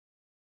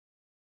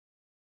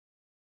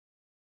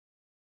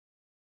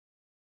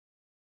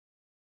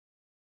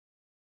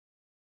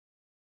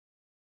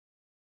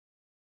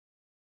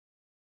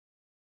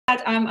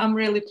I'm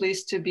really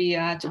pleased to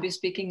be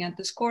speaking at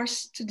this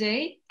course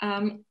today.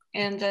 And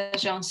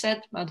as Jean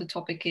said, the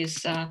topic is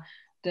the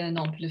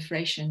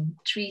Non-Proliferation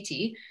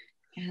Treaty.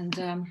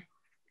 And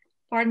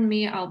pardon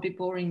me, I'll be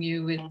boring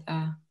you with.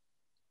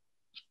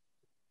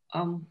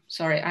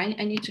 Sorry,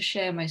 I need to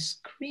share my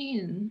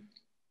screen.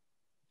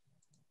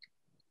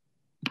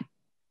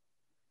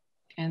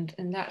 And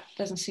that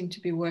doesn't seem to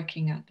be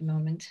working at the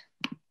moment.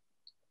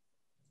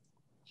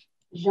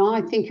 Jean,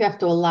 I think you have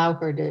to allow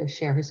her to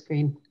share her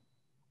screen.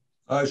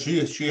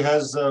 She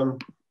has the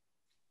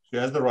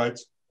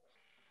rights.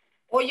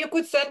 Or you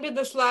could send me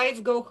the slides,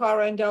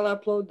 Gaukhar, and I'll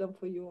upload them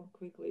for you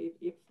quickly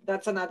if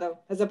that's another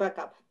as a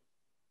backup.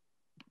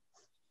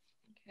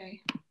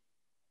 Okay.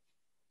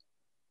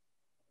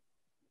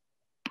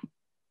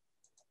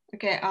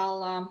 Okay,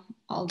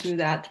 I'll do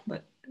that,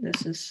 but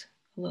this is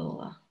a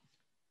little.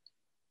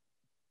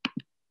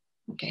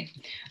 Okay,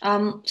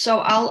 so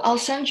I'll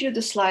send you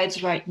the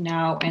slides right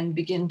now and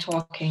begin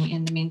talking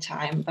in the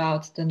meantime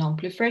about the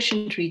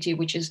Non-Proliferation Treaty,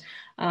 which is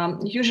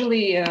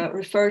usually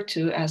referred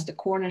to as the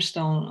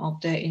cornerstone of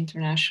the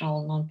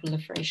international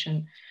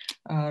non-proliferation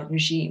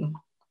regime.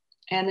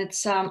 And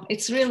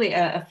it's really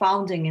a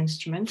founding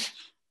instrument,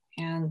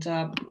 and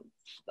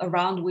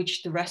around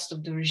which the rest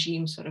of the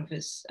regime sort of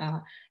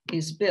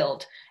is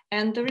built.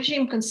 And the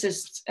regime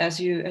consists,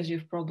 as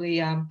you've probably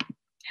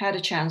had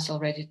a chance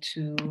already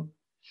to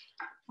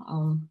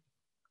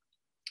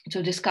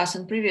discuss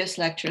in previous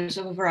lectures,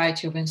 of a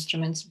variety of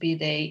instruments, be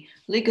they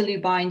legally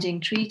binding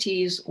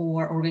treaties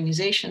or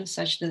organizations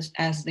such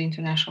as the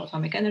International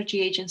Atomic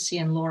Energy Agency,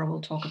 and Laura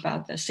will talk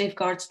about the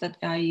safeguards that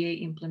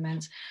IAEA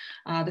implements,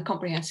 the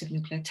Comprehensive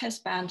Nuclear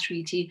Test Ban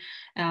Treaty,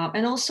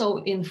 and also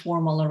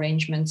informal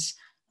arrangements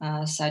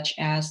such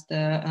as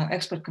the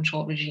export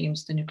control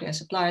regimes, the Nuclear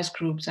Suppliers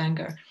Group,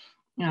 ZANGR.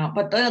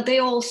 But they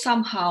all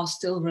somehow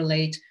still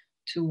relate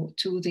to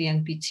the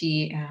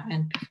NPT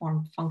and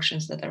perform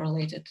functions that are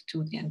related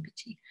to the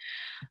NPT.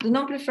 The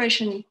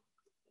Non-Proliferation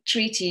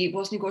Treaty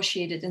was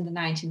negotiated in the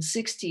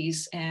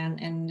 1960s,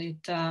 and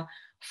it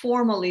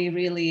formally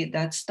really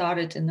that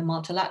started in the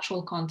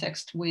multilateral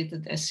context with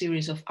a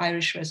series of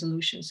Irish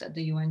resolutions at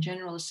the UN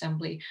General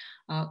Assembly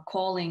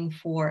calling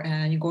for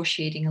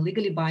negotiating a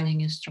legally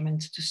binding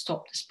instrument to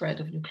stop the spread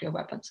of nuclear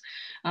weapons.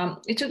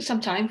 It took some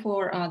time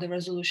for the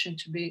resolution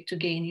to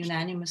gain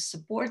unanimous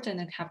support, and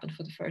it happened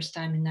for the first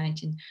time in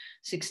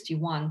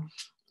 1961.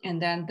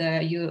 And then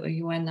the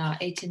UN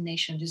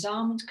 18-Nation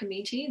Disarmament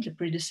Committee, the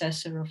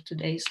predecessor of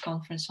today's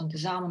Conference on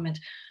Disarmament,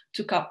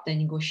 took up the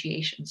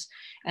negotiations.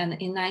 And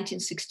in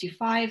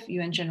 1965,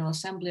 UN General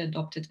Assembly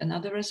adopted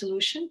another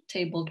resolution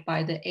tabled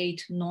by the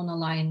 8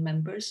 non-aligned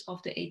members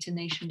of the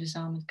 18-Nation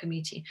Disarmament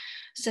Committee,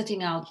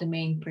 setting out the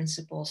main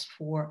principles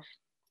for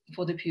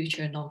the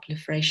future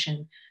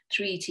non-proliferation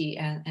treaty.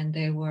 And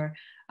there were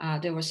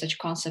such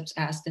concepts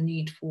as the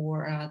need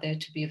for there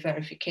to be a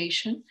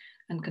verification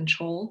and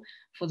control,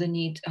 for the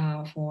need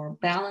for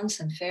balance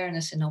and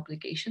fairness in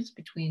obligations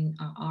between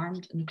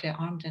nuclear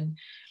armed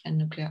and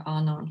nuclear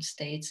unarmed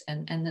states,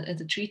 and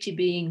the treaty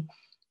being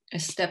a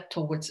step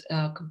towards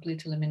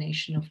complete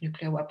elimination of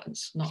nuclear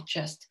weapons, not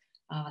just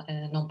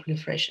a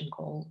non-proliferation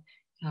goal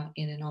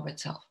in and of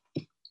itself.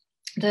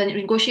 The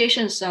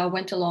negotiations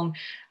went along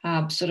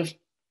sort of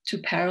 2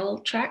 parallel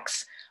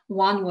tracks.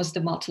 One was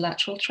the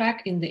multilateral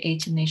track in the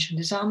 18-Nation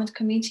Disarmament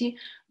Committee.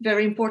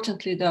 Very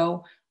importantly,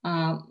 though,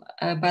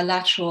 a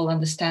bilateral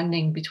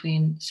understanding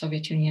between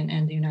Soviet Union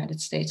and the United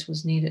States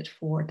was needed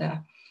for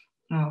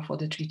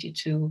the treaty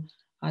to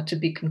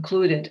be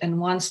concluded. And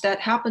once that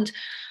happened,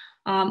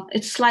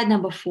 it's slide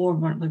number 4,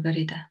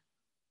 Margarita.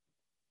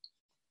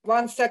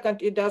 1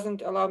 second, it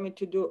doesn't allow me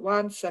to do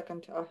 1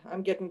 second.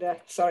 I'm getting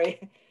there, sorry.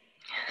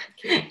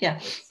 Okay. Yeah.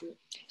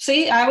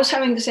 See, I was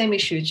having the same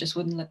issue, it just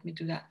wouldn't let me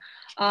do that.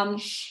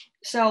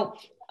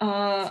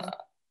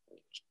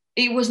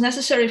 It was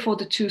necessary for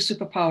the 2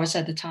 superpowers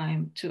at the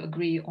time to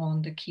agree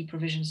on the key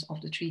provisions of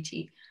the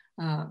treaty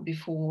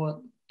before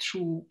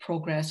true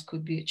progress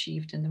could be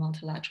achieved in the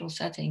multilateral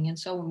setting. And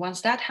so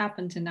once that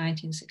happened in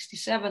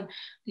 1967,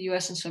 the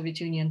US and Soviet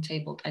Union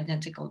tabled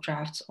identical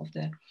drafts of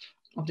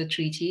the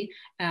treaty.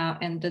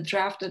 And the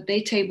draft that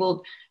they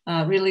tabled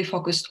really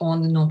focused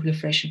on the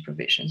non-proliferation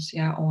provisions,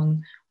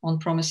 on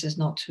promises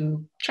not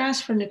to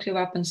transfer nuclear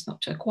weapons,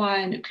 not to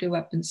acquire nuclear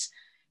weapons,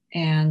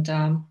 and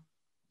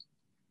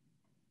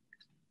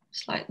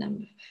slide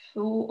number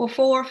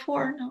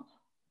 4, no,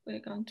 we're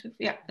going to,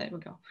 yeah, there we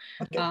go.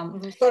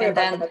 Okay. Sorry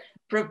about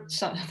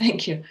that.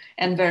 Thank you.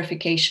 And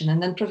verification,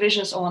 and then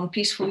provisions on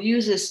peaceful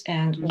uses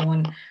and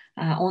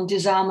on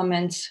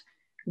disarmament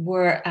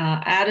were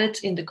added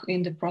in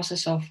the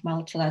process of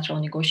multilateral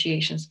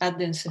negotiations at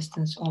the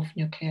insistence of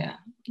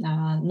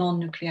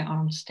non-nuclear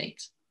armed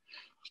states.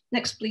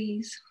 Next,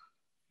 please.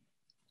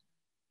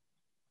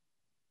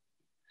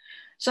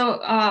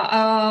 So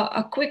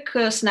a quick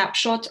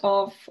snapshot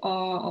of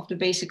the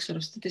basic sort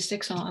of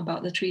statistics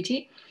about the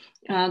treaty.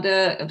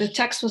 The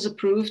text was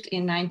approved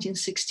in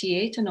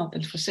 1968 and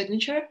opened for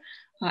signature,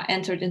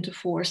 entered into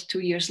force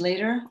 2 years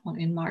later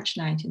in March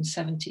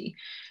 1970.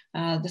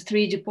 The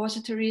three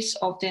depositories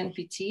of the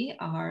NPT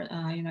are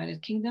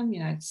United Kingdom,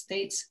 United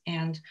States,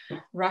 and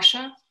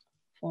Russia,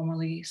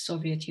 formerly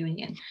Soviet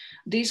Union.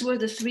 These were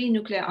the three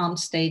nuclear armed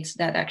states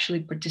that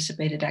actually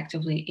participated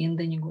actively in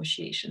the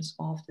negotiations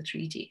of the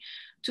treaty.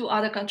 Two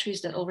other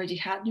countries that already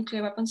had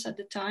nuclear weapons at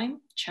the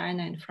time,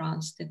 China and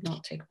France, did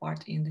not take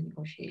part in the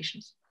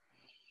negotiations.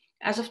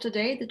 As of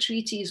today, the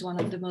treaty is one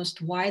of the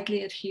most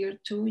widely adhered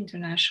to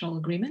international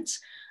agreements.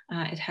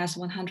 It has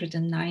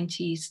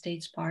 190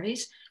 states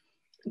parties.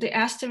 The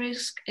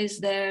asterisk is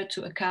there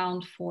to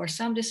account for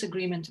some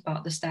disagreement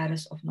about the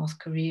status of North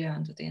Korea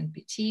under the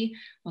NPT.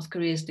 North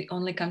Korea is the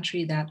only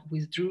country that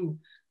withdrew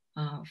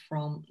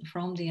from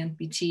the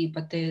NPT,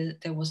 but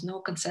there was no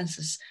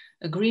consensus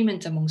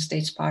agreement among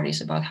states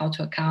parties about how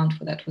to account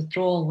for that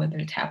withdrawal, whether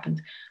it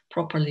happened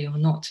properly or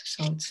not.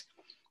 So it's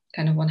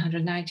kind of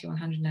 190,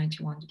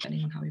 191,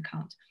 depending on how you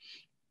count.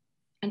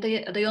 And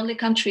the only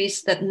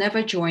countries that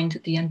never joined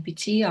the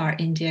NPT are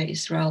India,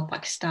 Israel,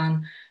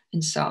 Pakistan,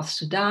 and South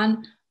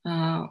Sudan,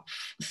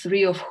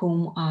 three of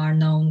whom are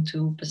known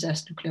to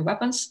possess nuclear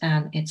weapons,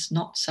 and it's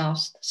not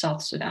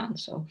South Sudan.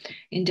 So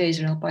India,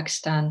 Israel,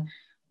 Pakistan,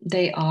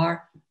 they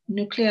are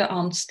nuclear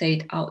armed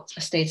states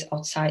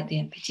outside the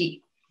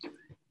NPT.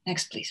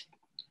 Next, please.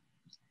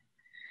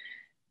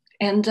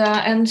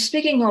 And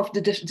speaking of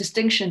the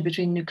distinction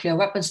between nuclear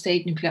weapon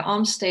state, nuclear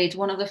armed state,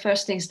 one of the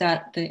first things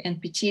that the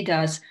NPT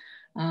does,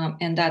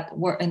 and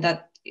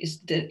that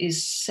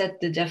is set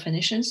the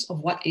definitions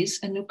of what is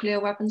a nuclear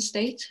weapon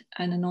state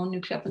and a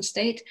non-nuclear weapon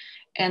state.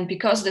 And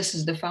because this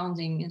is the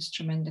founding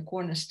instrument, the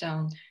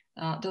cornerstone,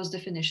 those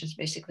definitions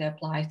basically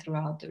apply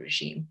throughout the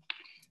regime.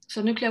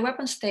 So nuclear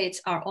weapon states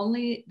are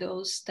only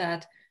those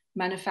that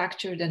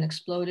manufactured and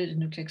exploded a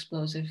nuclear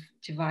explosive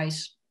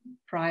device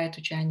prior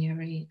to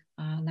January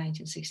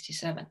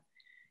 1967.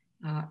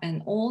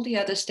 And all the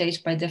other states,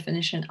 by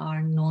definition,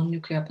 are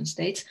non-nuclear weapon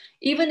states,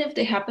 even if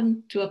they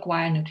happen to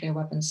acquire nuclear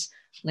weapons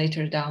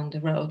later down the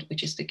road,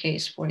 which is the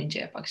case for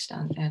India,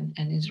 Pakistan,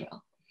 and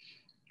Israel.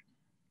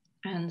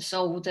 And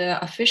so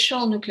the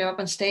official nuclear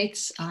weapon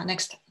states,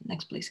 next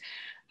please,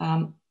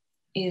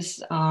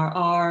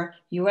 are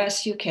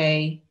US,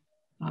 UK,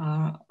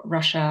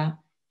 Russia,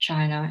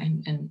 China,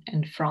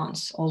 and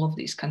France. All of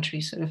these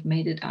countries sort of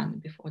made it on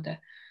before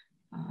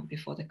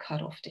the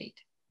cutoff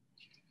date.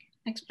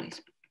 Next,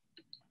 please.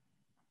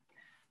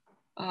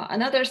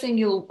 Another thing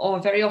you'll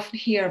very often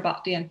hear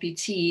about the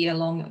NPT,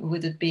 along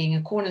with it being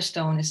a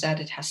cornerstone, is that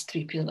it has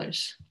three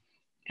pillars.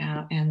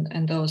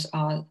 And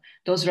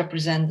those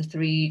represent the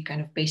three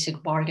kind of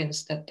basic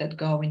bargains that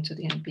go into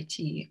the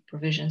NPT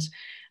provisions.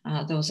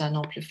 Those are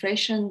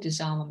non-proliferation,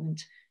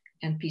 disarmament,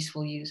 and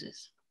peaceful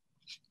uses.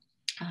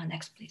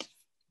 Next, please.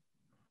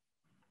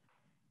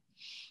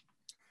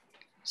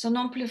 So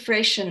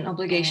non-proliferation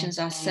obligations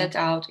are set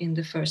out in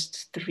the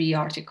first three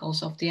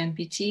articles of the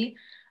NPT,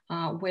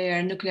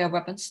 where nuclear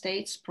weapon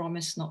states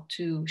promise not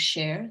to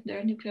share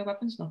their nuclear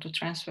weapons, not to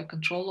transfer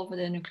control over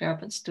their nuclear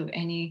weapons to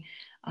any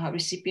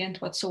recipient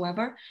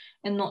whatsoever,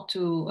 and not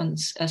to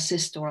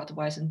assist or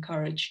otherwise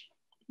encourage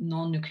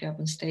non-nuclear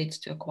weapon states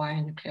to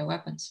acquire nuclear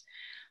weapons.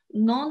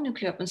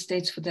 Non-nuclear weapon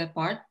states, for their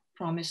part,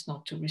 promise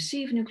not to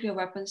receive nuclear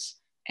weapons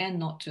and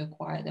not to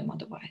acquire them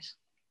otherwise.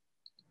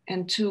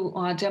 And to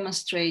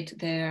demonstrate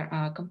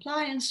their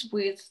compliance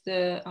with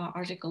the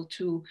Article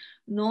 2,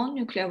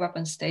 non-nuclear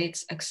weapon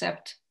states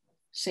accept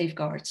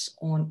safeguards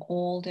on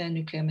all their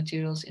nuclear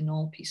materials in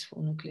all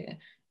peaceful nuclear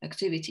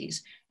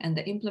activities. And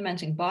the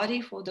implementing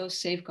body for those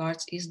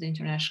safeguards is the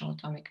International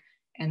Atomic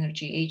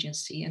Energy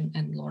Agency,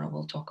 and Laura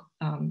will talk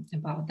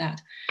about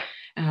that.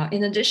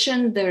 In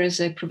addition, there is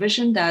a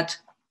provision that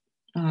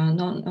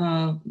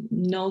no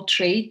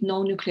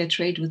nuclear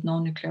trade with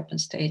non-nuclear weapon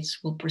states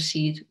will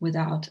proceed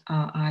without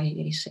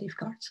IAEA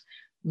safeguards,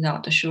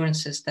 without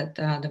assurances that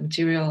the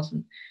materials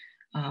and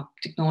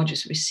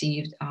technologies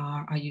received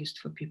are used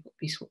for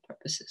peaceful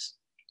purposes.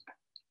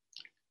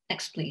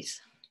 Next,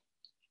 please.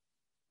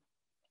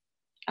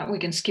 We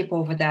can skip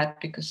over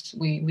that because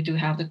we do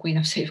have the Queen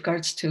of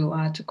Safeguards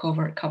to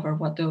cover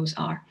what those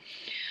are.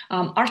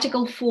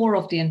 Article 4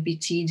 of the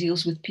NPT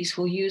deals with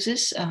peaceful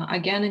uses,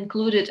 again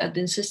included at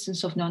the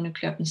insistence of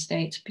non-nuclear weapon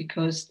states,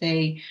 because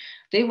they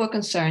were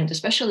concerned,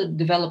 especially the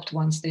developed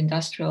ones, the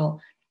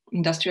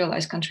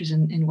industrialized countries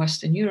in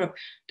Western Europe.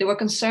 They were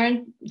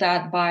concerned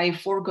that by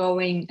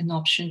foregoing an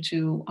option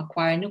to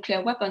acquire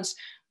nuclear weapons,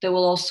 they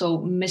will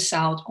also miss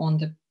out on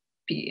the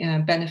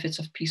benefits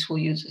of peaceful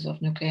uses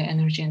of nuclear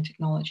energy and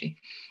technology.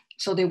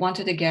 So they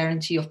wanted a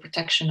guarantee of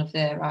protection of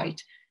their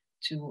right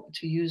to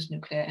use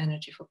nuclear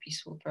energy for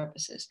peaceful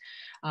purposes.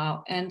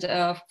 And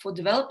for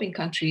developing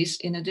countries,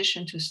 in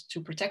addition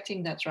to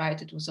protecting that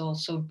right, it was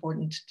also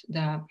important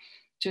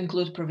to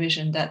include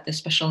provision that the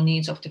special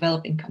needs of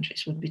developing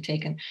countries would be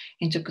taken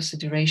into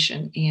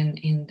consideration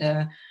in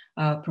the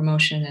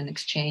promotion and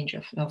exchange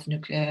of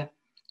nuclear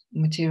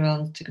material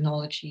and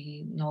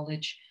technology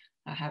knowledge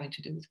having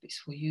to do with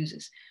peaceful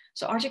uses.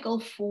 So Article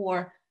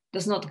 4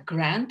 does not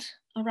grant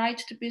a right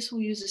to peaceful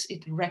uses,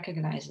 it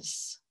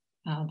recognizes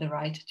the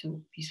right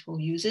to peaceful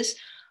uses.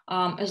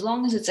 as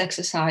long as it's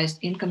exercised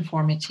in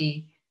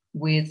conformity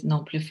with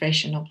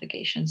non-proliferation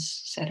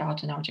obligations set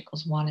out in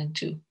Articles 1 and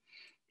 2.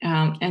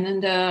 And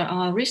in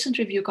the recent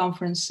review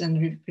conference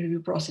and review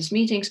process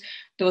meetings,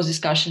 there was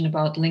discussion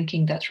about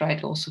linking that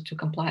right also to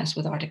compliance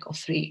with Article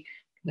 3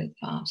 with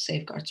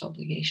safeguards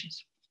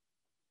obligations.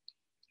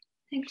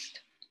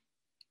 Next.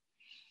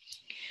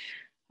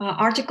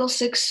 Article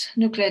 6,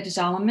 nuclear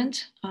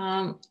disarmament.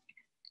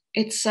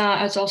 It's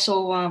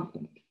also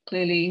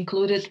clearly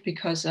included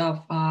because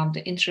of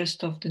the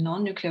interest of the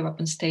non-nuclear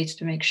weapon states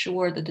to make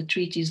sure that the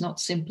treaty is not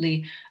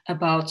simply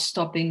about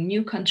stopping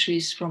new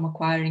countries from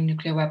acquiring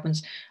nuclear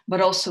weapons, but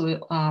also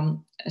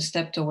a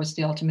step towards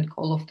the ultimate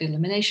goal of the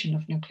elimination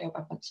of nuclear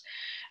weapons.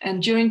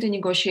 And during the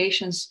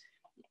negotiations,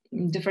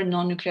 different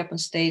non-nuclear weapon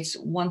states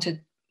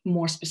wanted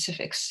more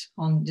specifics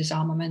on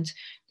disarmament.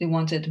 They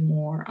wanted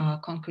more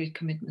concrete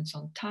commitments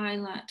on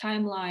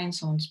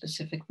timelines, on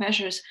specific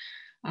measures.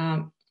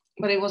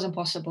 But it wasn't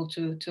possible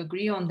to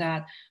agree on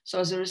that. So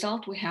as a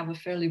result, we have a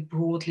fairly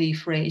broadly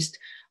phrased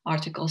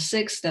Article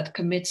 6 that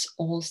commits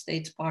all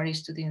states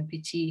parties to the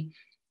NPT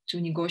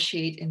to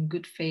negotiate in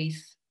good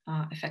faith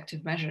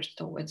effective measures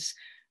towards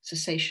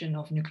cessation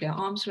of nuclear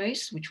arms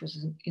race, which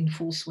was in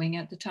full swing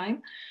at the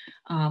time,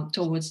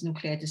 towards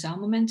nuclear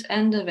disarmament,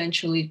 and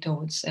eventually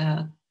towards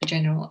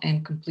general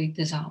and complete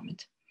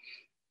disarmament.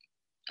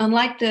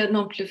 Unlike the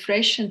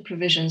non-proliferation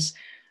provisions,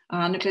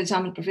 nuclear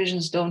disarmament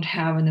provisions don't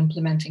have an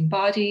implementing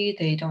body.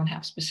 They don't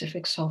have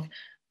specifics of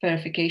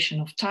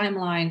verification of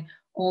timeline.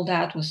 All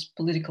that was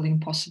politically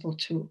impossible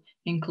to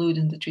include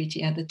in the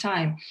treaty at the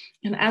time.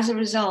 And as a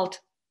result,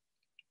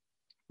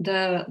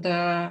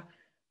 the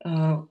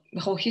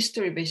whole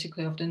history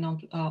basically of the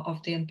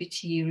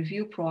NPT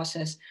review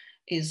process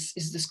is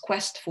this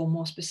quest for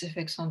more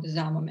specifics on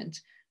disarmament,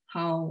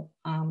 how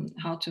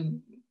to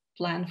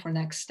plan for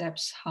next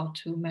steps, how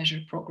to measure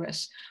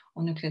progress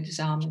on nuclear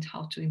disarmament,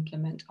 how to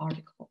implement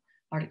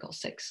Article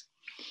 6.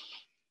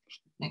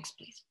 Next,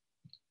 please.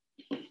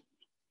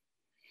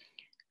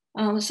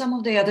 Some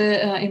of the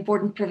other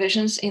important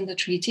provisions in the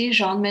treaty,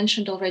 Jean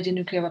mentioned already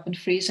nuclear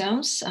weapon-free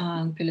zones,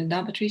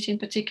 Pilch Treaty in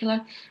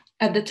particular.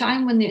 At the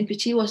time when the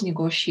NPT was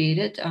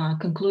negotiated,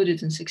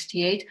 concluded in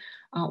 '68,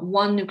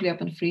 one nuclear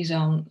weapon-free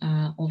zone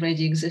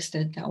already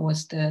existed. That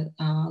was the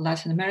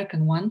Latin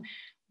American one,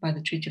 by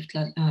the treaty of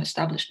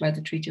established by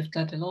the Treaty of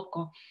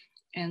Tlatelolco.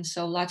 And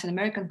so Latin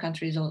American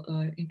countries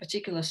in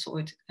particular saw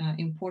it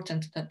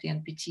important that the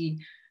NPT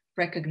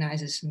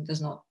recognizes and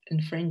does not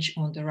infringe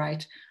on the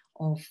right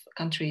of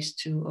countries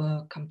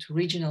to come to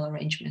regional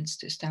arrangements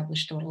to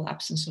establish total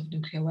absence of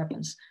nuclear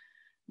weapons.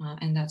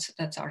 And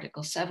that's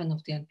Article 7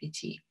 of the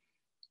NPT.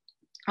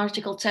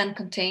 Article 10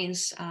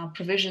 contains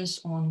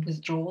provisions on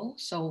withdrawal.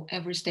 So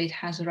every state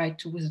has a right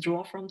to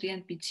withdraw from the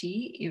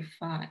NPT if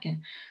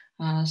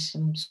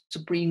some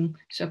supreme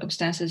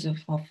circumstances of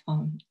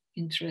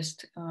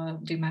interest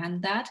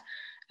demand that.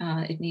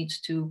 It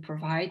needs to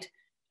provide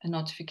a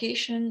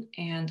notification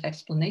and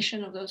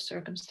explanation of those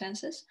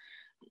circumstances.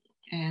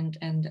 And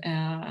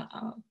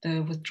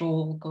the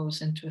withdrawal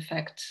goes into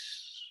effect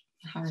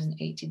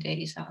 180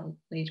 days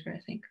later, I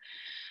think.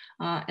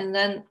 And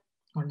then,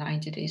 or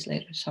 90 days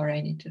later, sorry,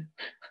 I need to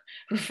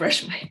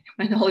refresh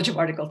my knowledge of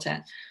Article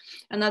 10.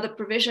 Another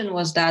provision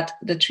was that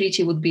the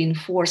treaty would be in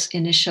force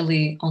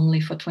initially only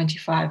for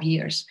 25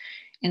 years.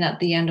 And at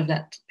the end of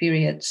that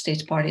period,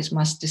 state parties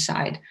must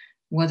decide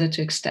whether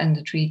to extend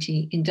the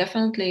treaty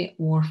indefinitely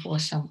or for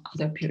some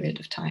other period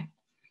of time.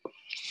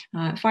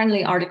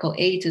 Finally, Article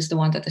 8 is the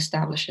one that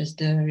establishes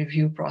the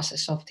review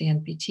process of the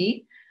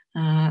NPT.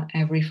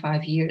 Every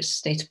 5 years,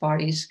 state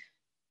parties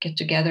get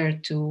together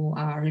to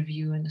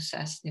review and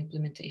assess the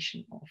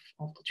implementation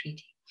of the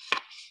treaty.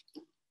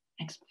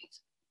 Next,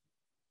 please.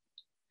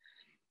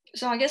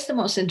 So I guess the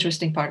most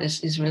interesting part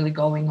is really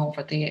going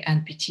over the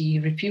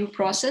NPT review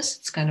process.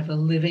 It's kind of a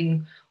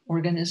living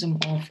organism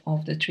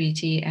of the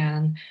treaty.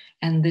 And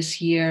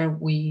this year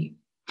we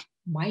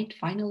might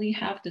finally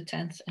have the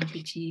 10th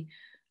NPT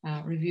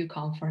review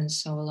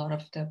conference. So a lot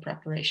of the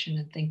preparation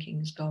and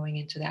thinking is going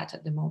into that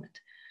at the moment.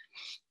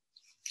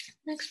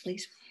 Next,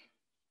 please.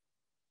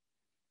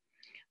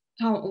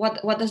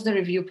 What does the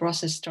review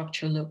process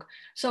structure look?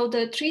 So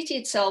the treaty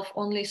itself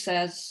only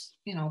says,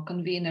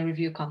 convene a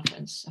review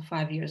conference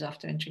 5 years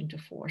after entry into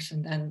force,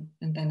 and then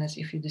as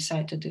if you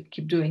decide to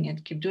keep doing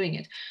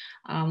it,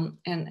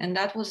 and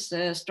that was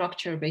the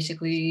structure.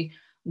 Basically,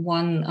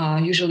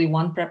 usually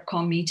one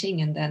PrepCom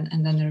meeting, and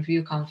then a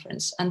review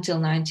conference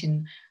until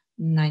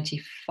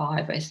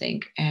 1995, I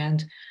think,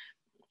 and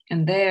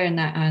there in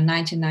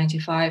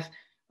 1995.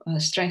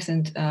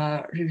 Strengthened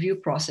review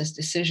process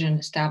decision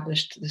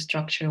established the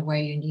structure where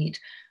you need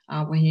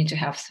to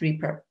have 3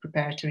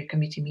 preparatory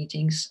committee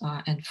meetings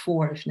and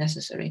 4 if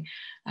necessary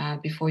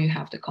before you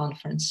have the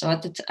conference. So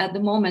at the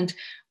moment,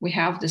 we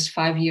have this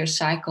 5-year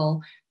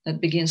cycle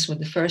that begins with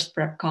the first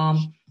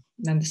PrepCom.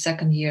 Then the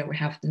second year, we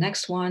have the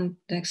next and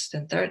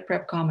third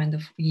PrepCom, and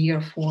the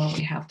year 4,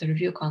 we have the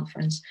review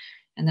conference,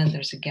 and then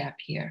there's a gap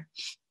here.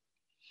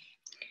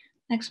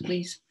 Next,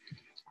 please.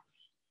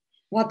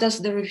 What does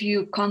the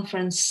review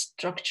conference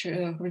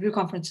structure, review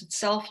conference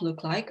itself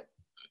look like?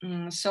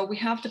 So we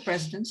have the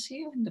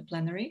presidency in the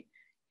plenary,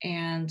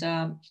 and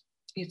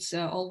it's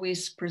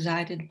always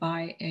presided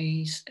by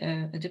a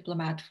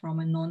diplomat from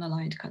a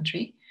non-aligned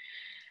country.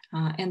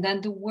 And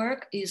then the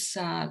work is,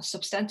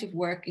 substantive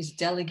work is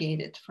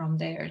delegated from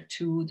there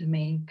to the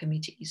main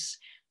committees.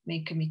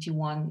 Main Committee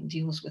 1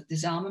 deals with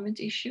disarmament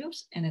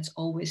issues, and it's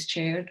always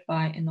chaired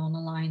by a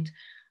non-aligned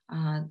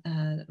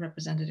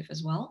representative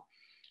as well.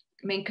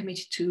 Main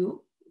Committee 2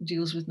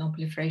 deals with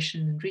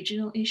non-proliferation and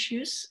regional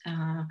issues,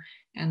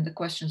 and the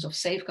questions of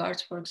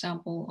safeguards, for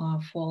example,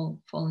 fall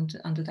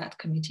under that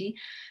committee,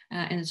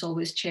 and it's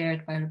always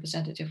chaired by a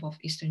representative of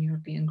Eastern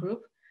European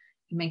group.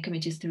 Main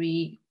Committee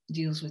 3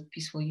 deals with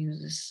peaceful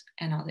uses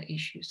and other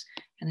issues,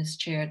 and it's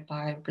chaired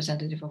by a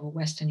representative of a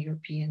Western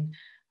European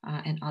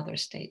and other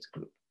states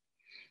group.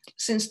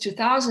 Since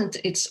 2000,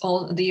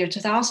 the year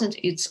 2000,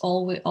 it's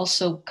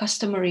also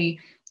customary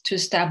to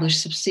establish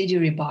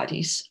subsidiary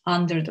bodies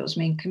under those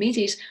main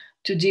committees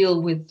to deal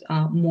with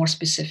more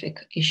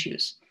specific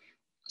issues.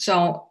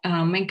 So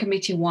Main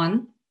Committee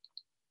 1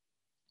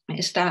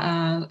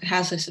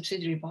 has a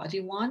subsidiary body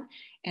 1,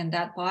 and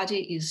that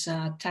body is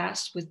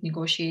tasked with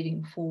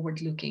negotiating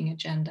forward-looking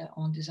agenda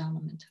on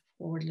disarmament,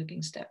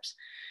 forward-looking steps.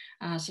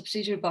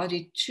 Subsidiary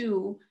body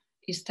 2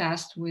 is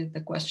tasked with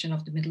the question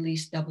of the Middle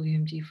East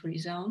WMD free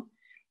zone.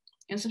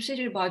 And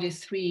subsidiary body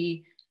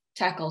 3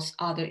 tackles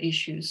other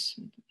issues.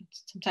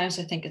 Sometimes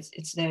I think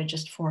it's there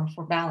just for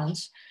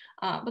balance,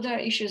 but there are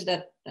issues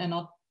that are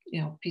not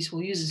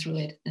peaceful uses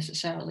related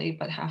necessarily,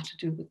 but have to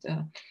do with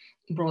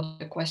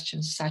broader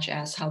questions such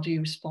as how do you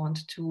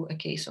respond to a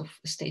case of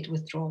a state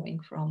withdrawing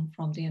from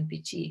the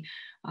NPT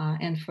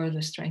and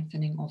further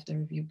strengthening of the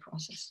review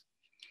process.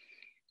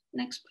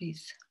 Next,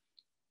 please.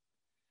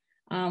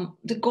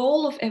 The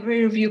goal of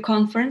every review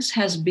conference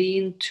has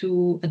been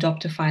to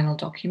adopt a final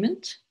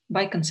document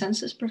by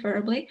consensus,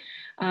 preferably,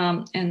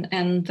 and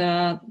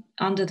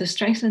under the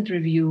strengthened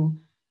review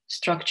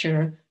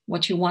structure,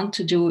 what you want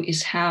to do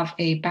is have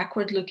a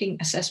backward-looking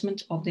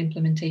assessment of the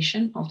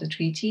implementation of the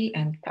treaty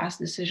and past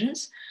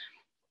decisions,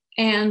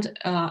 and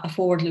a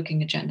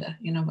forward-looking agenda,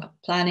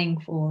 planning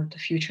for the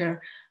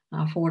future,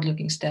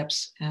 forward-looking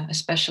steps,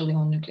 especially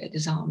on nuclear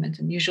disarmament.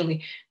 And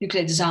usually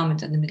nuclear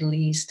disarmament in the Middle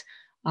East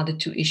are the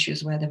two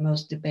issues where the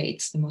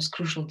most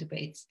crucial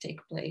debates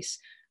take place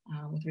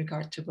with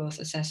regard to both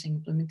assessing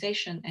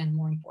implementation and,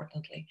 more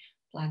importantly,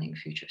 planning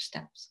future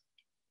steps.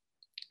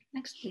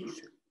 Next,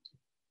 please.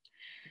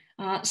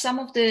 Some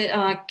of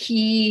the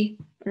key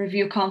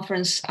review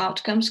conference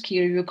outcomes,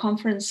 key review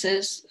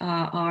conferences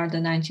are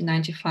the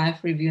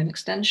 1995 Review and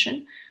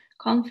Extension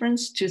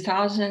Conference,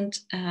 2000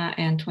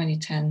 and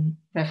 2010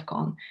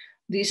 RevCon.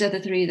 These are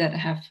the three that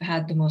have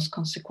had the most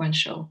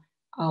consequential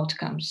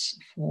outcomes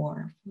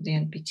for the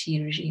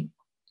NPT regime.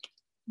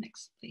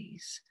 Next,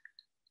 please.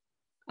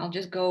 I'll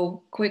just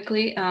go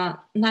quickly.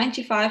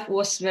 95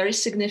 was very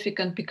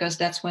significant because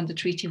that's when the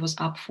treaty was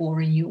up for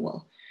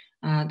renewal.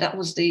 That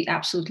was the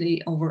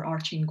absolutely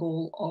overarching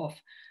goal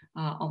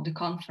of the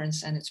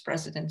conference and its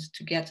president,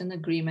 to get an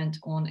agreement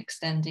on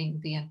extending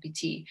the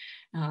NPT.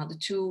 The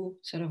two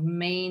sort of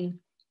main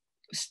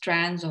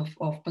strands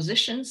of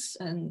positions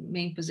and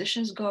main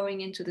positions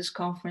going into this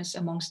conference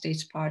among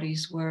states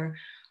parties were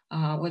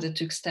whether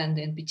to extend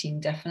the NPT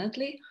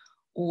indefinitely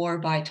or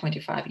by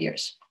 25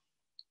 years.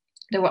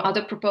 There were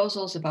other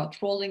proposals about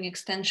rolling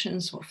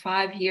extensions for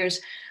 5 years,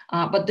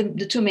 but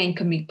the two main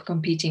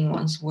competing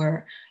ones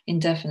were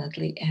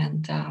indefinitely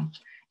and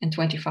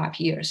 25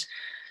 years.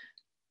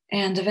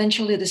 And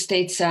eventually the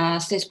states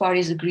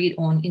parties agreed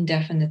on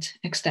indefinite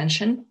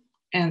extension.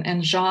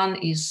 And Jean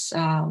is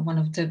one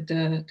of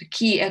the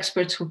key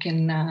experts who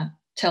can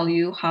tell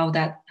you how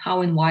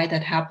and why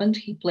that happened.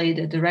 He played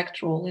a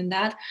direct role in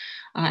that.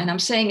 And I'm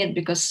saying it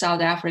because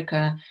South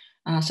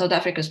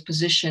Africa's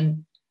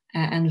position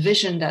and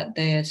vision that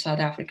the South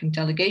African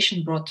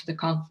delegation brought to the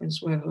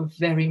conference were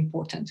very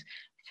important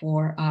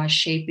for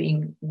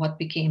shaping what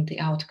became the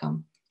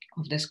outcome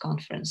of this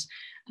conference.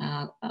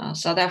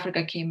 South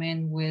Africa came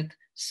in with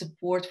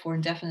support for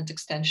indefinite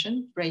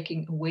extension,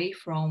 breaking away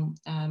from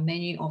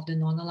many of the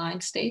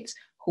non-aligned states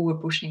who were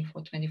pushing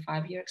for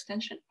 25-year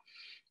extension.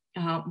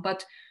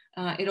 But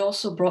it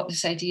also brought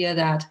this idea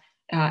that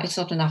it's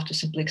not enough to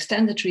simply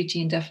extend the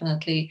treaty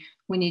indefinitely.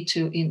 We need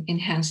to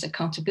enhance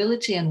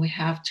accountability, and we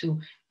have to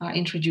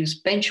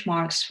introduce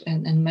benchmarks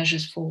and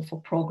measures for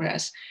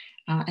progress.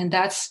 And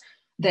that's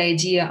the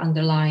idea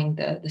underlying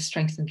the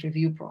strengthened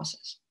review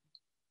process.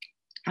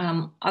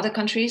 Other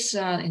countries,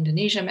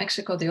 Indonesia,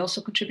 Mexico, they also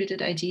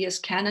contributed ideas,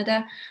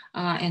 Canada,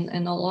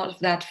 and a lot of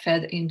that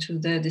fed into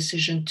the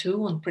Decision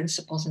 2 on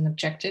principles and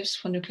objectives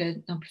for nuclear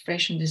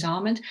non-proliferation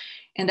disarmament.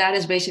 And that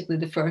is basically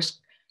the first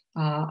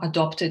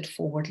adopted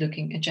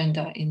forward-looking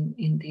agenda in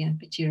the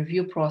NPT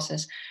review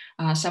process.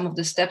 Some of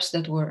the steps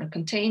that were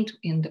contained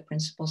in the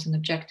principles and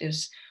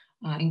objectives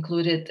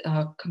included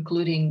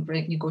concluding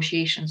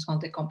negotiations on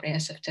the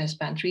Comprehensive Test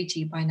Ban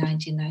Treaty by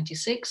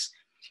 1996,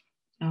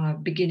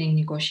 beginning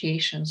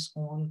negotiations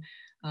on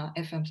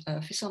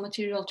Fissile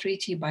Material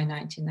Treaty by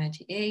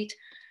 1998,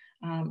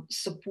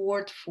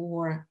 support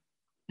for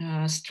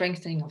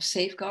strengthening of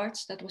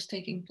safeguards that was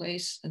taking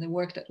place, the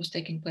work that was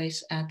taking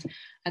place at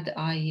the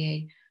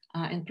IAEA,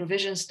 and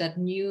provisions that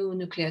new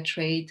nuclear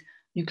trade,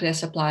 nuclear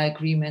supply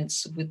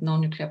agreements with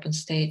non-nuclear weapon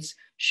states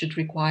should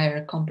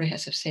require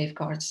comprehensive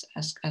safeguards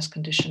as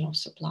condition of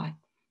supply.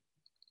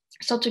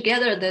 So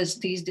together,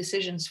 these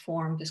decisions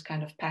form this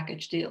kind of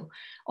package deal,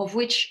 of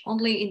which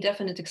only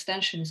indefinite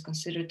extension is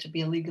considered to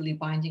be a legally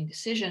binding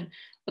decision.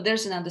 But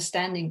there's an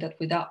understanding that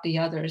without the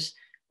others,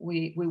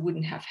 we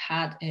wouldn't have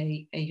had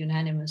a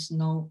unanimous,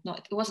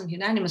 it wasn't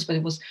unanimous, but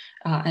it was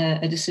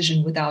a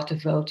decision without a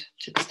vote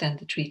to extend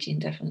the treaty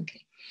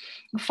indefinitely.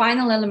 The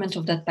final element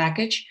of that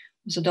package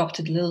was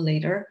adopted a little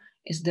later,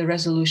 is the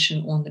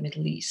resolution on the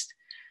Middle East.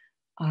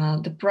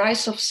 The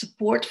price of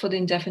support for the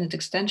indefinite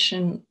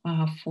extension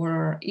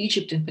for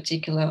Egypt in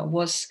particular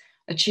was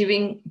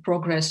achieving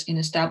progress in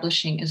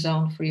establishing a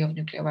zone free of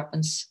nuclear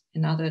weapons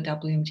and other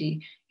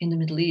WMD in the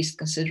Middle East,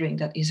 considering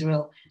that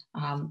Israel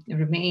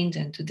remained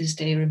and to this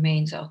day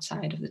remains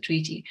outside of the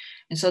treaty.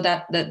 And so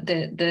that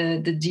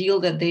the deal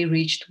that they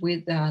reached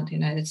with the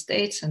United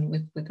States and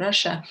with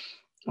Russia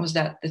was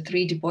that the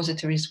three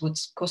depositories would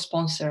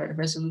co-sponsor a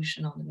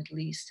resolution on the Middle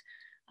East,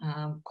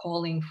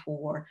 calling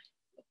for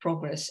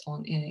progress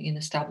in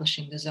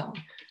establishing the zone.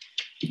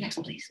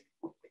 Next, please.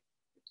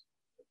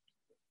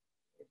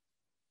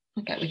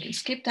 Okay, we can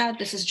skip that.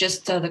 This is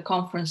just the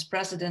conference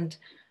president,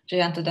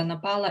 Jayanta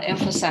Dhanapala,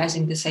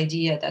 emphasizing this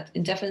idea that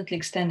indefinitely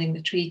extending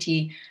the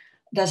treaty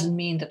doesn't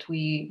mean that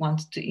we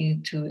want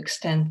to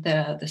extend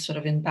the sort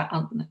of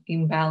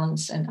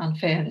imbalance and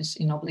unfairness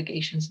in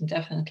obligations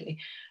indefinitely.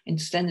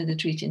 Extending the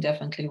treaty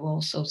indefinitely will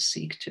also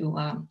seek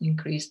to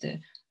increase the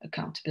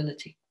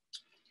accountability.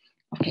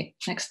 Okay,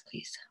 next,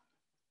 please.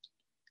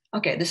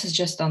 Okay, this is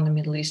just on the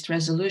Middle East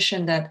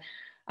resolution that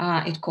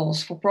it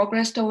calls for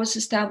progress towards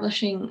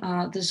establishing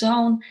the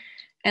zone.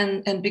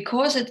 And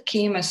because it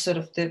came as sort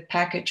of the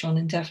package on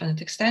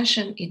indefinite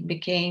extension, it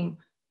became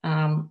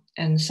an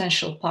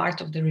essential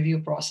part of the review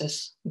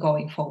process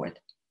going forward.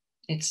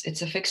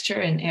 It's a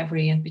fixture in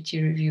every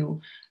NPT review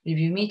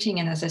meeting.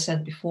 And as I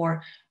said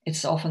before,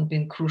 it's often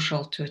been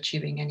crucial to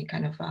achieving any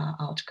kind of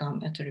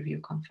outcome at a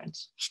review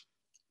conference.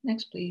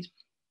 Next, please.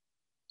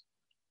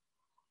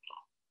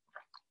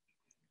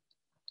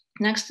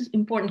 Next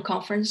important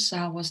conference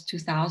was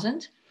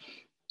 2000.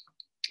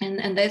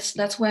 And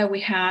that's where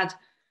we had,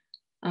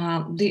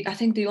 I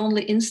think the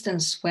only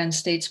instance when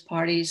states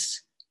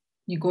parties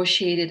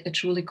negotiated a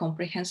truly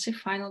comprehensive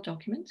final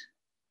document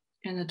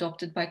and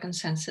adopted by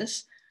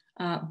consensus,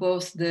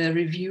 both the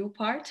review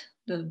part,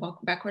 the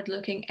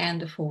backward-looking, and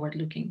the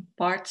forward-looking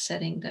part,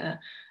 setting the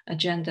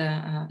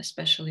agenda,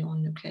 especially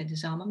on nuclear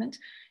disarmament.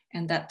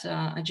 And that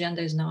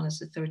agenda is known as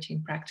the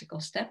 13 practical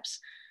steps,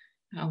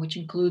 which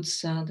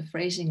includes the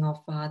phrasing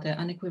of the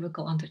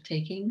unequivocal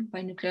undertaking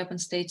by nuclear weapon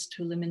states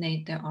to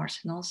eliminate their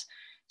arsenals.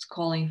 It's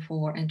calling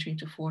for entry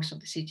into force of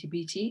the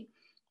CTBT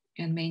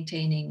and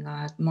maintaining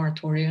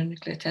moratorium on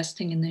nuclear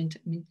testing in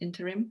the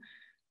interim.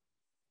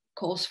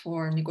 Calls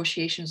for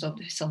negotiations of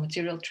the Fissile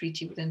Material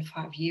Treaty within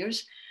 5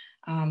 years.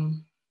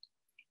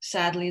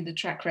 Sadly, the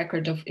track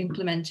record of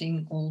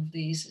implementing all of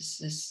these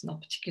is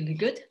not particularly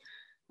good.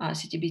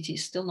 CTBT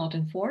is still not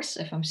in force.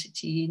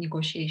 FMCT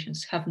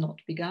negotiations have not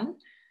begun.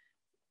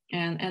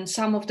 And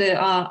some of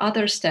the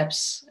other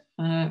steps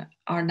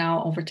are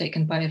now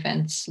overtaken by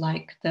events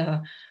like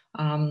the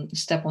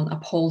step on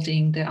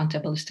upholding the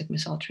anti-ballistic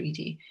missile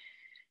treaty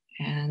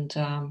and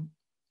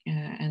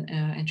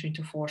entry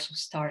into force of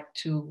START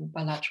 2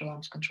 bilateral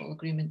arms control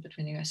agreement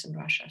between the US and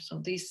Russia. So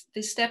these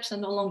steps are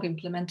no longer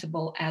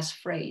implementable as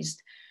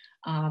phrased.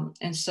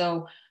 And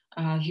so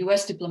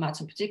US diplomats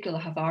in particular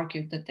have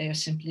argued that they are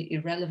simply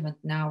irrelevant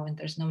now and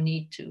there's no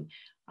need to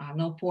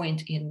no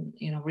point in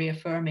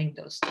reaffirming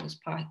those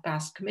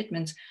past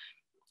commitments.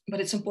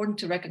 But it's important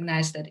to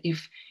recognize that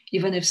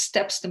even if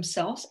steps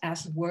themselves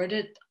as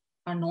worded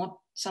are not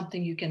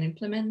something you can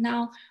implement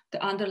now,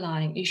 the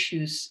underlying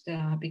issues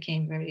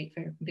remain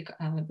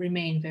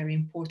very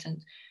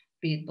important,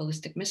 be it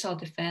ballistic missile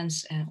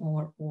defense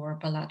or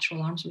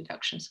bilateral arms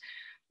reductions.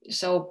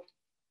 So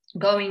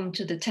going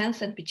to the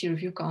 10th NPT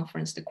review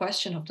conference, the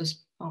question of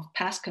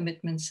past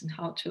commitments and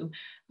how to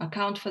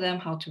account for them,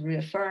 how to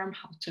reaffirm,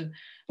 how to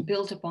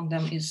build upon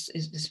them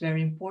is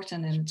very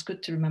important. And it's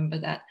good to remember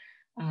that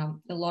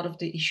a lot of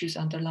the issues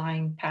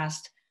underlying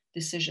past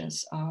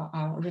decisions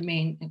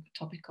remain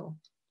topical.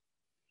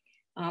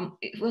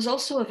 It was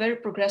also a very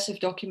progressive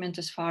document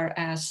as far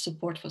as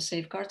support for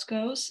safeguards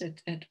goes.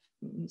 It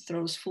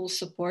throws full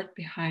support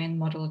behind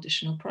Model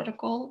Additional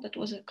Protocol that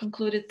was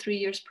concluded 3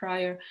 years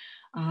prior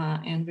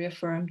and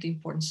reaffirmed the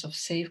importance of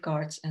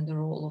safeguards and the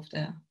role of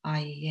the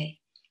IAEA.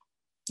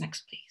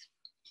 Next, please.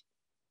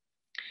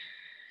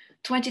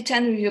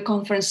 2010 review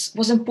conference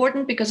was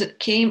important because it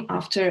came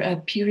after a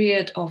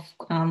period of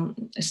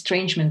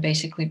estrangement,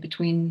 basically,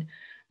 between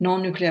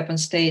non-nuclear weapon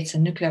states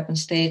and nuclear weapon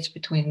states,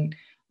 between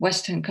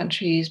Western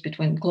countries,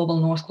 between global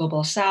North,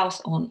 global South,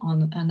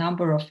 on a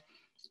number of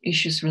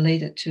issues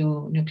related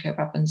to nuclear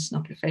weapons,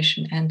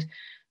 non-proliferation, and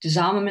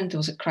disarmament. There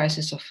was a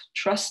crisis of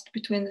trust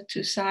between the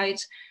two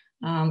sides.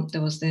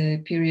 There was the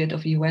period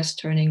of US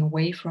turning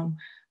away from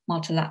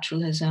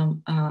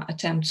multilateralism,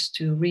 attempts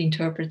to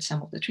reinterpret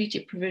some of the treaty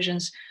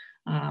provisions,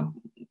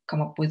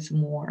 come up with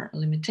more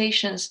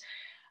limitations,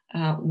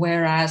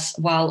 whereas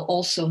while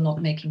also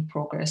not making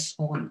progress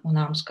on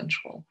arms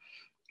control.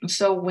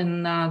 So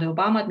when the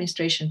Obama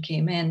administration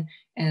came in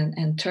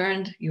and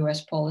turned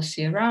US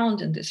policy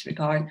around in this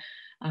regard,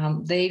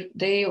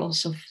 they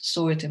also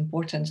saw it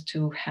important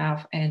to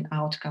have an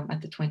outcome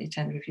at the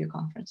 2010 review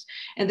conference.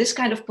 And this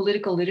kind of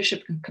political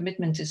leadership and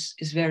commitment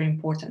is very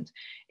important.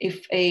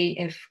 If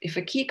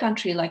a key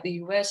country like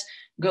the US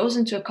goes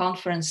into a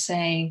conference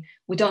saying,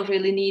 we don't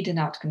really need an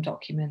outcome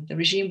document, the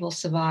regime will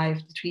survive,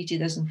 the treaty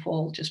doesn't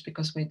fall just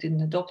because we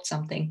didn't adopt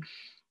something,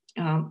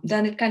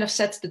 then it kind of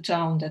sets the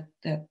tone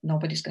that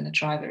nobody's going to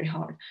try very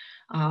hard.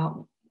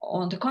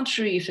 On the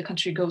contrary, if the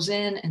country goes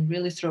in and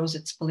really throws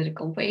its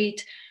political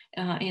weight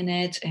in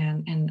it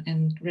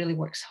and really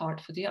works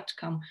hard for the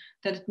outcome,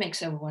 then it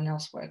makes everyone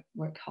else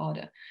work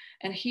harder.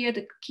 And here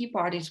the key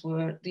parties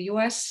were the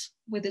US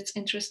with its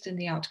interest in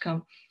the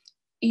outcome,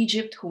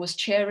 Egypt, who was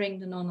chairing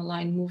the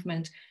non-aligned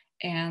movement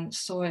and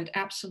saw it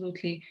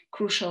absolutely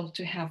crucial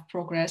to have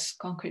progress,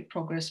 concrete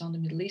progress on the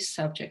Middle East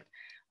subject.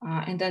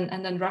 And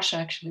then Russia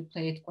actually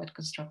played quite a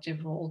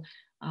constructive role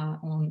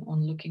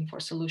on looking for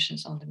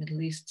solutions on the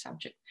Middle East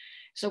subject.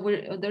 So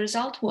the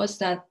result was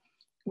that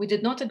we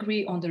did not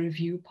agree on the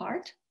review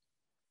part.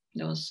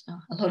 There was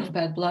a lot of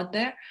bad blood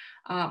there,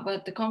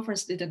 but the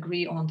conference did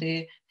agree on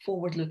the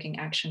forward-looking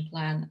action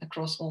plan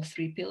across all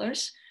three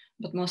pillars,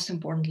 but most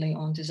importantly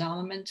on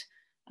disarmament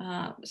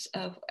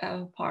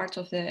part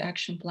of the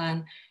action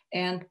plan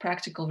and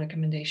practical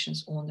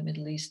recommendations on the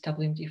Middle East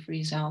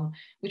WMD-free zone,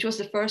 which was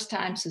the first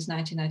time since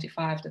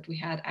 1995 that we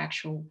had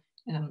actual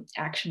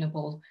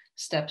actionable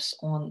steps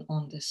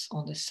on this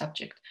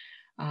subject.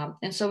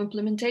 And so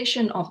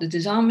implementation of the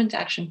disarmament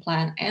action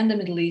plan and the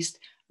Middle East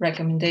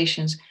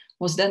recommendations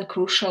was then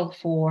crucial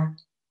for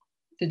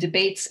the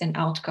debates and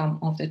outcome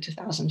of the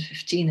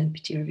 2015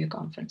 NPT review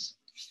conference.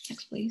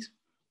 Next, please.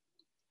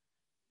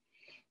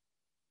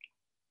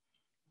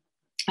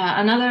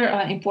 Another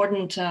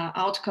important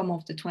outcome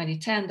of the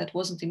 2010 that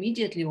wasn't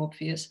immediately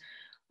obvious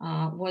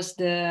was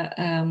the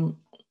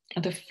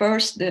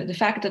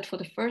fact that for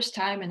the first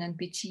time an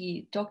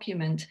NPT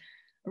document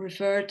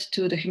referred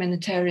to the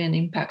humanitarian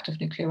impact of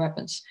nuclear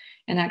weapons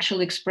and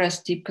actually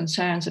expressed deep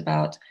concerns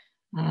about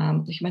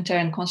the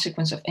humanitarian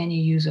consequence of any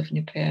use of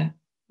nuclear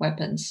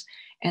weapons.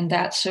 And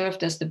that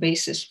served as the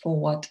basis for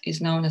what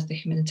is known as the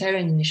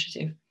humanitarian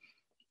initiative,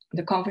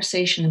 the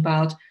conversation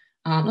about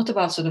not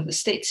about sort of the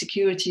state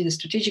security, the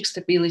strategic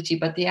stability,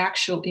 but the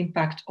actual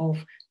impact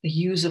of the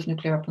use of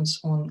nuclear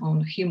weapons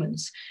on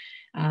humans.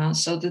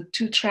 So the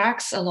two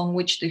tracks along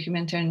which the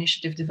humanitarian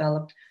initiative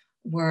developed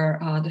were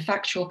the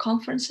factual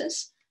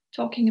conferences,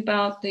 talking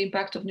about the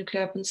impact of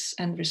nuclear weapons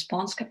and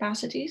response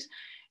capacities,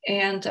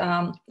 and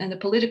the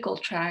political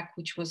track,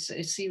 which was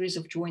a series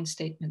of joint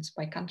statements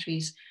by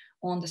countries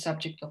on the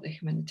subject of the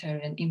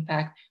humanitarian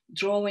impact,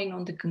 drawing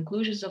on the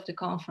conclusions of the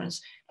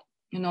conference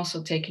and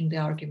also taking the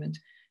argument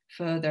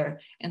further.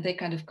 And they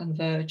kind of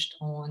converged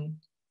on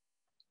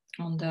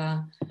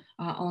the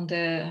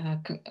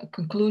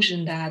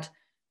conclusion that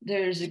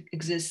there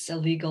exists a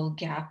legal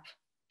gap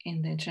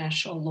in the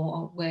international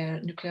law where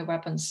nuclear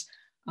weapons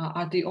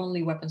are the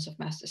only weapons of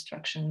mass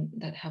destruction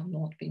that have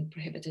not been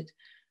prohibited.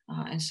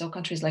 And so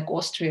countries like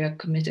Austria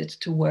committed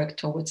to work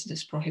towards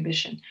this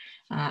prohibition.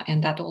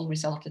 And that all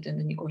resulted in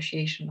the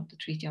negotiation of the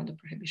Treaty on the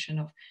Prohibition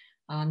of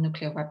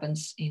Nuclear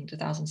Weapons in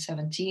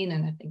 2017.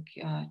 And I think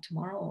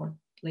tomorrow or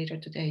later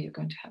today, you're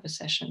going to have a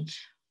session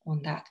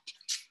on that.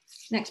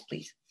 Next,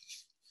 please.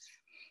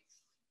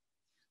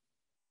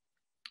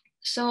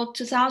 So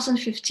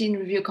 2015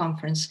 review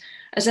conference.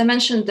 As I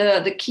mentioned,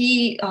 the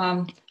key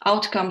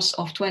outcomes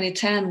of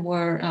 2010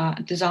 were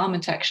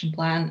disarmament action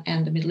plan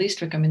and the Middle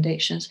East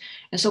recommendations.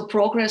 And so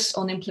progress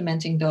on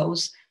implementing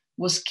those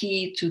was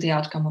key to the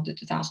outcome of the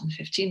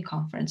 2015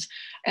 conference.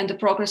 And the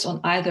progress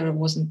on either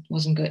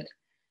wasn't good.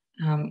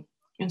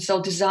 And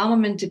so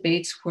disarmament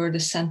debates were the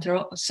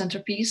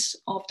centerpiece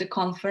of the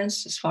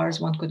conference as far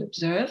as one could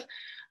observe,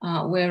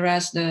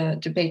 whereas the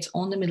debates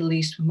on the Middle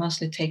East were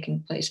mostly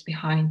taking place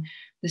behind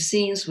the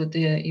scenes with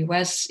the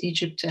US,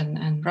 Egypt,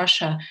 and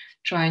Russia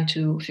trying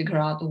to figure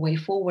out a way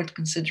forward,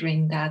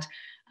 considering that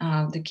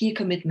the key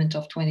commitment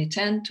of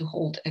 2010 to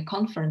hold a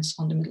conference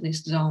on the Middle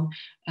East zone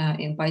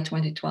by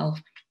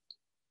 2012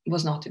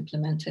 was not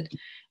implemented.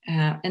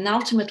 And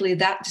ultimately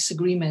that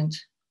disagreement,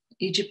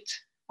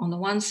 Egypt on the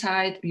one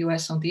side,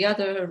 US on the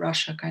other,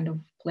 Russia kind of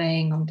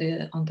playing on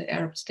the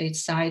Arab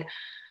states side,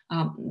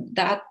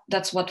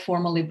 that's what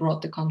formally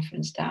brought the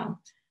conference down.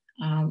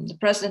 The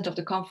president of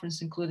the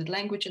conference included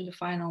language in the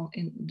final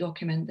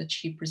document that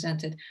she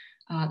presented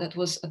that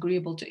was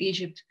agreeable to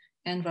Egypt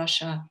and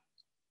Russia,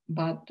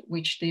 but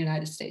which the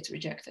United States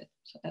rejected.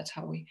 So that's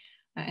how we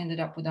ended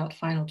up without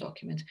final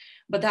document.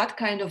 But that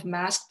kind of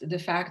masked the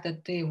fact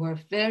that there were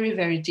very,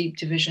 very deep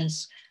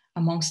divisions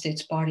among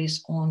states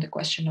parties on the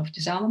question of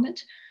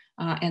disarmament,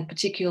 and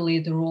particularly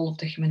the role of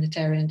the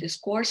humanitarian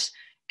discourse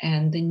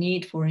and the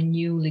need for a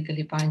new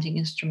legally binding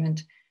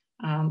instrument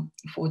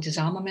for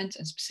disarmament,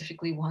 and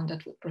specifically one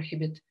that would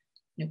prohibit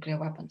nuclear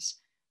weapons.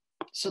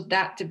 So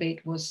that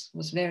debate was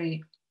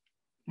very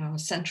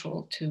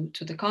central to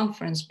the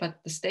conference, but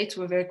the states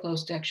were very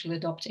close to actually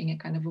adopting a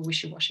kind of a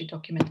wishy-washy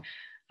document,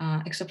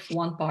 except for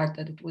one part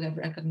that it would have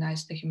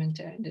recognized the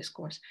humanitarian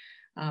discourse.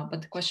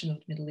 But the question of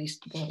the Middle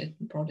East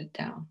brought it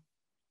down.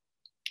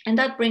 And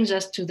that brings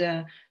us to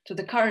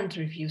the current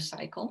review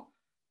cycle.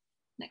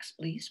 Next,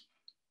 please.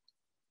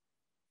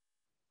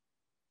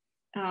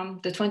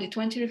 The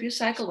 2020 review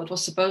cycle, what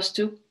was supposed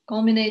to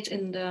culminate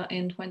in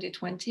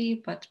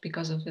 2020, but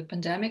because of the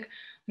pandemic,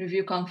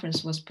 review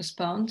conference was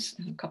postponed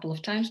a couple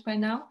of times by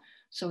now.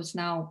 So it's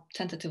now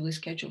tentatively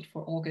scheduled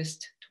for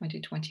August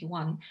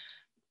 2021,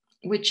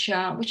 which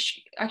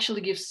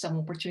actually gives some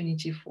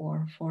opportunity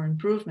for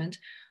improvement.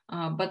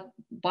 But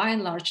by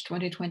and large,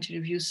 2020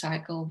 review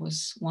cycle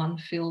was one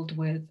filled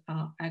with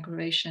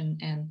aggravation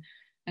and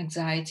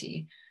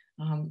anxiety.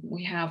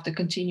 We have the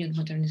continued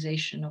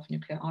modernization of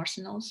nuclear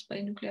arsenals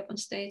by nuclear weapon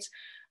states,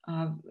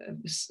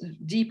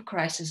 deep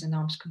crisis in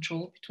arms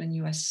control between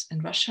US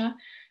and Russia,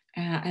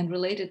 and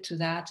related to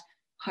that,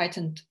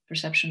 heightened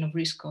perception of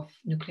risk of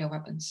nuclear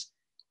weapons.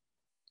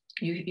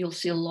 You'll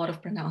see a lot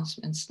of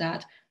pronouncements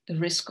that the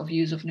risk of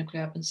use of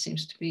nuclear weapons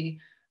seems to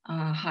be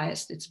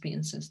highest it's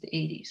been since the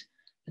 80s,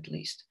 at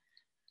least.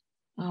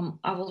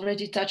 I've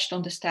already touched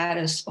on the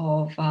status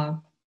of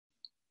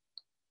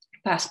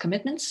past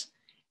commitments.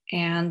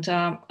 And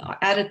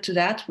added to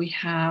that, we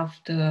have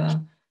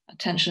the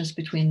tensions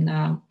between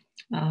the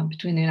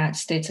United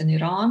States and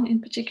Iran,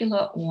 in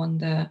particular,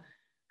 on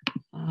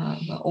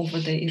over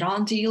the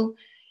Iran deal.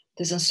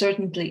 There's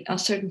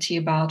uncertainty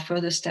about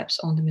further steps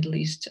on the Middle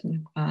East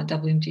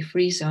WMD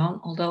free zone,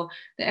 although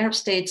the Arab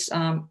states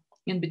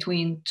in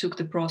between took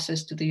the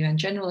process to the UN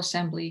General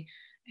Assembly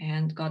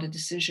and got a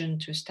decision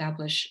to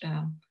establish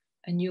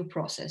a new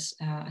process,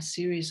 a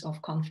series of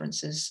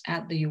conferences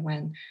at the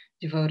UN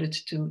devoted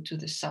to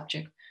this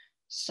subject.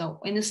 So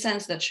in a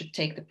sense, that should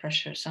take the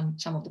pressure, some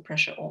of the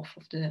pressure off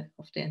of the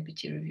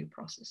NPT review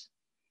process.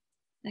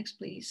 Next,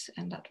 please,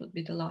 and that would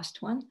be the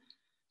last one.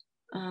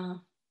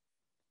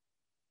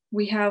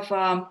 We have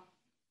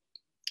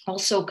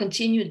also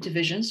continued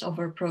divisions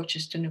over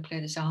approaches to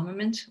nuclear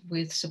disarmament,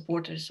 with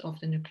supporters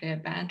of the nuclear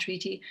ban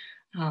treaty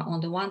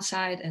on the one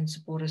side and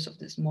supporters of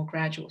this more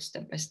gradual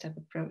step-by-step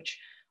approach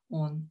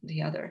on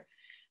the other.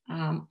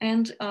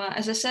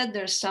 As I said,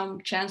 there's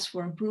some chance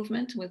for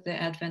improvement with the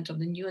advent of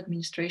the new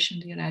administration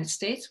in the United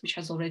States, which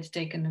has already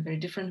taken a very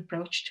different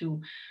approach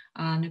to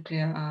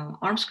nuclear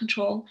arms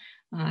control,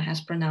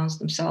 has pronounced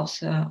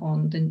themselves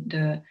on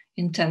the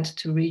intent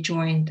to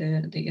rejoin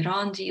the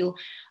Iran deal,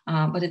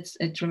 but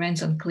it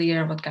remains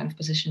unclear what kind of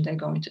position they're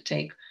going to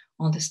take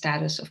on the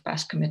status of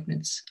past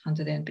commitments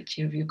under the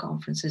NPT review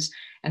conferences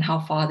and how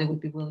far they would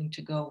be willing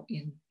to go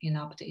in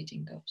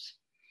updating those.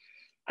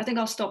 I think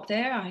I'll stop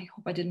there. I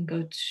hope I didn't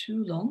go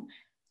too long,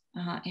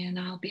 and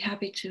I'll be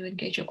happy to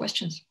engage your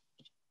questions.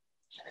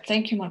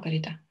 Thank you,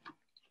 Margarita.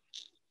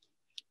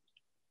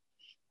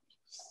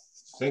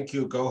 Thank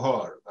you,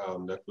 Gaukhar.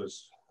 That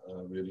was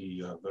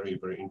really very,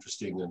 very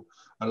interesting. And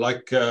I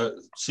like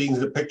seeing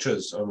the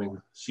pictures. I mean,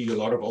 see a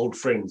lot of old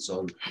friends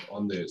on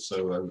there.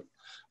 So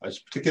I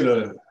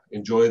particularly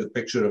enjoy the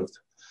picture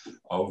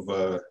of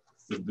the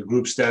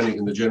group standing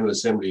in the General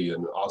Assembly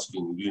and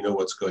asking, do you know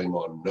what's going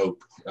on?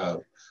 Nope.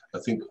 I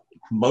think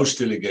most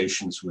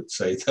delegations would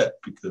say that,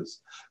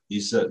 because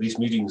these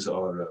meetings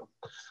are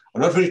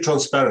not very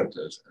transparent.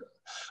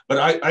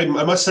 But I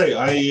must say,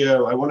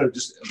 I want to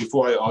just,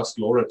 before I ask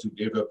Laura to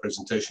give her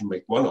presentation,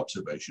 make one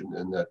observation,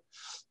 and that,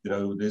 you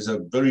know, there's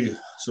a very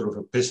sort of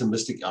a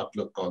pessimistic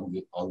outlook on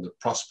the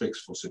prospects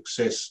for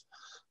successful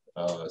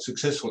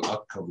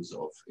outcomes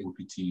of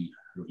NPT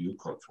review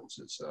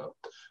conferences.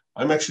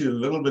 I'm actually a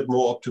little bit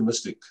more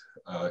optimistic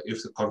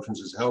if the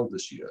conference is held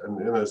this year. And,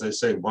 you know, as they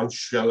say, one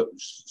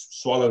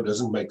swallow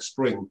doesn't make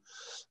spring.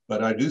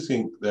 But I do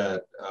think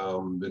that,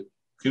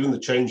 given the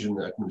change in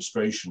the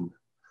administration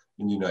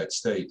in the United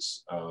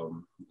States,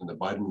 in the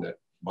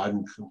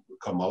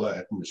Biden-Kamala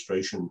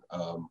administration,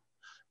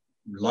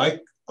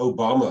 like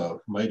Obama,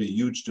 made a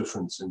huge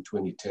difference in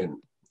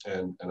 2010.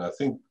 And I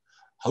think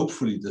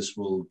hopefully this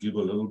will give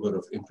a little bit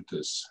of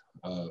impetus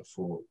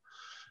for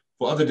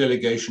other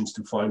delegations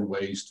to find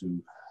ways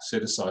to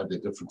set aside their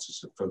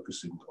differences and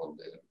focusing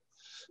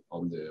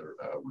on the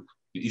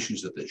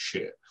issues that they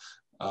share.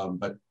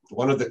 But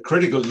one of the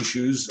critical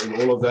issues in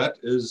all of that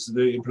is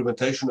the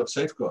implementation of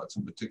safeguards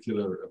in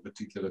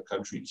particular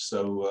countries.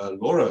 So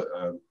Laura,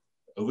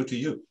 over to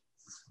you.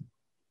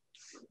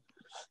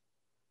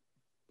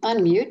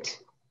 Unmute.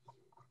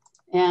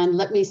 And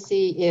let me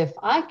see if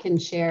I can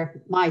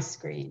share my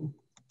screen.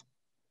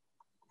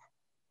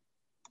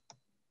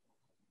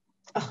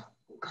 Oh,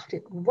 God,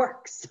 it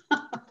works.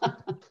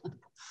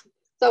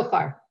 So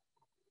far.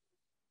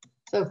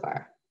 So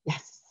far,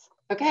 yes.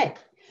 Okay.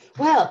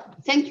 Well,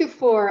 thank you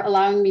for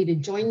allowing me to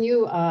join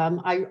you.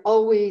 I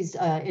always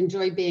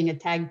enjoy being a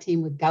tag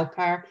team with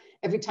Gaukhar.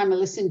 Every time I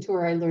listen to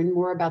her, I learn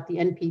more about the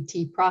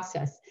NPT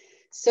process.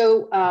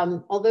 So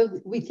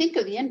although we think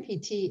of the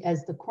NPT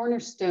as the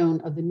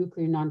cornerstone of the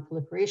nuclear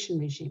non-proliferation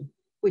regime,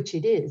 which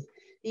it is,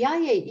 the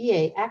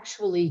IAEA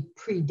actually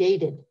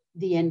predated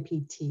the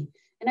NPT.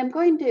 And I'm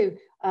going to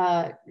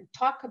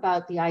talk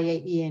about the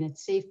IAEA and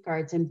its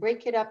safeguards and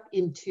break it up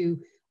into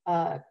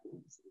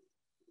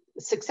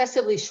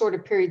successively shorter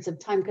periods of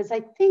time, because I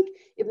think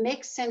it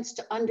makes sense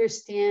to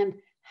understand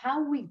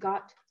how we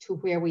got to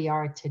where we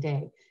are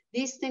today.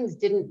 These things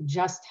didn't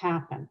just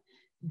happen.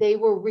 They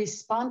were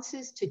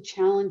responses to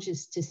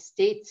challenges to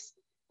states'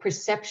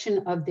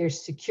 perception of their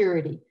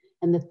security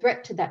and the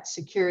threat to that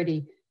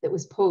security that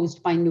was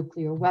posed by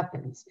nuclear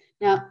weapons.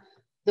 Now,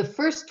 the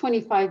first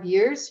 25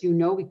 years, you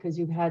know, because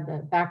you've had the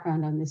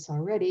background on this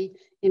already,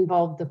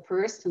 involved the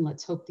first, and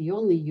let's hope the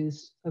only,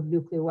 use of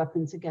nuclear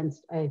weapons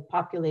against a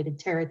populated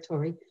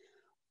territory.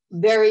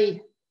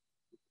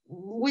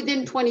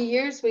 Within 20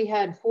 years, we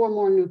had 4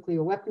 more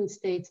nuclear weapon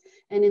states.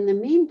 And in the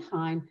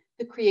meantime,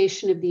 the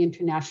creation of the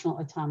International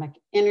Atomic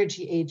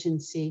Energy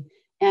Agency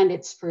and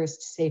its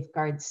first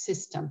safeguard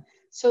system.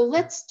 So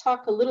let's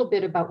talk a little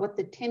bit about what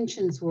the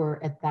tensions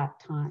were at that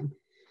time.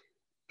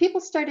 People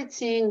started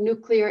seeing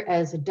nuclear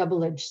as a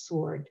double-edged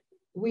sword.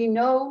 We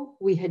know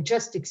we had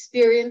just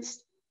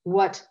experienced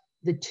what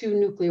the 2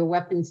 nuclear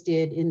weapons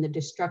did in the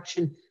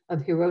destruction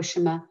of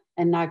Hiroshima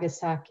and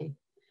Nagasaki.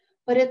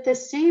 But at the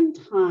same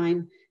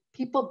time,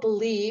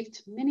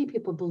 many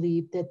people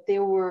believed that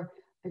there were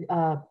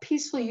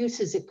peaceful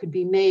uses that could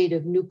be made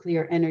of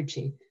nuclear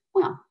energy.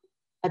 Well,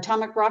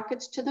 atomic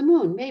rockets to the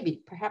moon,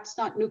 maybe, perhaps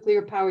not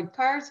nuclear-powered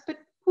cars, but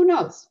who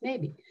knows,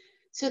 maybe.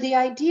 So the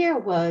idea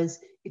was,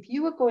 if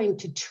you were going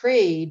to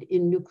trade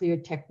in nuclear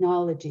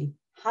technology,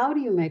 how do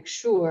you make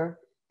sure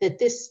that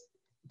this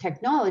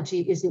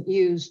technology isn't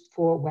used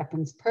for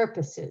weapons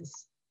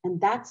purposes? And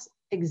that's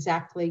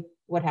exactly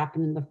what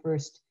happened in the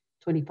first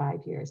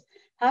 25 years.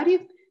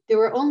 There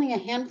were only a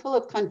handful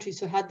of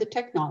countries who had the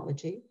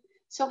technology.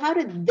 So how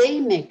did they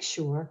make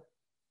sure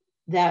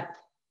that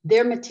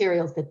their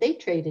materials that they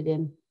traded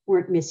in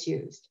weren't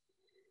misused?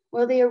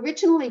 Well, they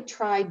originally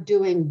tried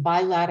doing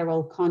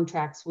bilateral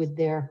contracts with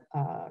their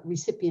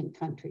recipient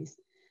countries,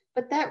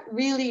 but that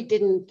really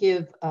didn't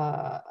give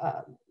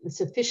a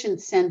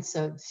sufficient sense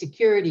of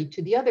security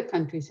to the other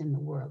countries in the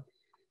world.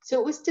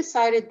 So it was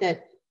decided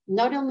that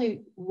not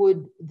only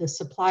would the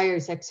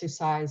suppliers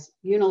exercise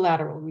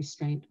unilateral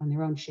restraint on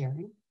their own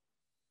sharing,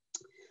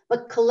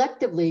 but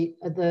collectively,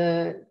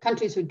 the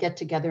countries would get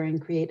together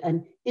and create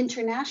an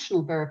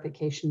international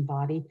verification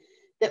body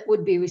that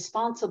would be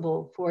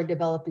responsible for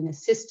developing a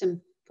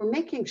system for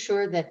making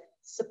sure that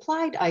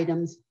supplied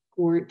items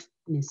weren't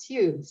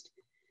misused.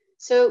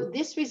 So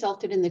this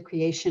resulted in the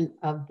creation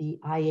of the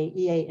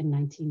IAEA in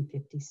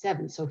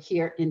 1957, so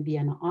here in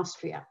Vienna,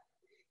 Austria.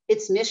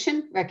 Its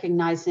mission,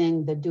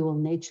 recognizing the dual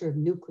nature of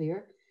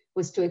nuclear,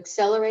 was to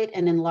accelerate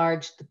and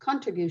enlarge the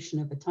contribution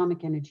of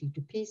atomic energy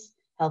to peace,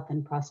 health,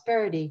 and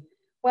prosperity,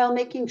 while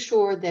making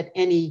sure that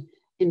any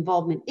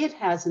involvement it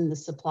has in the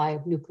supply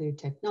of nuclear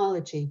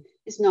technology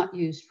is not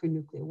used for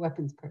nuclear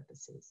weapons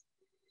purposes.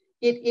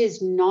 It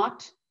is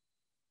not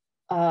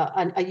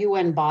a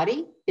UN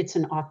body. It's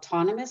an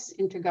autonomous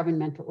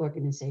intergovernmental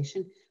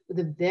organization with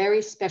a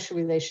very special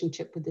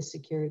relationship with the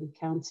Security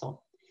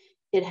Council.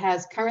 It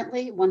has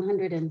currently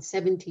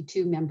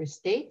 172 member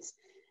states,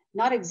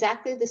 not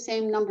exactly the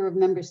same number of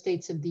member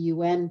states of the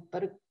UN,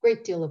 but a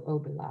great deal of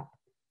overlap.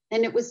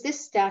 And it was this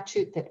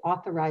statute that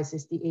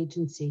authorizes the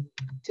agency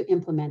to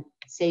implement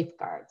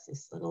safeguards,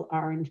 this little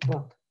orange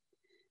book.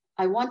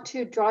 I want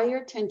to draw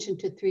your attention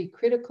to 3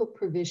 critical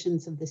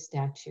provisions of the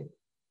statute.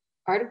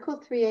 Article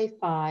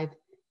 3A5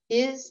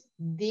 is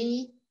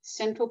the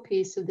central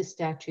piece of the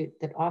statute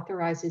that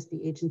authorizes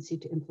the agency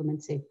to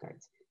implement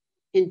safeguards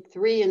in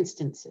 3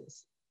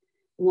 instances.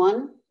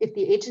 1, if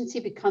the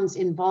agency becomes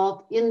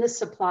involved in the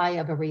supply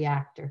of a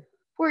reactor.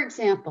 For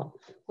example,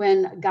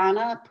 when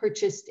Ghana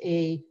purchased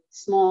a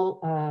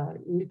small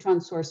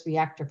neutron source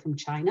reactor from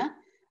China,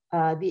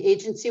 the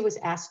agency was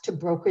asked to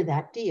broker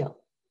that deal.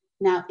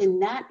 Now, in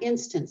that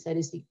instance, that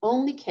is the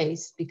only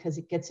case, because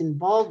it gets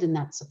involved in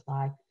that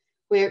supply,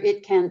 where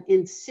it can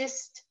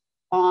insist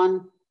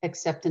on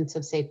acceptance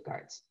of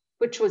safeguards,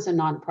 which was a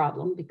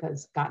non-problem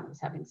because Ghana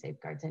was having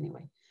safeguards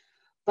anyway.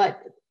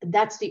 But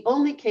that's the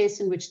only case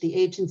in which the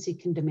agency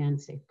can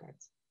demand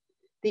safeguards.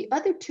 The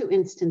other 2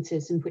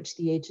 instances in which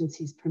the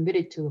agency is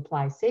permitted to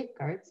apply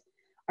safeguards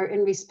are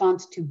in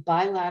response to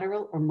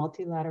bilateral or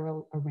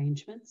multilateral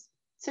arrangements,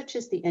 such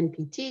as the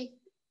NPT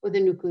or the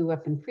Nuclear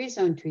Weapon Free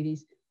Zone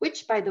treaties,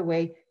 which, by the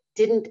way,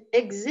 didn't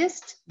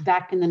exist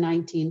back in the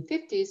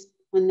 1950s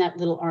when that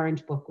little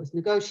orange book was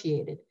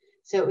negotiated.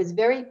 So it was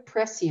very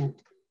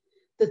prescient.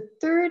 The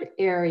third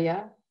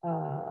area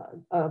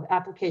of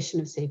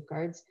application of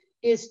safeguards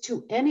is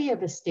to any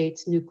of a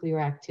state's nuclear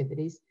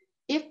activities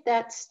if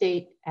that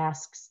state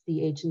asks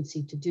the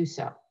agency to do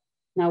so.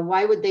 Now,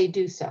 why would they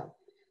do so?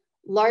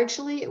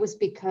 Largely, it was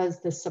because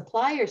the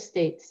supplier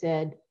state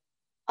said,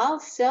 I'll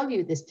sell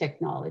you this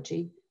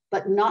technology,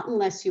 but not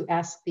unless you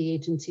ask the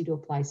agency to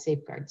apply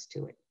safeguards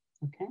to it,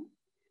 okay?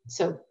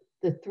 So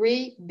the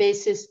three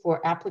bases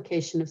for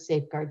application of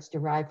safeguards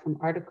derive from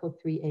Article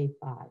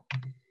 3A5.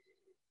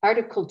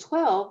 Article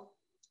 12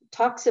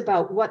 talks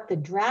about what the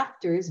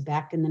drafters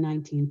back in the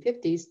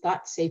 1950s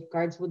thought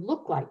safeguards would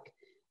look like.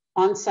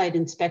 On-site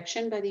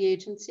inspection by the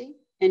agency,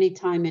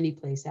 anytime,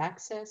 anyplace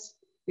access,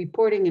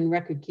 reporting and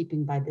record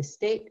keeping by the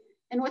state,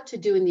 and what to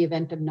do in the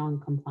event of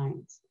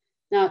non-compliance.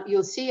 Now,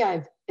 you'll see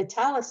I've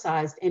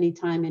italicized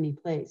anytime,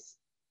 anyplace,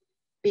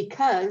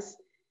 because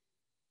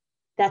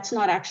that's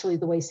not actually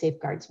the way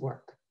safeguards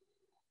work.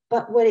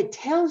 But what it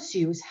tells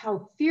you is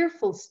how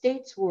fearful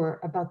states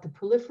were about the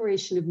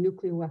proliferation of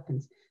nuclear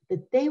weapons,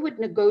 that they would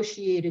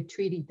negotiate a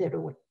treaty that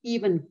would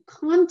even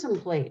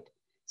contemplate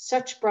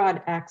such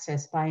broad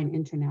access by an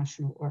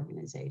international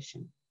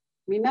organization.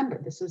 Remember,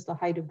 this was the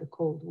height of the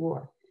Cold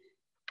War.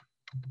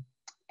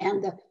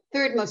 And the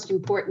third most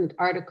important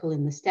article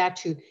in the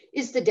statute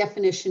is the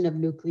definition of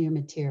nuclear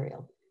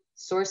material,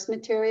 source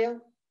material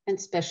and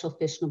special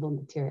fissionable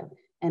material.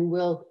 And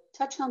we'll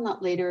touch on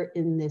that later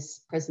in this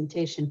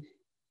presentation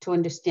to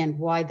understand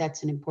why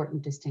that's an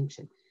important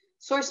distinction.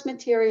 Source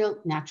material,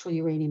 natural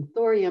uranium,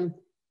 thorium,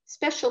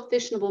 special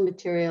fissionable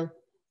material.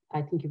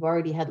 I think you've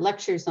already had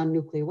lectures on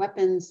nuclear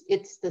weapons.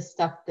 It's the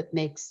stuff that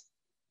makes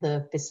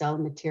the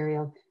fissile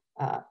material,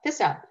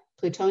 fissile,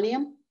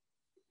 plutonium,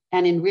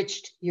 and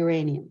enriched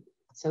uranium.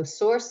 So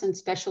source and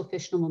special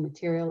fissionable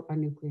material are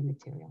nuclear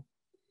material.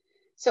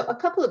 So a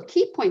couple of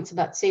key points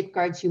about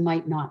safeguards you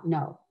might not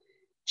know.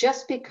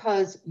 Just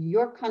because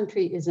your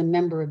country is a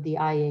member of the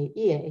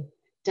IAEA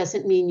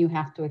doesn't mean you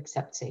have to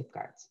accept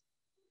safeguards.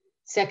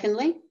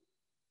 Secondly,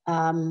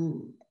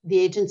 the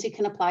agency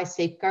can apply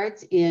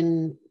safeguards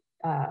in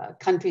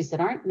countries that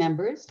aren't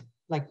members,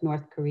 like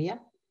North Korea,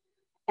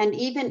 and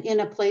even in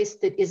a place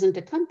that isn't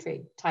a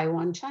country,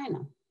 Taiwan,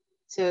 China.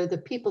 So the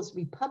People's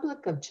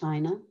Republic of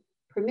China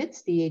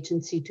permits the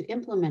agency to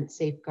implement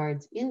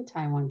safeguards in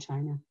Taiwan,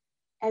 China,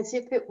 as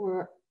if it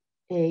were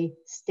a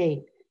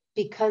state,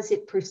 because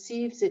it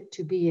perceives it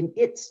to be in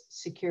its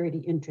security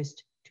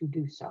interest to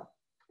do so.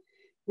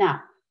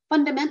 Now,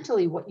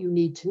 fundamentally, what you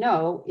need to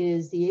know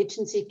is the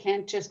agency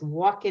can't just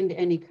walk into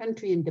any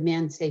country and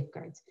demand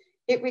safeguards.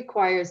 It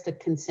requires the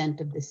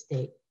consent of the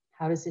state.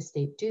 How does the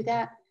state do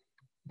that?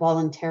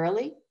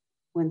 Voluntarily,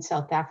 when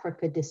South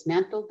Africa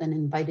dismantled and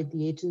invited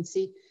the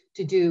agency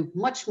to do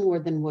much more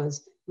than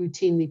was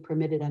routinely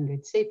permitted under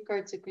its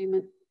safeguards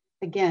agreement.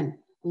 Again,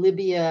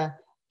 Libya,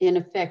 in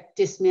effect,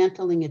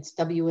 dismantling its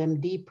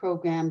WMD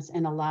programs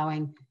and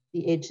allowing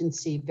the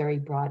agency very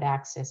broad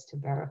access to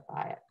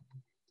verify it.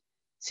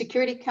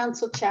 Security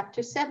Council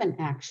Chapter 7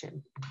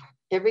 action.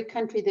 Every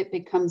country that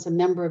becomes a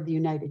member of the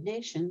United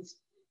Nations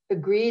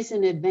agrees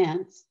in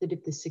advance that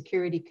if the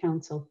Security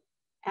Council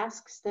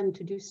asks them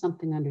to do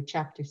something under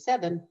Chapter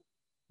 7,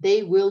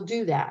 they will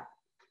do that.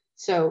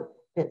 So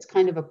it's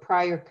kind of a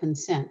prior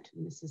consent.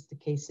 And this is the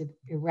case of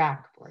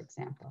Iraq, for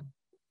example.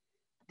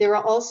 There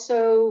are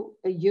also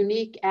a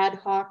unique ad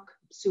hoc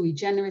sui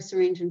generis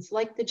arrangements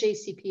like the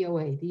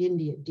JCPOA, the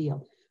India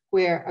deal,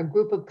 where a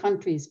group of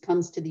countries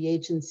comes to the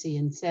agency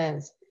and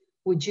says,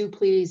 would you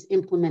please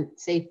implement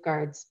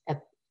safeguards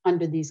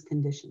under these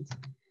conditions?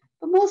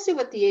 But mostly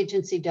what the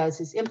agency does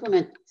is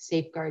implement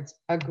safeguards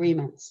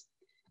agreements.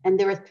 And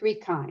there are three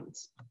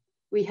kinds.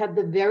 We have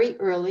the very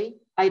early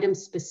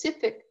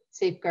item-specific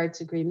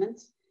safeguards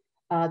agreements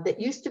that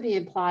used to be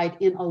applied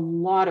in a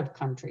lot of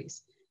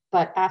countries.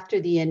 But after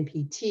the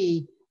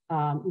NPT,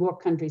 more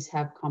countries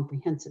have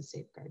comprehensive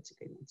safeguards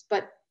agreements.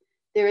 But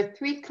there are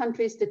three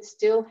countries that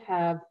still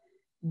have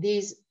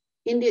these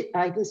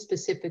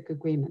item-specific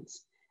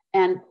agreements.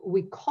 And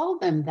we call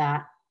them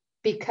that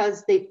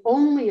because they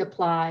only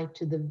apply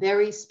to the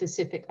very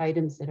specific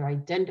items that are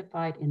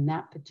identified in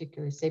that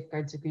particular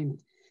safeguards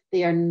agreement.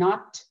 They are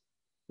not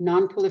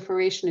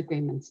non-proliferation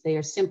agreements. They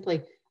are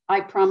simply,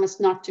 I promise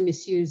not to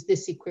misuse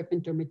this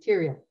equipment or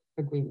material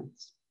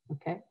agreements,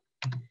 okay?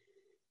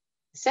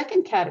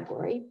 Second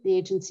category the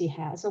agency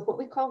has are what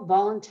we call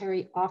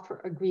voluntary offer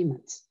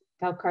agreements.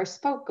 Gaukhar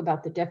spoke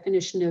about the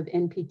definition of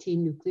NPT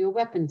nuclear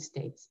weapon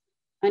states.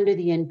 Under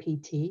the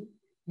NPT,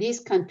 these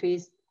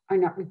countries are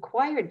not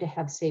required to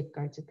have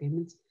safeguards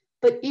agreements,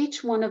 but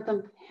each one of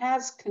them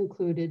has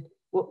concluded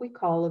what we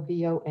call a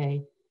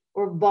VOA,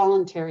 or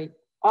voluntary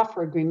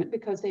offer agreement,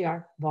 because they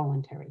are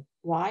voluntary.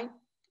 Why?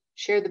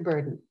 Share the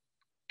burden.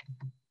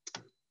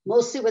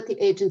 Mostly what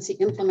the agency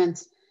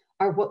implements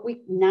are what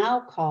we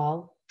now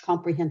call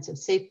comprehensive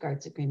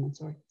safeguards agreements,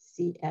 or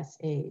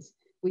CSAs.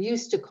 We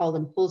used to call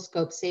them full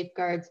scope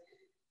safeguards.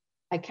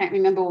 I can't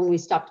remember when we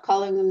stopped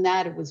calling them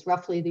that. It was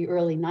roughly the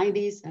early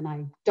 90s, and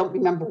I don't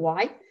remember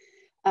why.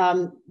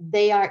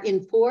 They are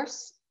in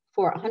force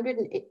for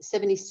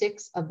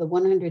 176 of the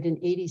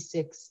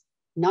 186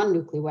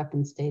 non-nuclear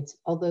weapon states,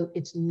 although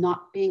it's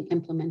not being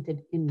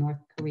implemented in North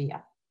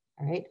Korea,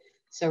 all right?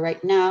 So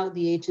right now,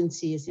 the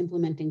agency is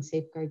implementing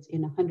safeguards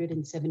in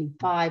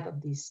 175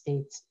 of these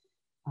states.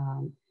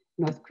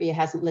 North Korea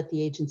hasn't let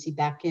the agency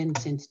back in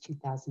since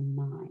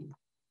 2009.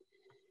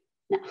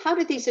 Now, how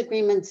do these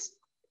agreements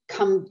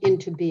come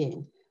into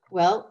being?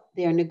 Well,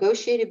 they are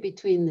negotiated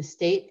between the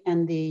state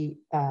and the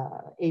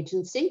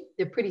agency.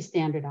 They're pretty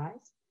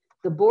standardized.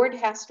 The board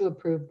has to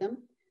approve them.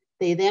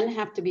 They then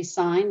have to be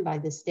signed by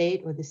the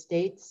state or the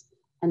states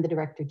and the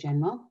Director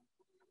General.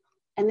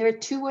 And there are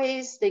two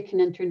ways they can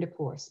enter into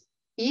force,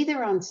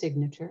 either on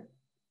signature,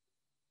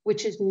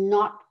 which is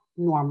not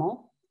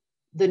normal.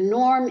 The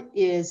norm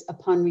is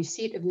upon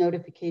receipt of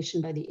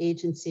notification by the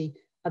agency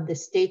of the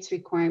state's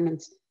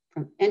requirements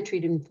from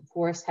entry into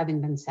force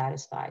having been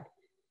satisfied.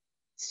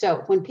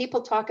 So when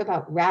people talk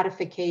about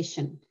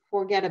ratification,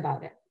 forget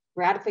about it.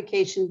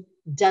 Ratification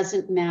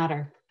doesn't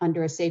matter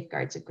under a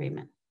safeguards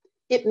agreement.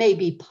 It may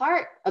be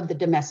part of the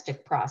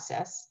domestic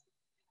process,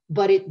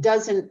 but it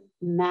doesn't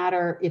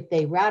matter if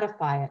they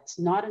ratify it. It's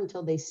not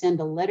until they send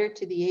a letter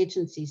to the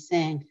agency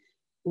saying,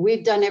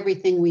 we've done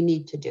everything we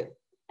need to do.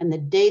 And the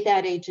day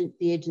that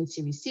the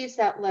agency receives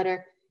that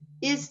letter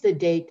is the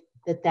date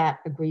that that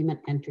agreement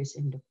enters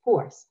into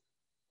force.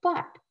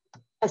 But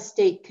a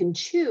state can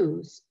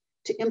choose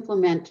to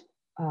implement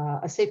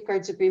a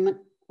safeguards agreement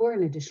or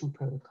an additional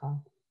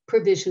protocol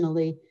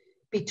provisionally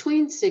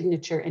between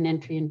signature and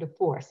entry into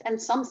force.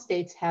 And some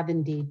states have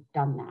indeed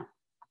done that.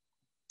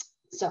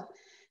 So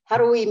how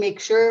do we make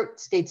sure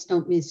states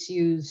don't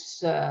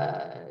misuse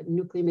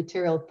nuclear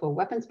material for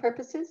weapons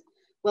purposes?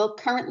 Well,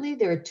 currently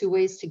there are two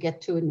ways to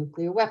get to a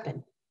nuclear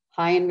weapon.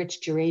 High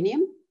enriched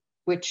uranium,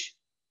 which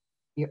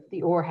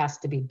the ore has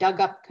to be dug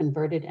up,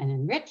 converted, and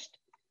enriched,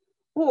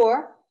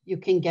 or you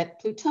can get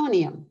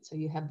plutonium. So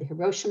you have the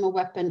Hiroshima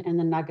weapon and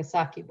the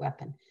Nagasaki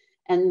weapon.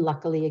 And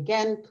luckily,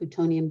 again,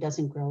 plutonium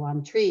doesn't grow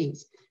on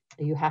trees.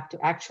 So you have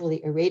to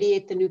actually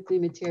irradiate the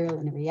nuclear material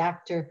in a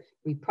reactor,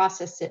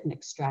 reprocess it, and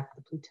extract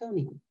the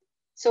plutonium.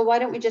 So why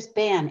don't we just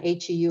ban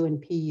HEU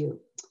and PU?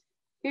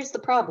 Here's the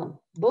problem.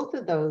 Both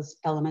of those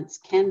elements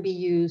can be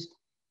used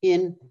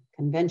in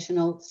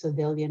conventional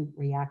civilian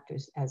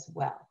reactors as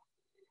well.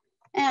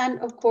 And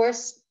of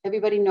course,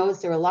 everybody knows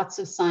there are lots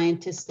of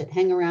scientists that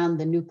hang around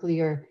the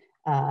nuclear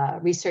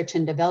research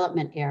and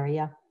development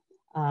area.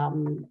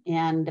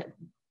 And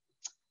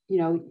you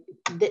know,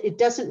 it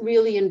doesn't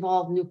really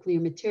involve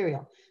nuclear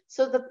material.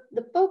 So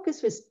the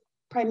focus was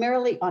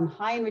primarily on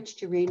high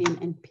enriched uranium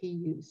and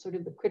PU, sort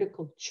of the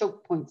critical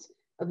choke points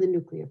of the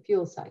nuclear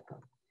fuel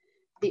cycle.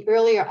 The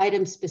earlier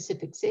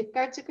item-specific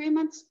safeguards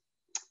agreements,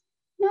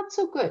 not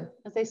so good.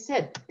 As I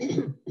said,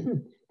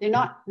 they're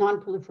not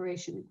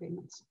non-proliferation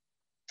agreements.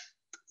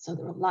 So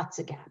there are lots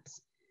of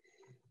gaps.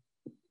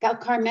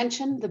 Gaukhar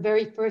mentioned the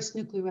very first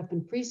nuclear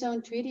weapon-free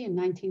zone treaty in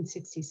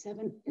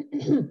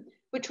 1967,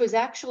 which was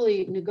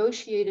actually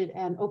negotiated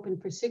and open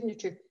for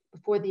signature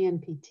before the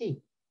NPT.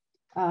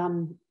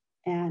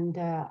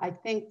 I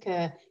think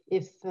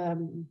if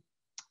Johan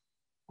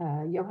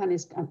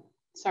is,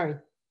 sorry,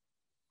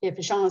 if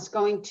Jean is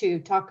going to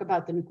talk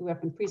about the Nuclear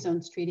Weapon-Free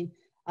Zones Treaty,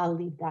 I'll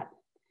leave that.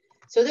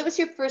 So that was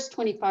your first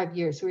 25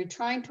 years. We were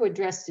trying to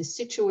address the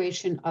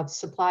situation of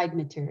supplied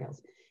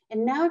materials.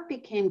 And now it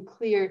became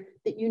clear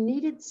that you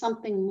needed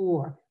something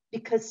more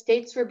because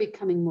states were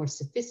becoming more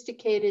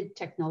sophisticated,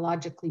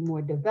 technologically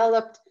more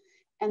developed.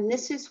 And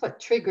this is what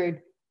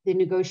triggered the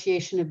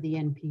negotiation of the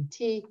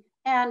NPT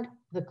and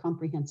the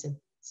comprehensive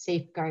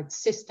safeguard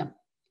system.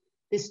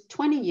 This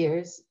 20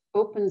 years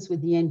opens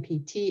with the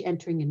NPT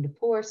entering into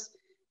force,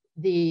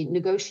 the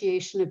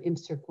negotiation of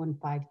IMCIRC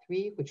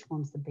 153, which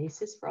forms the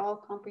basis for all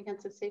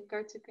comprehensive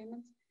safeguards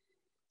agreements,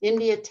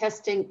 India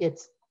testing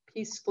its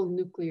peaceful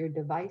nuclear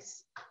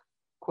device,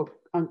 quote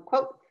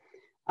unquote.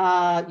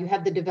 You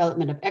have the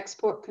development of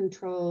export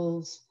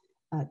controls,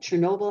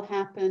 Chernobyl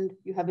happened,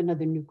 you have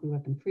another nuclear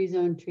weapon-free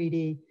zone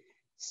treaty.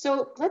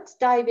 So let's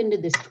dive into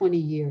this 20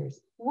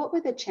 years. What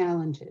were the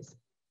challenges?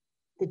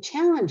 The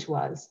challenge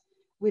was,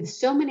 with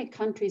so many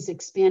countries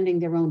expanding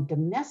their own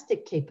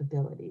domestic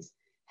capabilities,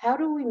 how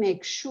do we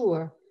make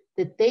sure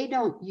that they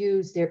don't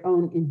use their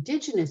own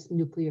indigenous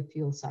nuclear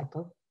fuel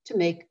cycle to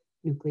make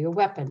nuclear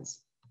weapons?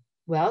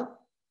 Well,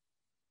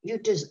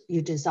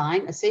 you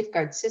design a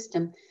safeguard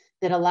system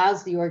that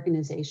allows the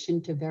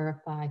organization to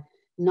verify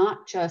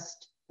not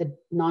just the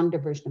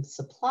non-diversion of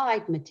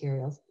supplied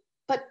materials,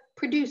 but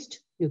produced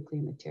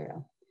nuclear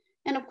material.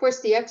 And of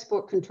course, the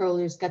export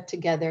controllers got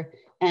together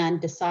and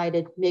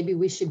decided maybe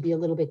we should be a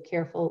little bit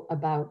careful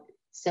about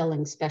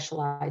selling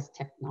specialized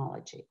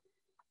technology.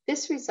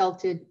 This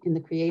resulted in the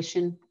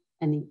creation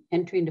and the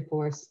entry into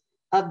force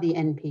of the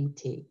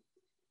NPT.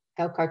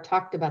 Gaukhar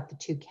talked about the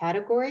two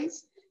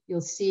categories. You'll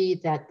see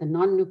that the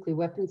non-nuclear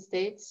weapon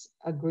states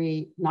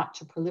agree not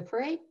to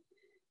proliferate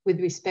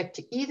with respect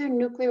to either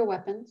nuclear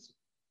weapons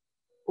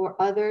or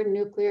other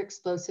nuclear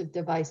explosive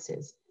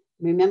devices.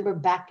 Remember,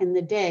 back in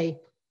the day,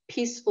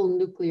 peaceful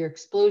nuclear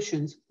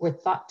explosions were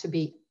thought to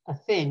be a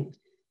thing.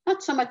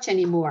 Not so much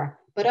anymore,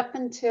 but up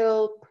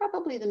until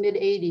probably the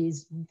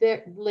mid-80s,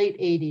 late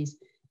 80s,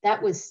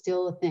 that was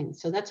still a thing.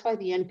 So that's why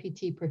the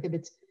NPT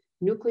prohibits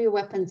nuclear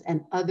weapons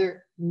and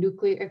other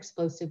nuclear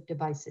explosive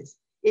devices.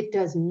 It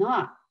does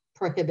not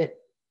prohibit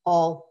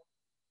all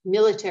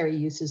military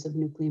uses of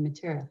nuclear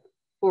material.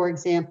 For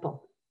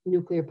example,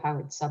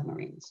 nuclear-powered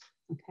submarines,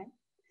 okay?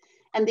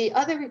 And the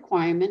other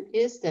requirement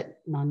is that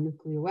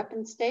non-nuclear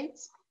weapon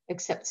states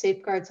accept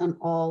safeguards on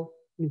all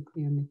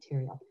nuclear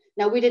material.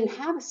 Now, we didn't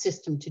have a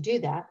system to do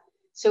that,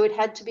 so it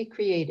had to be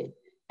created.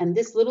 And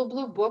this little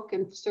blue book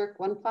in CIRC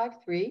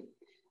 153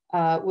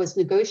 was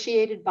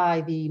negotiated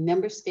by the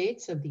member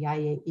states of the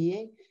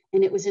IAEA,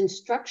 and it was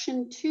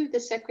instruction to the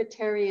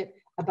Secretariat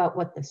about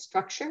what the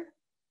structure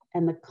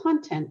and the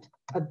content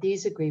of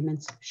these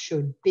agreements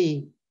should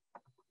be.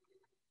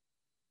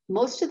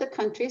 Most of the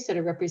countries that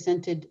are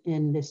represented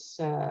in this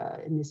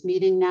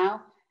meeting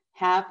now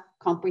have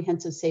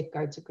comprehensive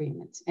safeguards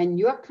agreements, and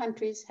your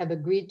countries have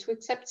agreed to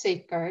accept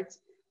safeguards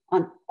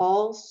on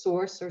all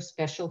source or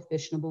special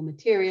fissionable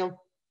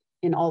material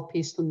in all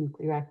peaceful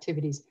nuclear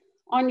activities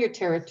on your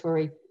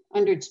territory,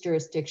 under its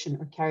jurisdiction,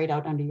 or carried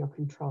out under your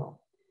control.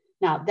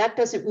 Now, that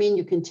doesn't mean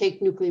you can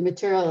take nuclear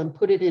material and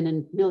put it in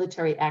a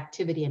military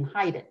activity and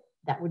hide it.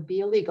 That would be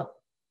illegal.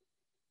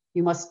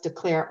 You must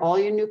declare all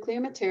your nuclear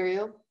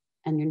material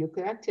and your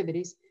nuclear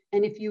activities.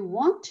 And if you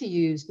want to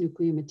use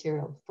nuclear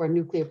material for a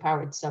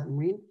nuclear-powered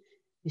submarine,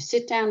 you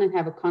sit down and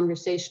have a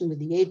conversation with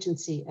the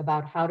agency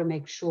about how to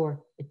make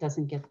sure it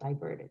doesn't get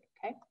diverted,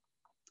 okay?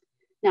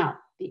 Now,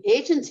 the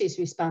agency's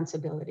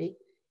responsibility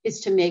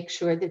is to make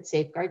sure that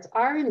safeguards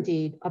are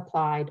indeed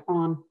applied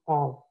on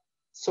all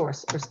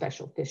source or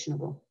special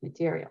fissionable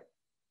material.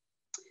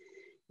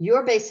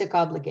 Your basic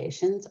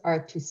obligations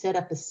are to set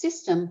up a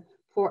system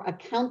for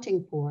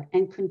accounting for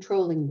and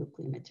controlling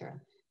nuclear material.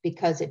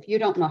 Because if you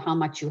don't know how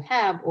much you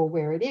have or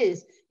where it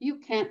is, you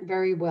can't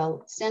very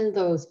well send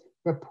those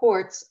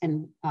reports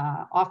and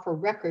offer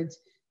records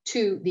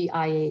to the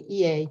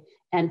IAEA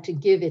and to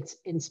give its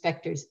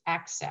inspectors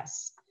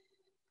access.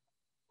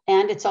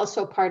 And it's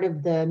also part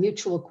of the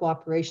mutual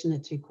cooperation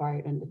that's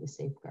required under the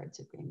Safeguards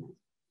Agreement.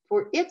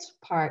 For its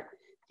part,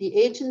 the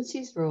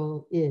agency's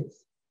role is,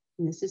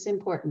 and this is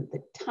important,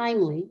 the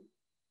timely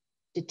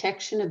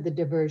detection of the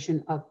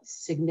diversion of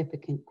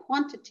significant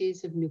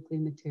quantities of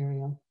nuclear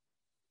material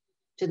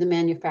to the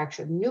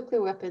manufacture of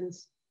nuclear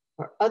weapons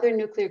or other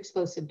nuclear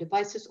explosive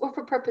devices or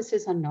for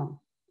purposes unknown.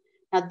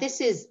 Now,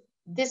 this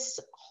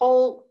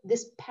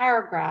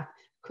paragraph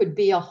could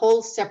be a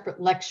whole separate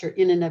lecture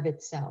in and of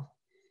itself.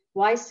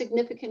 Why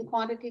significant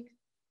quantity?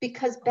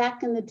 Because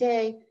back in the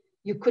day,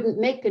 you couldn't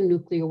make a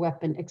nuclear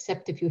weapon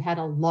except if you had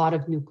a lot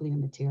of nuclear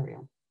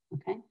material,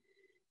 okay?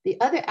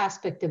 The other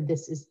aspect of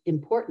this is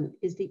important,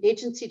 is the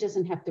agency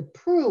doesn't have to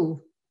prove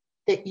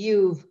that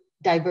you've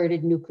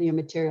diverted nuclear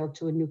material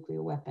to a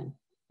nuclear weapon.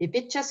 If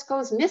it just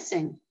goes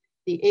missing,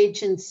 the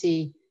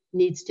agency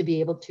needs to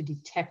be able to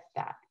detect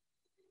that.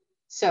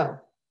 So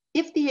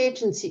if the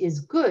agency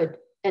is good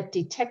at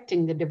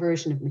detecting the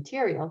diversion of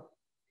material,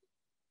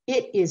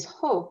 it is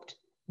hoped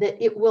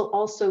that it will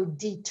also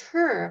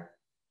deter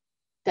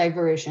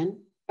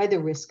diversion by the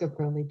risk of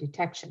early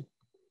detection.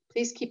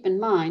 Please keep in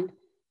mind,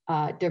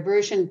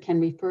 diversion can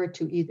refer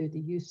to either the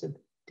use of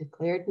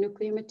declared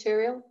nuclear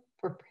material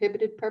for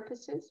prohibited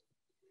purposes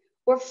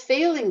or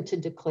failing to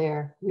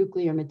declare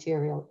nuclear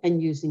material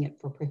and using it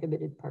for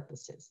prohibited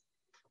purposes.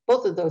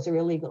 Both of those are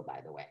illegal,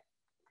 by the way.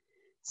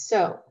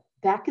 So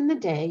back in the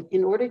day,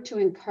 in order to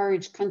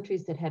encourage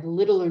countries that had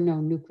little or no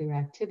nuclear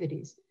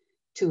activities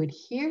to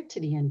adhere to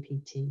the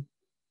NPT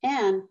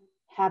and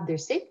have their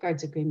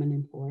safeguards agreement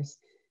in force,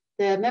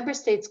 the member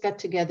states got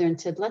together and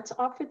said, let's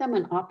offer them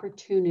an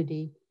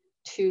opportunity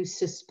to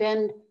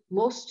suspend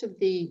most of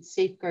the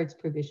safeguards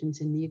provisions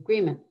in the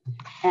agreement.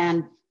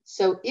 And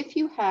so if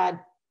you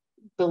had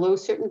below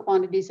certain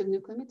quantities of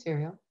nuclear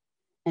material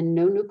and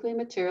no nuclear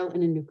material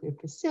in a nuclear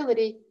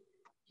facility,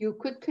 you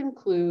could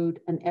conclude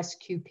an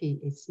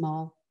SQP, a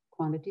small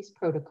quantities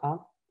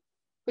protocol,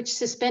 which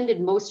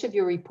suspended most of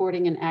your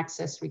reporting and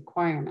access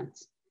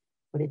requirements.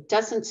 What it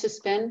doesn't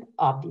suspend,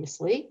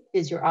 obviously,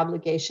 is your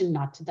obligation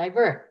not to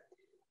divert.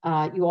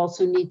 You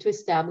also need to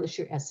establish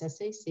your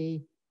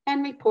SSAC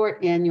and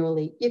report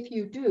annually if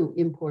you do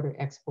import or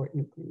export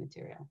nuclear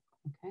material,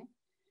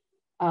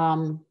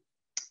 okay?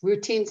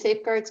 Routine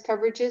safeguards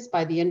coverages,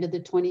 by the end of the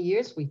 20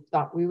 years, we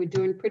thought we were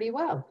doing pretty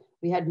well.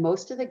 We had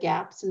most of the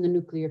gaps in the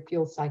nuclear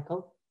fuel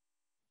cycle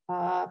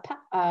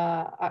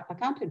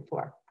accounted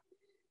for.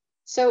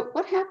 So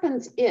what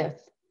happens if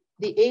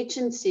the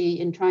agency,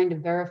 in trying to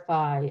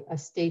verify a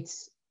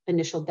state's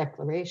initial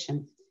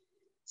declaration,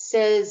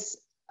 says,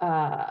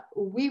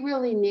 we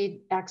really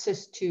need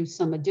access to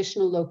some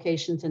additional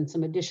locations and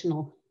some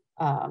additional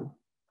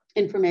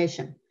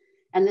information.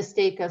 And the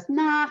state goes,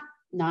 nah,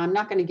 I'm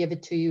not going to give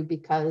it to you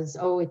because,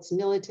 oh, it's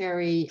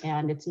military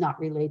and it's not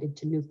related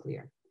to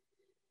nuclear.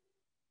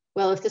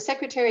 Well, if the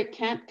Secretariat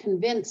can't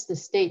convince the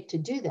state to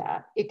do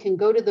that, it can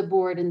go to the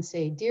board and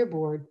say, dear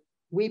board,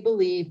 we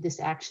believe this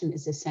action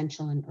is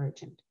essential and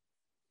urgent.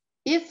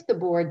 If the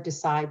board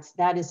decides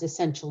that is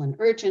essential and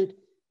urgent,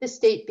 the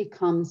state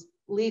becomes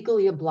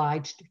legally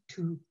obliged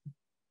to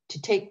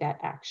take that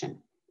action.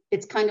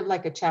 It's kind of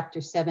like a Chapter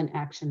 7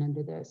 action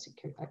under the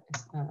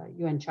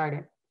UN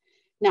Charter.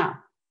 Now,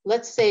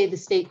 let's say the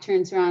state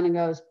turns around and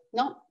goes,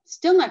 no,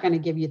 still not going to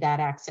give you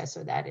that access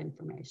or that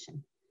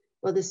information.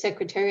 Well, the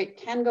Secretariat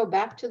can go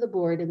back to the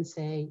board and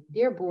say,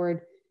 dear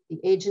board,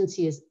 the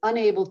agency is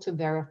unable to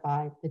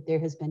verify that there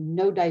has been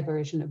no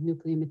diversion of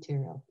nuclear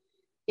material.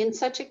 In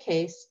such a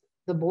case,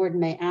 the board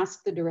may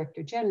ask the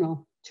Director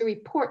General to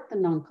report the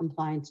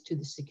non-compliance to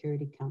the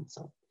Security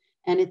Council.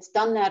 And it's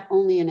done that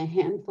only in a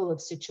handful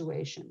of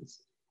situations.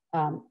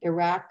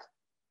 Iraq,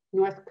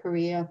 North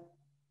Korea,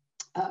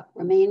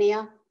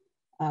 Romania,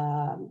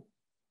 I'm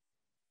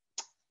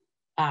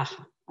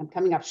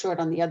coming up short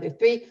on the other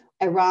three,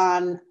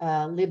 Iran,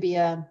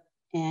 Libya,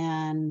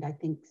 and I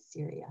think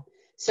Syria.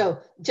 So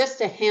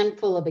just a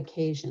handful of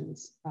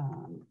occasions,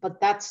 but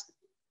that's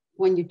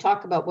when you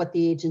talk about what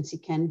the agency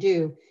can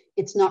do,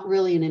 it's not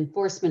really an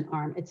enforcement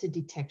arm, it's a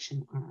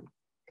detection arm,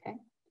 okay?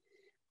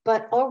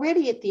 But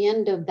already at the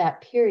end of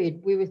that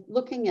period, we were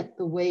looking at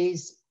the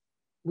ways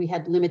we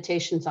had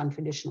limitations on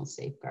traditional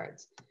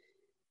safeguards.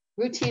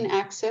 Routine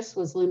access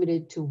was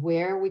limited to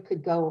where we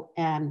could go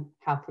and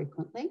how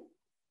frequently.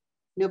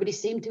 Nobody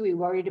seemed to be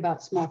worried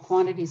about small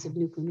quantities of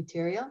nuclear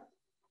material.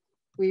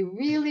 We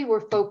really were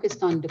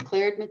focused on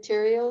declared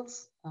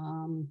materials,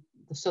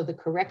 so the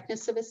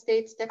correctness of a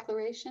state's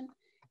declaration,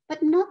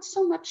 but not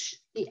so much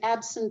the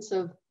absence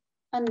of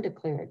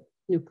undeclared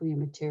nuclear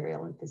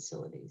material in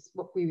facilities,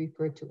 what we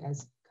refer to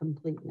as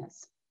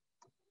completeness.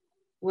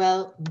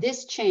 Well,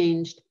 this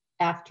changed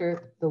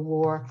after the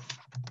war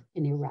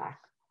in Iraq.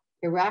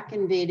 Iraq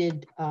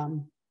invaded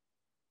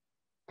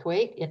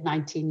Kuwait in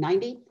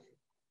 1990,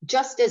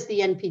 just as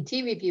the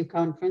NPT review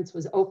conference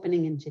was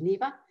opening in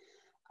Geneva.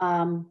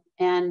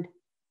 And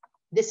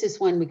this is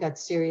when we got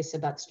serious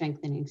about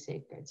strengthening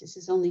safeguards. This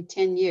is only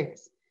 10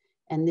 years.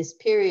 And this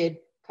period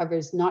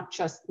covers not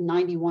just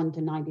 91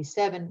 to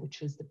 97,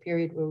 which was the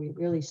period where we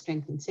really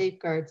strengthened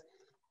safeguards,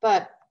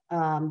 but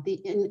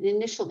the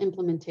initial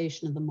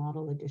implementation of the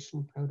model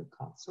additional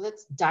protocol. So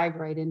let's dive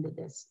right into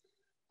this.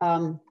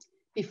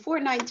 Before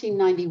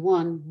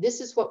 1991,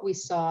 this is what we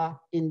saw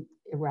in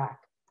Iraq.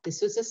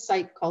 This was a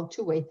site called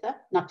Tuwaitha,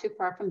 not too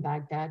far from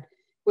Baghdad,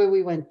 where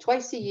we went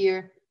twice a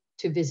year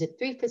to visit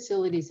 3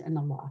 facilities and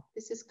a loft.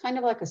 This is kind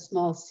of like a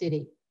small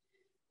city.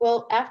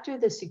 Well, after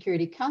the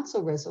Security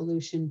Council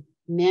resolution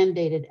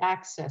mandated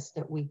access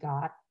that we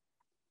got,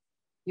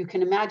 you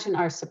can imagine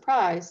our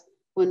surprise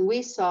when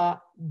we saw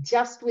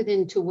just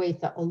within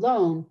Tuwaitha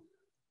alone,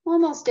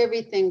 almost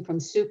everything from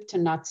soup to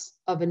nuts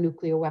of a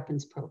nuclear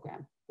weapons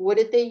program. What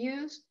did they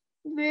use?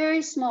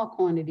 Very small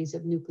quantities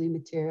of nuclear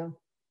material.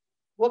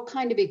 What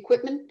kind of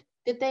equipment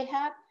did they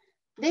have?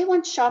 They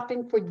went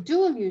shopping for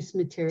dual-use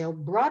material,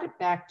 brought it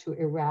back to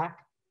Iraq,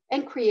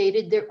 and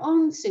created their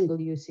own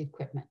single-use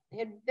equipment. They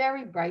had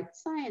very bright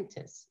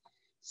scientists.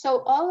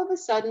 So all of a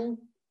sudden,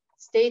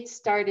 states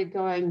started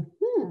going,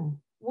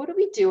 what do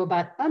we do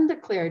about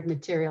undeclared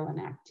material and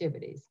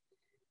activities?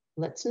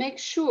 Let's make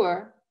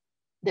sure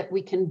that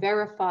we can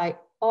verify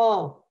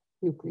all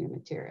nuclear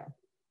material,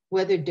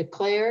 whether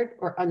declared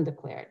or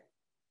undeclared.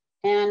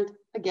 And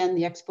again,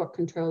 the export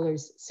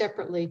controllers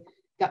separately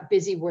got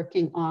busy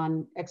working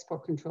on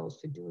export controls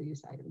for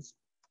dual-use items.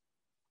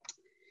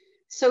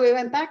 So we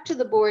went back to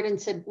the board and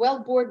said, well,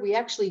 board, we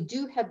actually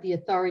do have the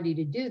authority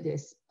to do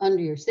this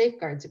under your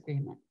safeguards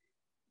agreement.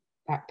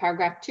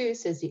 Paragraph 2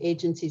 says the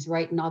agency's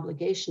right and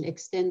obligation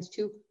extends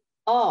to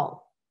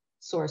all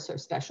source or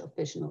special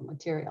fissional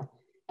material.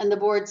 And the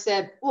board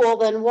said, well,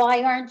 then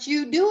why aren't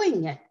you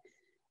doing it?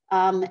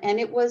 And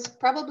it was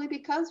probably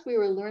because we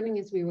were learning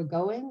as we were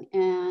going,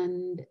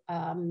 and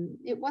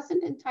it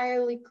wasn't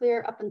entirely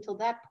clear up until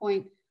that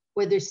point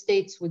whether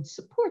states would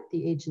support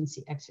the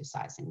agency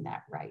exercising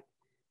that right.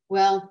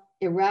 Well,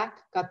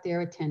 Iraq got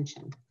their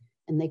attention,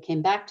 and they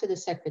came back to the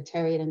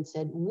Secretariat and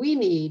said, we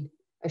need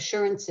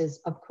assurances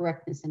of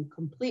correctness and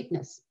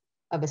completeness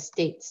of a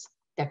state's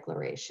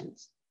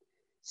declarations.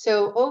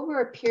 So over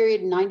a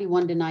period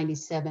 91 to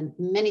 97,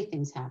 many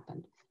things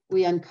happened.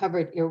 We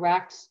uncovered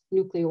Iraq's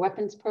nuclear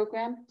weapons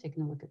program,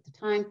 taking a look at the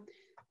time.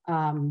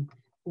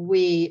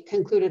 We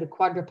concluded a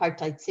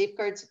quadripartite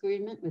safeguards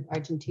agreement with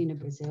Argentina,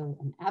 Brazil,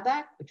 and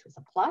ABAC, which was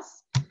a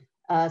plus.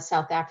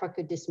 South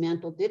Africa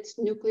dismantled its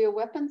nuclear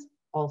weapons,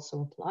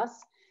 also a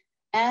plus.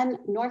 And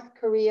North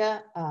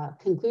Korea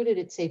concluded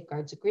its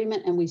safeguards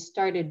agreement, and we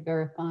started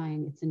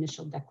verifying its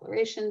initial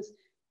declarations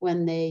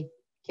when they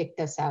kicked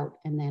us out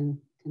and then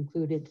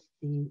concluded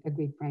the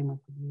agreed framework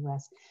with the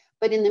US.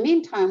 But in the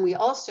meantime, we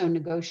also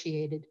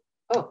negotiated,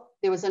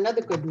 there was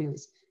another good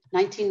news.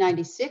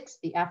 1996,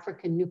 the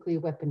African Nuclear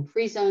Weapon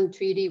Free Zone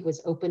Treaty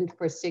was opened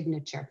for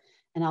signature.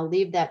 And I'll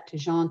leave that to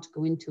Jean to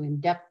go into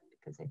in depth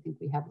because I think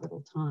we have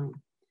little time.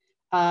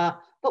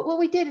 But what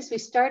we did is we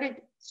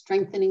started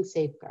strengthening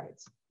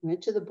safeguards. We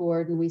went to the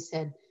board and we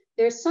said,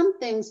 there's some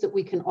things that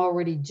we can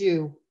already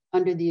do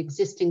under the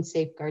existing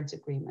safeguards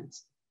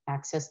agreements.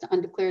 Access to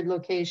undeclared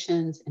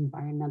locations,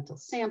 environmental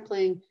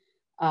sampling,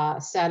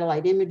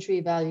 satellite imagery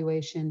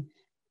evaluation,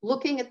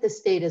 looking at the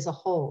state as a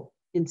whole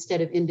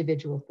instead of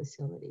individual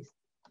facilities.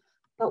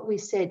 But we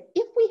said,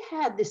 if we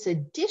had this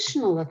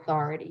additional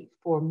authority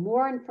for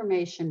more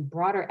information,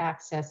 broader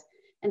access,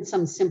 and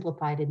some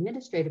simplified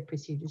administrative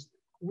procedures,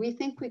 we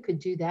think we could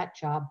do that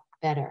job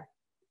better.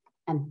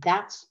 And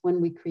that's when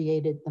we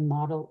created the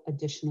Model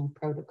Additional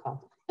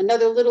Protocol.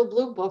 Another little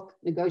blue book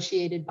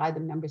negotiated by the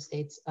member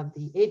states of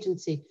the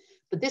agency,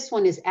 but this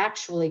one is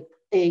actually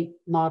a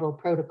model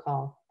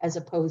protocol as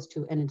opposed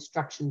to an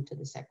instruction to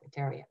the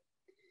Secretariat.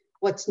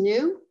 What's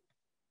new?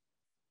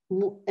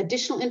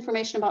 Additional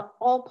information about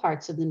all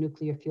parts of the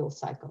nuclear fuel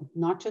cycle,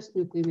 not just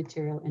nuclear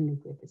material and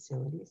nuclear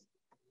facilities.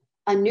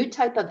 A new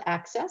type of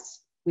access.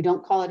 We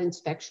don't call it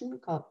inspection, we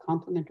call it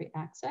complementary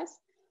access.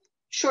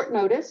 Short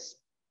notice,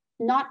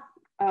 not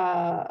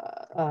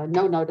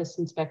no notice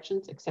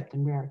inspections, except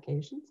in rare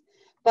occasions,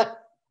 but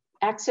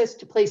access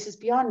to places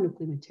beyond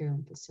nuclear material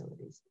and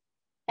facilities,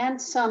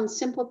 and some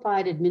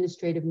simplified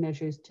administrative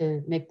measures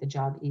to make the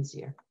job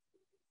easier.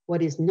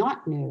 What is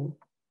not new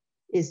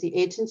is the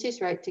agency's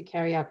right to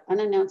carry out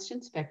unannounced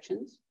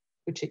inspections,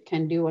 which it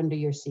can do under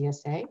your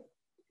CSA.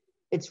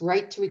 Its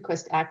right to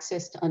request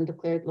access to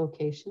undeclared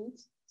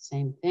locations,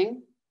 same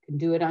thing, can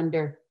do it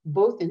under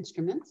both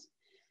instruments.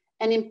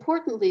 And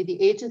importantly, the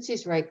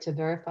agency's right to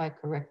verify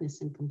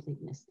correctness and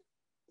completeness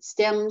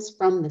stems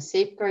from the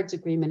Safeguards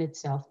Agreement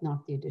itself,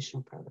 not the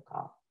additional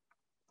protocol.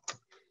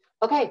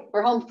 Okay,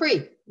 we're home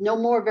free. No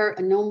more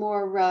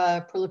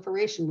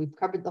proliferation. We've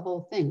covered the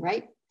whole thing,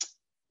 right?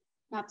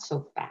 Not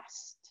so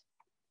fast.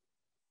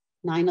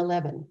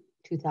 9/11,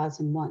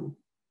 2001.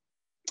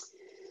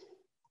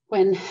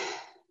 When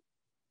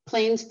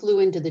planes flew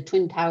into the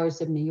Twin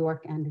Towers of New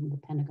York and in the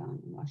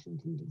Pentagon in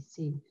Washington,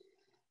 D.C.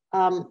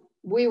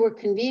 We were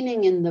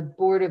convening in the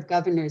Board of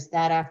Governors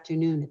that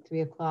afternoon at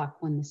 3 o'clock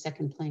when the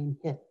second plane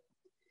hit.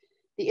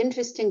 The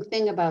interesting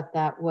thing about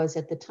that was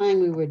at the time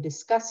we were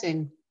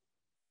discussing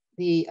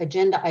the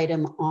agenda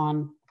item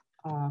on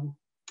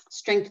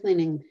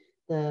strengthening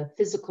the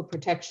physical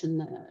protection,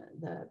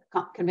 the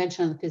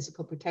Convention on the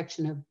Physical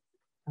Protection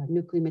of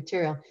Nuclear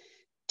Material,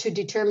 to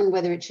determine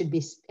whether it should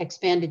be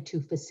expanded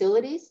to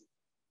facilities.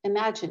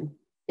 Imagine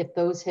if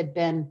those had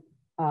been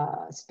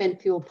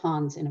spent fuel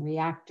ponds in a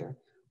reactor,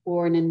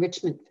 or an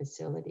enrichment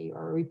facility,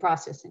 or a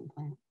reprocessing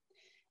plant,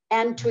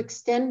 and to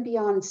extend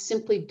beyond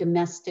simply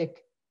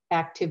domestic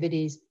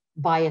activities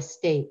by a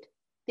state.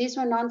 These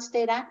were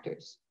non-state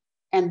actors,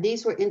 and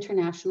these were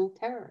international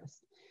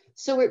terrorists.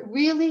 So it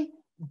really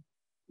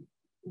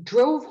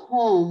drove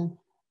home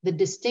the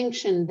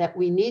distinction that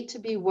we need to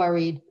be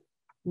worried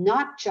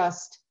not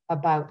just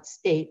about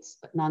states,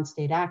 but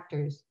non-state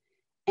actors,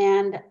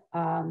 and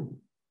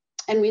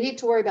we need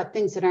to worry about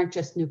things that aren't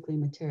just nuclear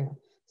material.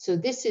 So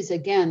this is,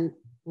 again,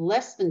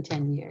 less than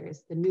 10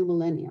 years, the new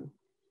millennium.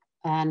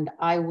 And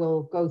I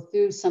will go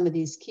through some of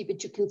these key,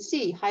 but you can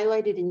see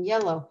highlighted in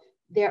yellow,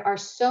 there are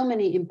so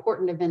many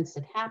important events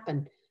that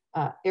happened.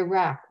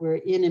 Iraq, we're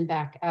in and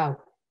back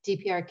out.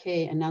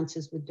 DPRK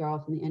announces withdrawal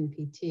from the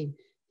NPT.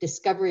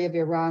 Discovery of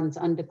Iran's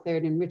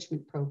undeclared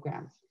enrichment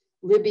program.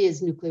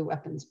 Libya's nuclear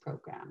weapons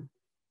program.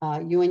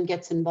 UN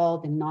gets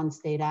involved in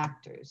non-state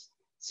actors.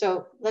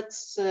 So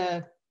let's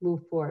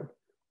move forward.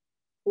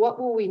 What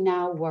were we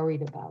now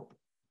worried about?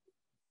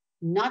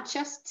 Not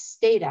just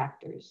state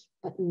actors,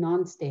 but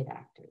non-state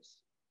actors.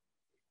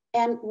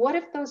 And what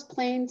if those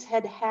planes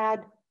had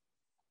had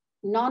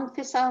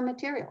non-fissile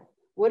material?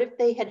 What if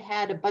they had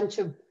had a bunch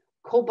of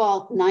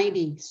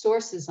cobalt-90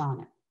 sources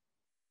on it?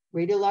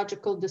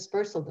 Radiological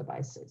dispersal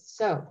devices.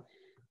 So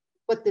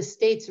what the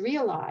states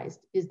realized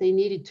is they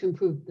needed to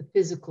improve the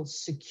physical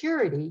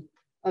security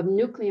of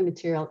nuclear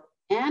material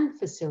and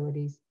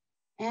facilities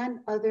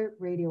and other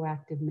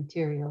radioactive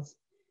materials,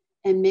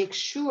 and make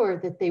sure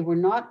that they were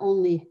not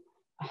only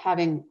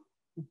having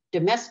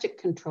domestic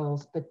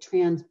controls, but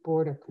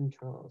trans-border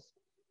controls.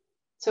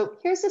 So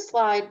here's a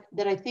slide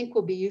that I think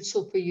will be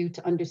useful for you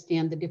to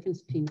understand the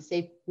difference between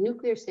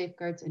nuclear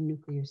safeguards and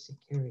nuclear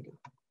security.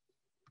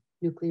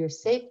 Nuclear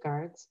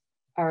safeguards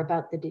are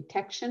about the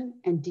detection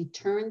and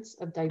deterrence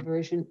of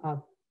diversion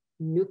of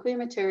nuclear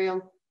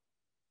material,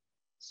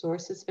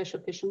 source of special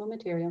fissionable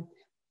material,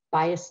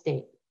 by a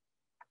state.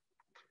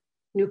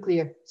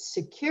 Nuclear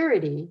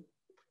security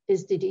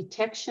is the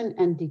detection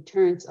and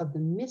deterrence of the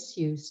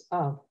misuse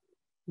of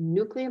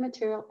nuclear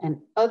material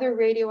and other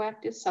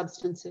radioactive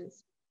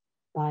substances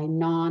by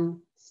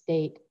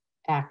non-state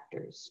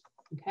actors,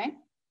 okay?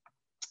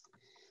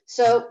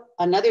 So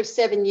another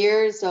 7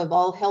 years of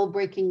all hell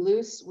breaking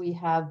loose. We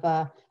have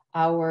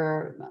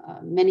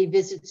our many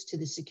visits to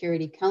the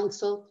Security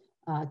Council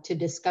to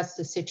discuss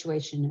the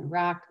situation in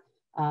Iraq.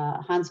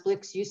 Hans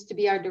Blix used to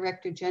be our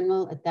Director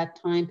General. At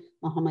that time,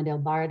 Mohammed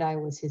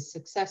El-Baradei was his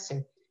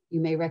successor. You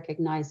may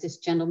recognize this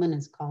gentleman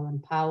as Colin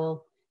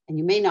Powell, and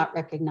you may not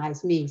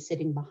recognize me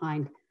sitting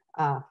behind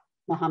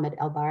Mohammed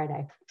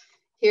El-Baradei.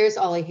 Here's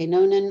Ali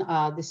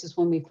Heinonen. This is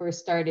when we first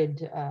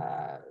started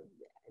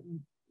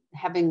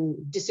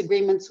having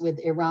disagreements with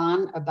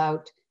Iran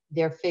about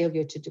their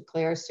failure to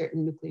declare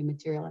certain nuclear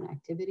material and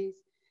activities.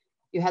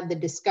 You had the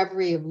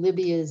discovery of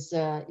Libya's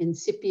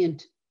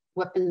incipient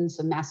weapons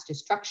of mass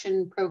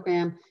destruction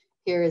program.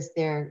 Here is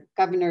their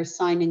governor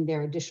signing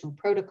their additional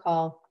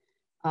protocol.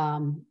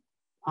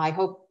 I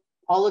hope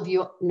All of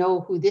you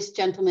know who this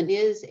gentleman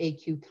is,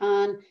 A.Q.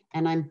 Khan,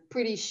 and I'm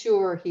pretty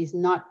sure he's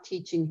not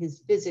teaching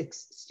his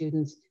physics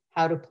students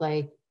how to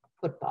play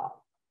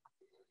football.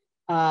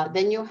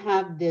 Then you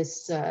have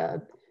this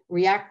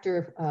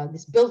reactor,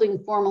 this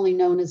building formerly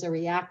known as a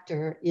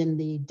reactor in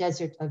the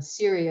desert of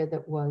Syria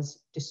that was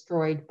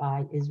destroyed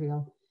by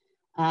Israel.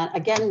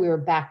 Again, we were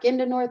back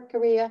into North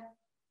Korea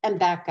and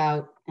back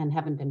out and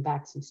haven't been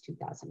back since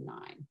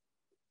 2009.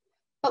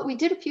 But we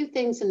did a few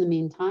things in the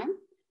meantime.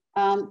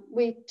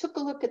 We took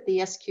a look at the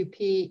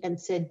SQP and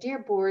said, dear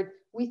board,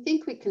 we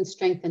think we can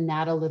strengthen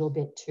that a little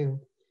bit too.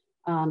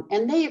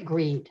 And they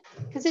agreed,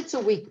 because it's a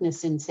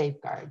weakness in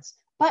safeguards,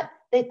 but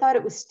they thought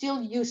it was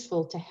still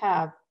useful to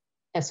have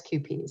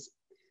SQPs.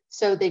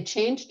 So they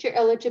changed your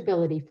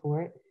eligibility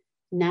for it.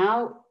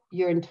 Now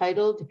you're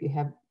entitled, if you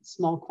have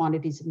small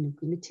quantities of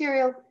nuclear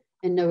material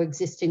and no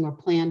existing or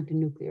planned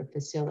nuclear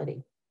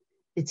facility.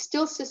 It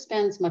still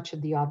suspends much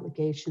of the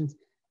obligations,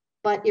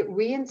 but it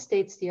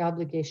reinstates the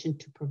obligation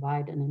to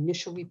provide an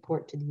initial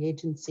report to the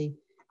agency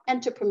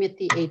and to permit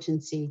the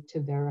agency to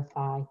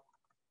verify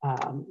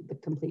the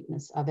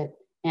completeness of it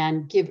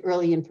and give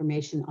early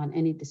information on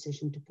any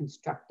decision to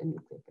construct a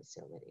nuclear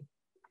facility.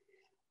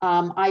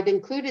 I've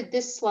included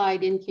this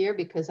slide in here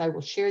because I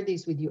will share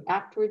these with you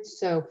afterwards.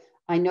 So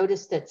I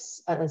noticed that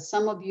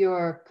some of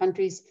your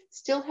countries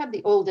still have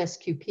the old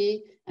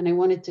SQP, and I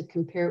wanted to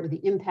compare it with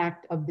the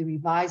impact of the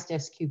revised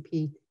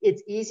SQP.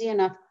 It's easy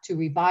enough to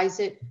revise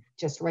it.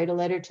 Just write a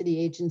letter to the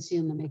agency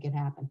and they'll make it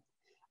happen.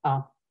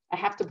 I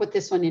have to put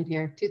this one in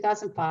here.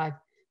 2005,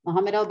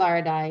 Mohammed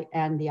El-Baradei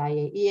and the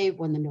IAEA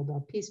won the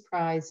Nobel Peace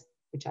Prize,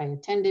 which I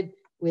attended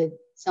with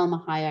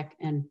Selma Hayek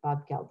and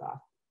Bob Geldof,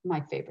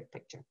 my favorite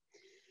picture.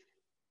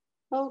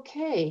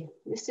 Okay,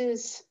 this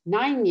is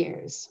 9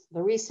 years,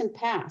 the recent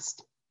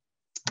past.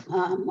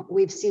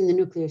 We've seen the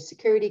nuclear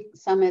security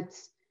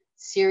summits,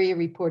 Syria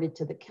reported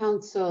to the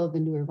council, the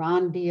new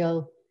Iran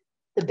deal,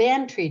 the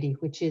ban treaty,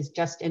 which is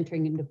just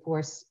entering into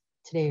force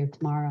today or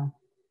tomorrow.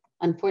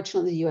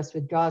 Unfortunately, the US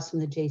withdraws from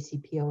the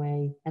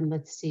JCPOA, and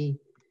let's see,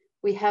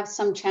 we have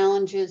some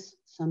challenges,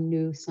 some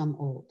new, some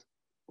old.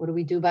 What do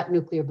we do about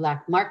nuclear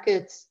black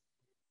markets?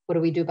 What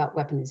do we do about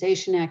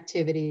weaponization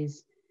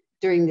activities?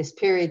 During this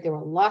period, there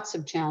were lots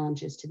of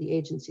challenges to the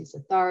agency's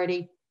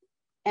authority,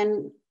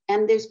 and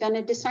there's been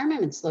a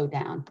disarmament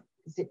slowdown.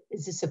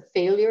 Is this a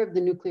failure of the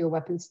nuclear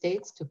weapon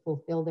states to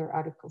fulfill their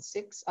Article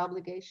 6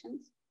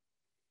 obligations?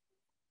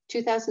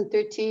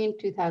 2013,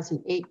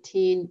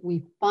 2018,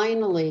 we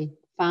finally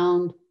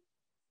found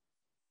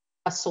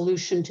a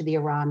solution to the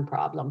Iran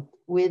problem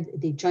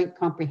with the Joint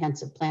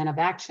Comprehensive Plan of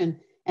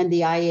Action and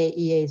the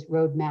IAEA's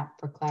roadmap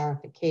for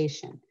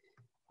clarification.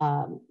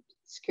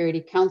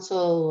 Security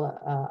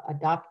Council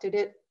adopted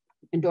it,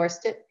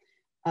 endorsed it.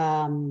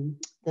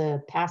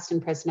 The past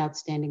and present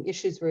outstanding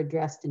issues were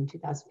addressed in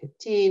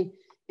 2015,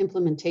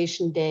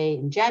 implementation day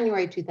in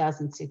January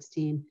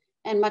 2016,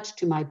 and much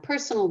to my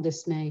personal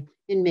dismay,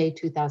 in May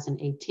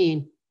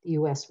 2018, the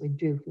US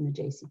withdrew from the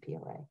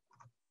JCPOA.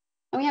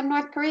 And we have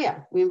North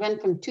Korea. We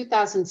went from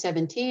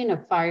 2017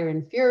 of fire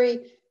and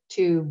fury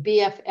to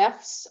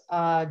BFFs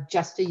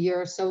just a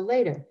year or so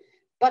later,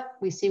 but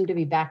we seem to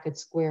be back at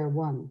square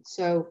one.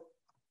 So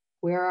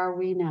where are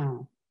we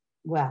now?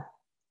 Well,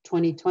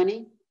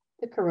 2020,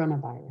 the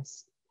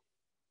coronavirus.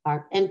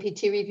 Our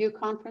NPT review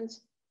conference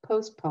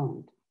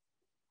postponed.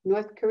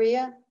 North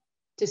Korea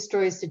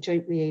destroys the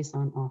Joint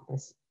Liaison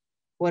Office.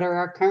 What are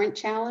our current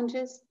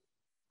challenges?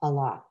 A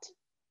lot.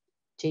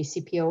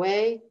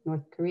 JCPOA,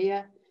 North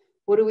Korea.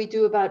 What do we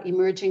do about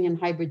emerging and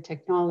hybrid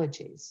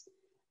technologies?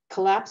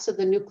 Collapse of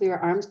the nuclear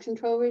arms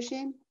control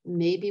regime?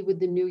 Maybe with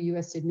the new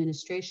US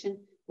administration,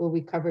 will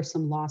we cover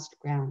some lost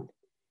ground?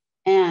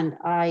 And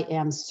I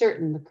am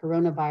certain the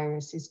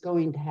coronavirus is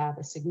going to have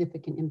a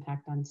significant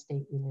impact on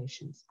state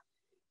relations.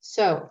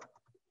 So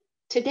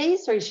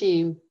today's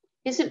regime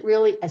isn't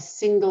really a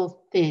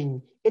single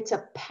thing. It's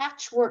a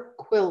patchwork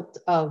quilt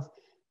of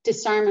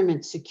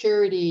disarmament,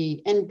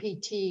 security,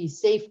 NPT,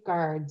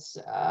 safeguards,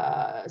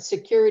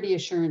 security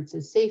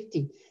assurances,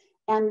 safety.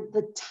 And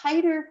the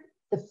tighter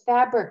the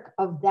fabric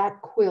of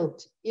that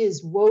quilt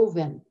is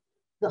woven,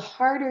 the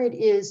harder it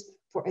is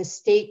for a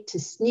state to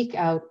sneak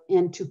out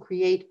and to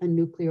create a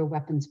nuclear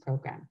weapons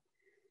program.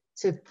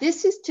 So if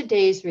this is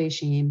today's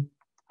regime,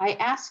 I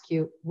ask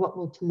you, what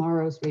will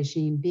tomorrow's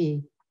regime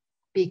be?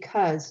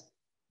 Because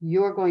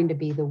you're going to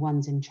be the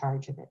ones in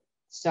charge of it.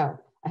 So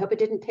I hope it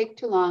didn't take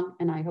too long,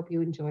 and I hope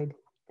you enjoyed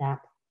that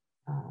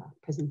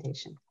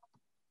presentation.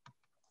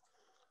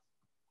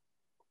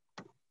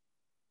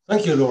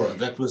 Thank you, Laura.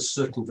 That was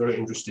certainly very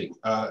interesting.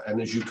 And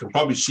as you can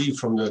probably see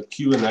from the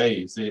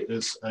Q&A, there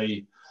is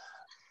a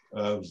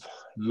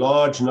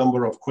large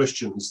number of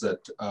questions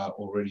that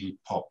already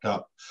popped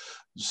up.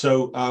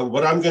 So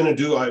what I'm going to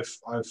do, I've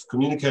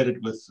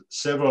communicated with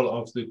several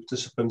of the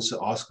participants to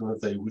ask them if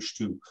they wish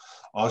to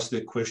ask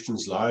their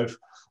questions live.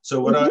 So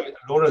what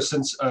Laura,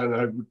 since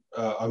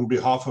on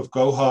behalf of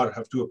Gaukhar,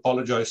 have to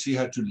apologize, she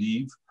had to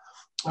leave.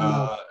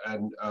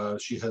 And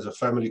she has a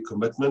family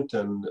commitment,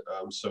 and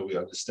so we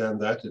understand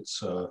that.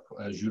 It's,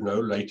 as you know,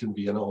 late in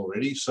Vienna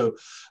already. So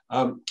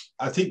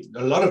I think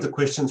a lot of the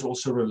questions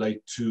also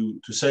relate to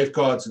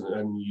safeguards,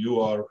 and you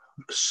are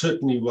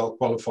certainly well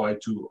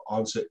qualified to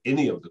answer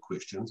any of the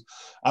questions.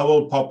 I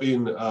will pop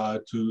in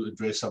to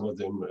address some of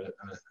them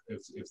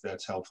if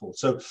that's helpful.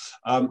 So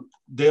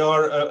there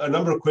are a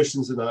number of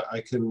questions, and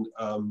I can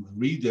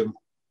read them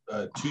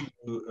to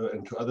you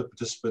and to other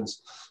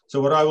participants. So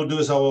what I will do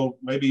is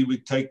maybe we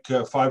take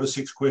 5 or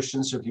 6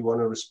 questions if you want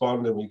to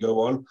respond, and we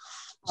go on.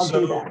 I'll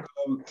do that.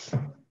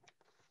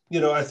 You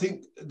know, I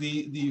think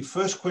the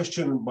first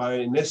question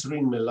by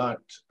Nesreen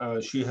Milat,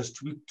 she has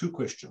two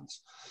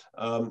questions.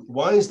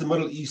 Why is the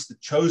Middle East the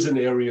chosen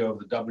area of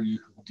the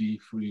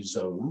WMD free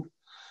zone?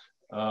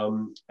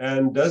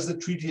 And does the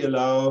treaty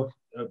allow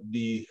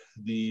the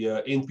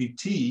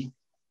NPT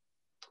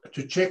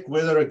to check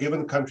whether a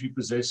given country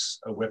possesses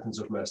weapons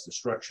of mass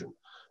destruction?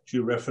 She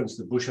referenced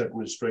the Bush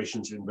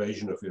administration's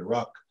invasion of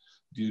Iraq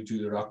due to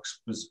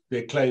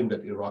their claim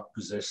that Iraq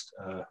possessed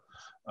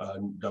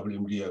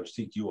WMD. I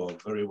think you are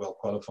very well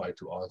qualified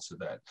to answer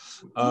that.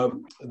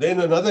 Then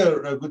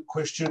another good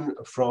question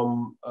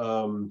from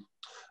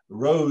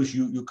Rose,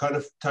 you kind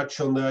of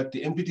touch on that.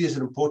 The NPT is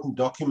an important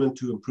document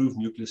to improve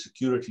nuclear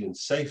security and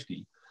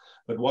safety,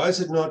 but why is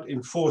it not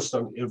enforced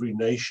on every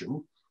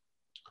nation?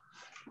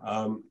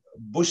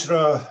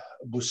 Bushra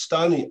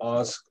Bustani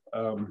asked,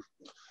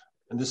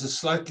 and this is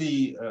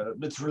slightly,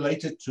 it's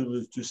related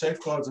to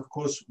safeguards, of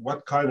course,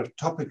 what kind of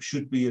topics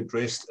should be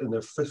addressed in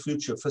the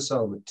future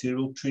fissile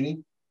material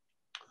treaty?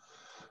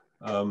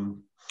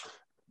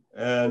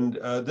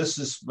 This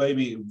is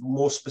maybe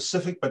more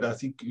specific, but I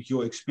think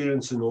your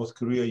experience in North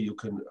Korea, you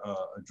can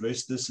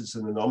address this. As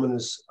an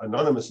anonymous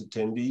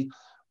attendee.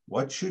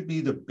 What should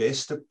be the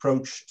best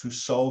approach to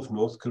solve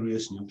North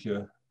Korea's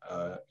nuclear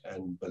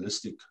and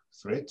ballistic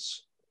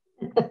threats?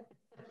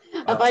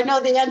 If I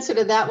know the answer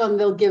to that one,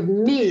 they'll give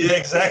me. Yeah,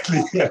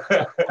 exactly.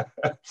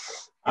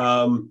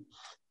 Then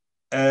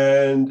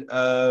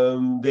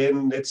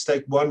let's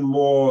take one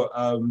more.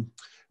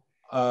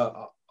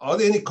 Are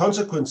there any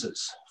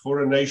consequences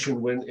for a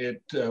nation when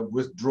it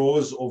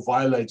withdraws or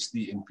violates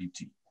the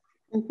NPT?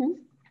 Mm-hmm.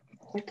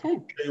 Okay.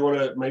 You want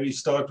to maybe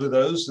start with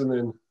those, and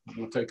then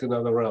we'll take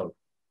another round.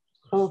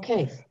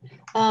 Okay.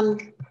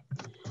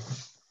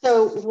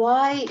 So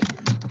why?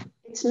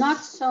 It's not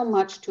so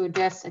much to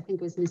address, I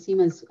think it was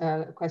Nasima's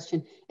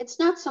question, it's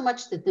not so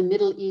much that the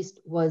Middle East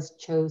was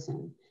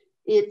chosen.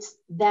 It's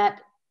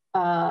that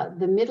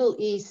the Middle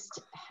East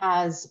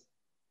has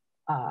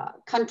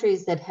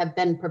countries that have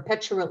been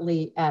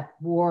perpetually at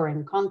war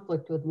and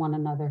conflict with one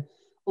another,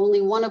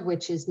 only one of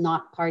which is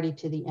not party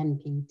to the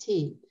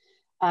NPT.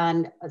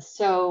 And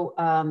so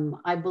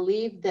I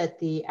believe that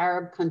the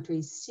Arab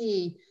countries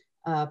see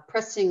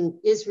pressing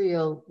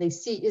Israel, they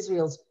see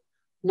Israel's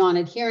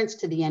non-adherence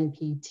to the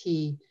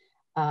NPT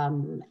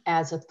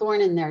as a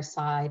thorn in their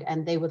side,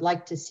 and they would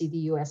like to see the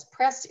US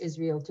press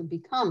Israel to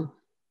become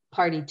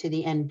party to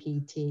the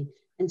NPT.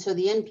 And so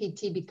the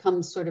NPT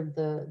becomes sort of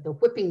the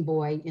whipping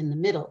boy in the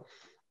middle.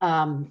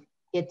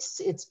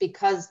 It's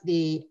because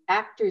the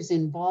actors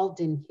involved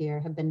in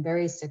here have been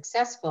very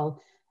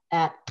successful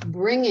at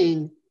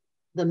bringing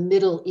the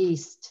Middle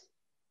East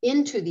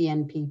into the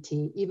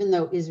NPT, even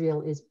though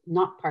Israel is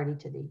not party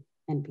to the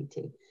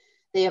NPT.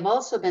 They have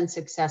also been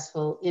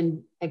successful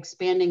in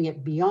expanding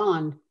it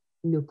beyond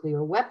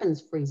nuclear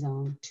weapons free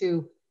zone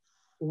to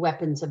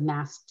weapons of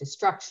mass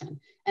destruction.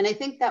 And I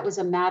think that was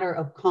a matter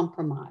of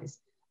compromise.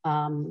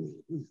 And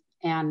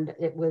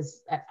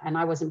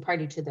I wasn't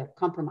party to the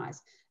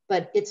compromise,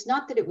 but it's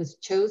not that it was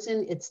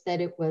chosen, it's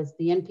that it was,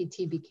 the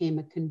NPT became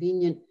a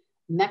convenient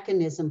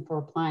mechanism for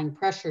applying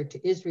pressure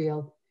to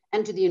Israel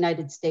and to the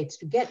United States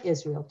to get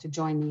Israel to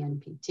join the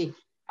NPT.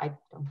 I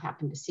don't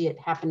happen to see it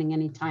happening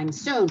anytime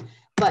soon,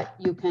 but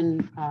you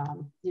can,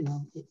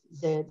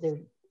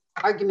 the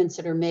arguments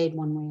that are made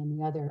one way and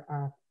the other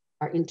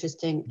are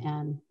interesting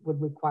and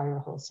would require a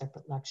whole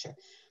separate lecture.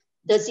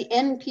 Does the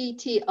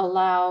NPT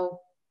allow,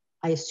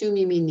 I assume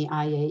you mean the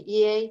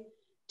IAEA,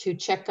 to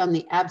check on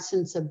the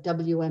absence of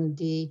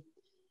WMD?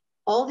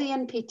 All the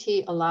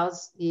NPT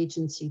allows the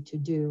agency to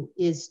do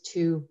is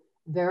to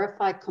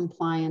verify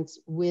compliance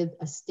with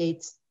a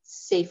state's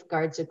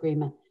safeguards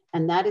agreement,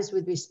 and that is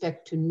with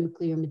respect to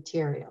nuclear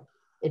material.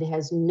 It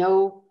has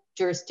no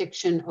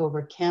jurisdiction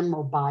over chem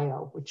or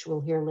bio, which we'll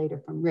hear later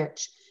from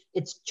Rich.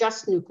 It's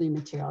just nuclear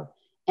material.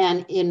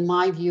 And in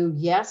my view,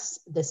 yes,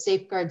 the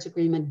safeguards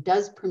agreement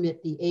does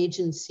permit the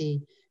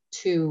agency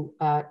to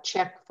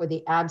check for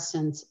the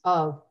absence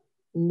of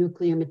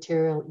nuclear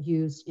material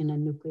used in a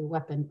nuclear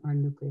weapon or a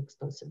nuclear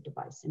explosive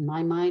device. In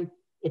my mind,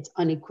 it's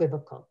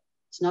unequivocal.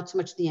 It's not so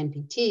much the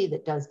NPT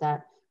that does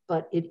that,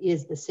 but it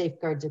is the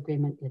safeguards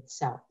agreement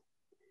itself.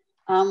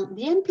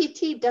 The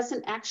NPT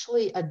doesn't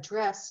actually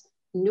address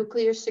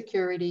nuclear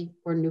security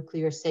or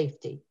nuclear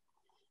safety.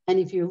 And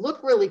if you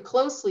look really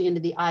closely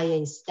into the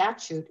IA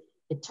statute,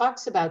 it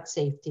talks about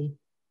safety,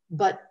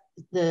 but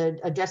the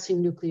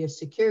addressing nuclear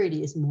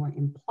security is more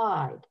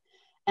implied.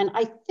 And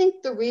I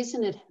think the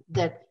reason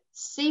that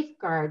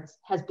safeguards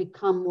has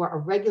become more a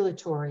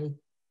regulatory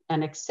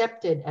and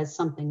accepted as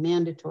something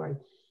mandatory,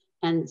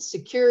 and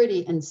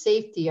security and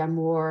safety are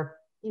more,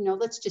 you know,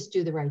 let's just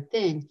do the right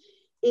thing,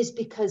 is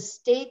because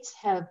states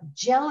have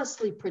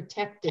jealously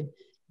protected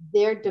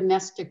their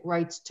domestic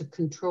rights to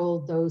control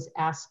those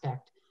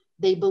aspects.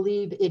 They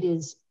believe it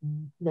is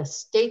the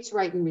state's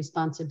right and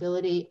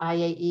responsibility.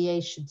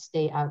 IAEA should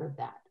stay out of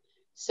that.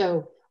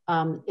 So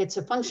it's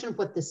a function of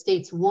what the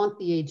states want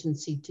the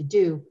agency to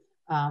do,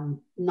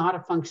 not a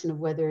function of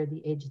whether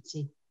the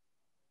agency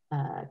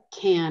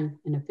can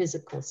in a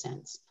physical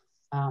sense.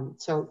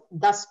 So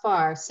thus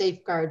far,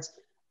 safeguards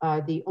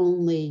are the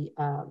only,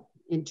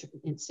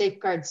 in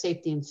safeguards,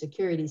 safety and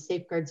security,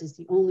 safeguards is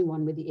the only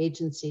one where the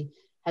agency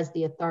has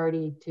the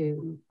authority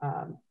to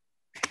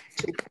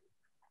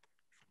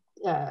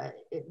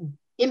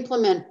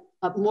implement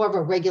more of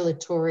a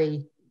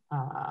regulatory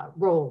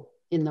role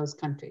in those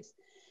countries.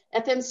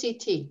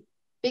 FMCT,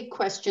 big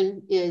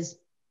question is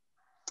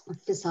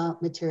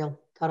fissile material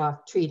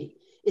cutoff treaty.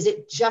 Is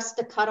it just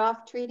a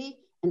cutoff treaty?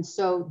 And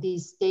so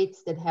these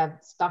states that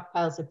have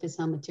stockpiles of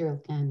fissile material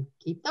can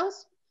keep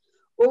those?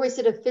 Or is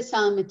it a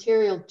fissile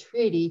material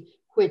treaty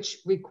which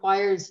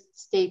requires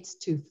states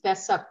to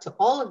fess up to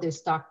all of their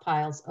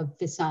stockpiles of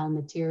fissile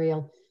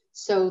material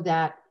so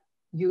that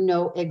you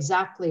know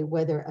exactly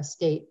whether a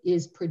state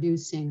is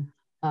producing,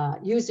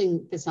 using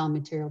fissile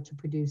material to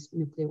produce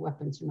nuclear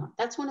weapons or not?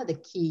 That's one of the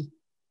key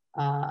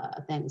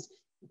things.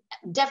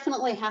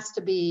 Definitely has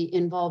to be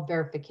involved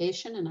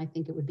verification, and I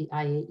think it would be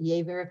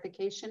IAEA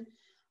verification.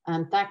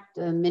 In fact,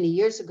 many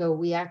years ago,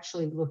 we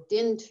actually looked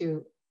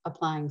into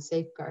applying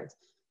safeguards.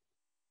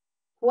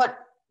 What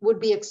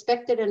would be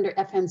expected under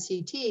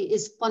FMCT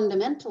is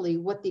fundamentally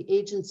what the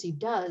agency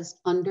does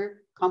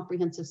under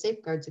comprehensive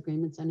safeguards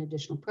agreements and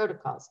additional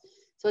protocols.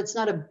 So it's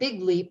not a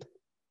big leap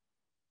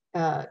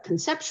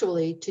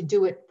conceptually to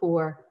do it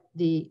for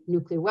the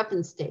nuclear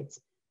weapon states.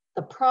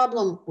 The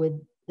problem with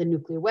the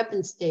nuclear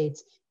weapon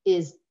states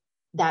is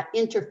that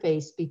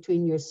interface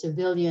between your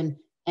civilian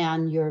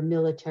and your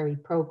military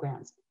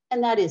programs.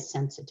 And that is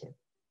sensitive,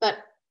 but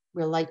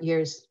we're light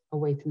years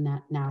away from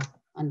that now,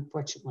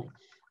 unfortunately.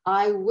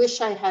 I wish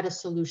I had a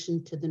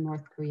solution to the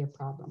North Korea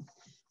problem.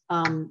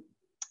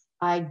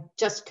 I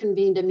just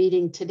convened a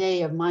meeting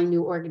today of my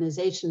new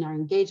organization, our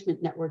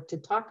engagement network, to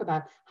talk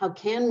about how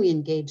can we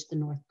engage the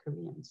North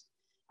Koreans.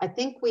 I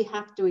think we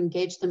have to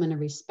engage them in a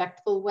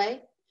respectful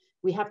way.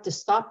 We have to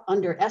stop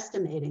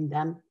underestimating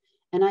them.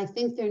 And I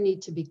think there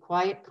need to be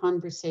quiet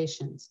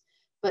conversations.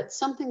 But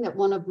something that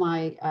one of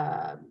my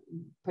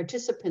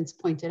participants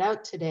pointed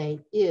out today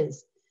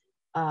is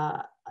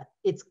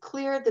it's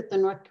clear that the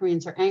North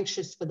Koreans are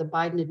anxious for the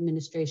Biden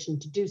administration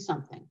to do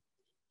something.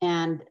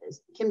 And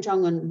Kim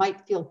Jong-un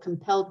might feel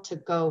compelled to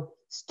go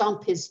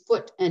stomp his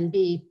foot and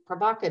be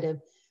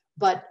provocative.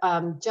 But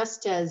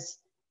just as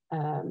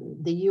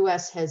the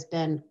US has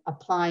been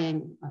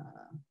applying,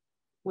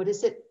 what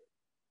is it?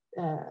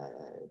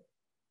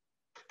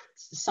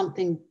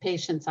 Something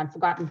patience, I've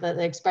forgotten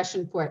the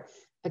expression for it.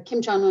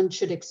 Kim Jong-un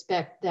should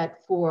expect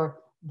that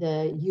for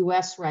the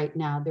US right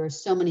now, there are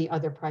so many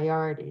other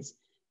priorities.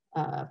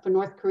 For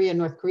North Korea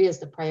is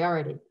the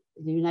priority.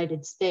 The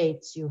United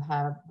States, you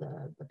have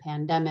the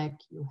pandemic,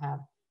 you have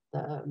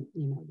the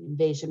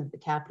invasion of the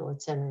Capitol,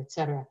 et cetera, et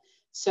cetera.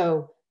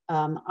 So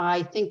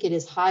I think it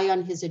is high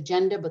on his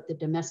agenda, but the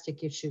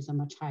domestic issues are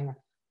much higher.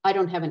 I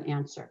don't have an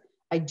answer.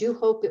 I do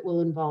hope it will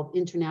involve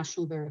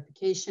international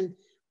verification.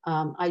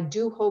 I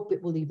do hope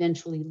it will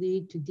eventually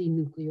lead to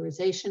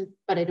denuclearization,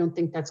 but I don't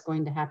think that's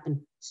going to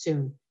happen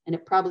soon. And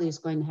it probably is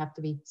going to have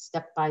to be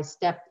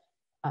step-by-step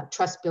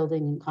trust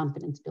building and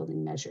confidence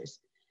building measures.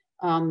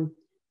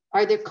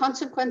 Are there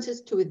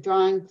consequences to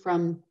withdrawing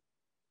from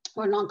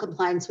or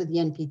non-compliance with the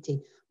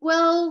NPT?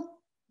 Well,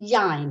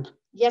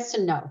 yes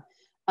and no.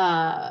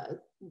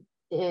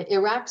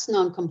 Iraq's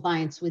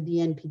non-compliance with the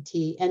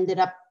NPT ended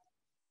up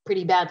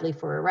pretty badly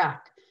for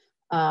Iraq.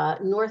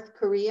 North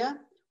Korea,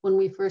 when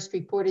we first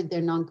reported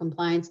their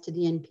non-compliance to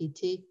the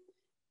NPT,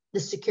 the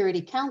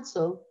Security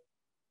Council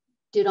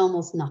did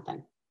almost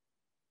nothing.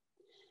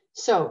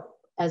 So,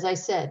 as I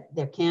said,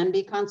 there can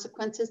be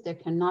consequences, there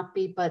cannot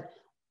be, but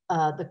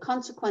the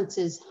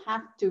consequences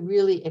have to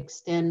really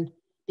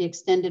be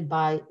extended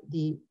by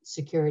the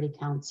Security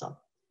Council,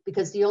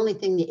 because the only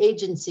thing the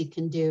agency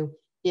can do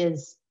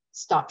is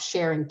stop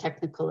sharing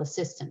technical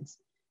assistance.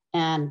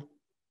 And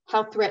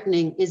how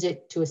threatening is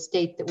it to a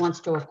state that wants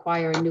to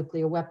acquire a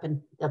nuclear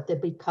weapon that they'll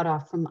be cut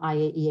off from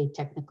IAEA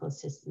technical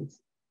assistance?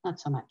 Not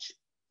so much.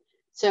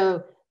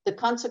 So the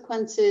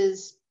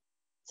consequences,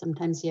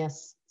 sometimes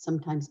yes,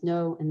 sometimes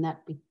no, and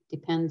that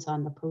depends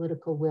on the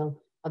political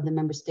will of the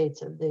member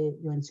states of the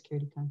UN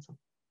Security Council.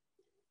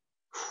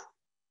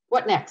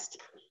 What next?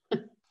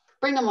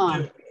 Bring them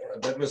on.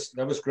 Yeah,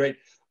 that was great.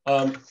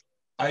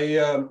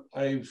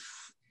 I've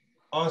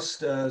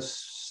asked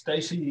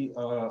Stacy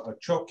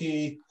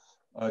Achoki,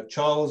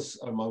 Charles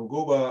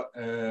Manguba,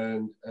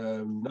 and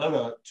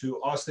Nana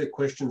to ask their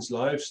questions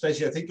live.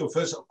 Stacy, I think your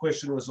first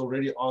question was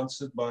already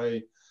answered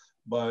by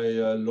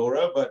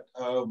Laura, but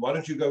why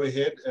don't you go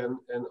ahead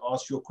and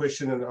ask your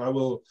question, and I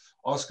will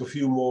ask a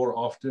few more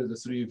after the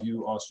three of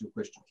you ask your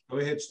questions. Go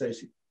ahead,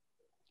 Stacey.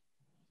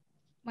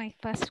 My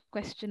first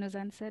question was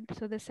answered.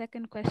 So the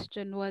second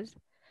question was,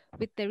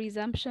 with the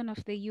resumption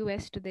of the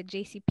US to the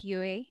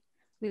JCPOA,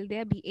 will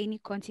there be any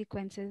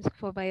consequences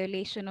for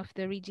violation of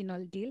the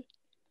regional deal?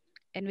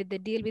 And with the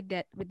deal with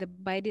the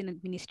Biden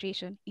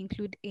administration,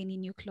 include any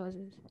new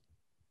clauses?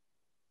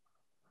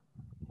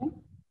 Okay.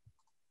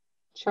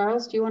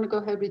 Charles, do you want to go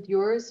ahead with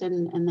yours,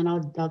 and then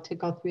I'll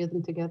take all three of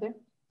them together?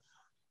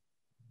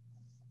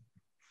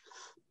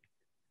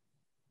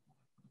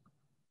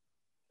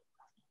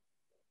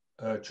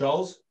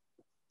 Charles?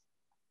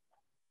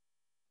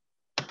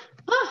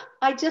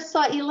 I just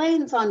saw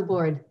Elaine's on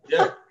board.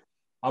 Yeah,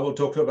 I will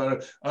talk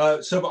about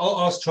it. So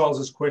I'll ask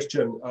Charles's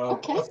question.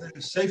 Okay. Are there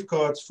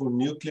safeguards for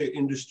nuclear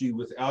industry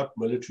without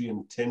military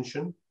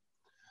intention?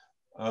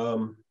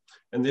 And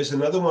there's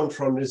another one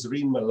from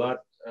Nazreen Malat.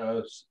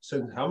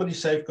 Said, how many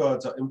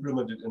safeguards are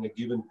implemented in a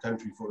given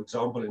country, for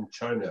example, in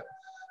China?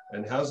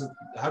 And how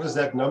does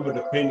that number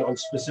depend on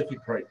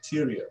specific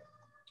criteria?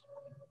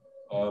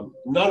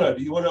 Nana,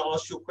 do you want to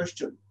ask your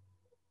question?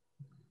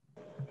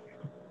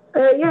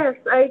 Yes,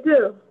 I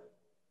do.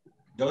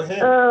 Go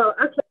ahead.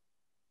 Actually,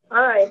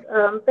 all right,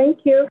 thank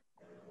you.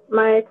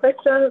 My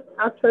question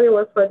actually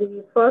was for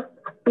the first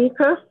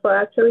speaker, so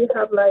I actually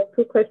have like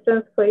two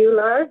questions for you,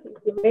 Laura,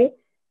 if you may.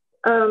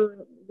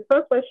 The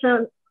first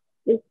question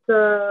is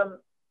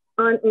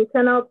on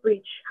internal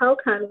breach. How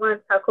can one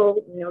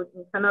tackle,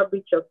 internal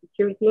breach of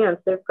security and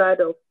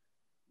safeguard of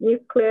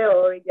nuclear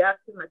or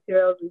radioactive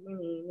materials within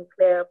a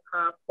nuclear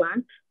power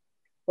plant,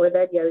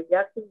 whether they are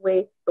radioactive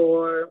waste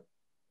or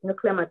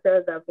nuclear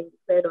materials that have been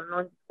declared or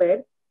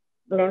non-declared?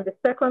 And then the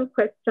second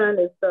question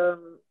is,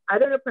 I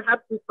don't know,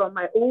 perhaps it's from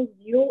my own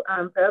view,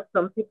 and perhaps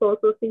some people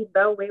also see it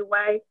that way.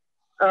 Why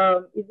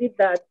is it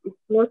that it's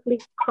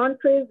mostly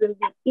countries in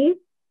the East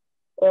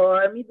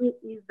or Middle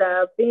East that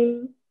are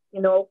being,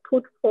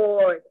 put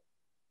forward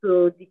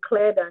to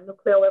declare their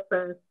nuclear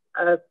weapons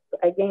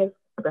against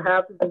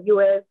perhaps the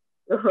US,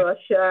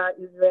 Russia,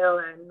 Israel,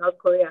 and North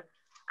Korea?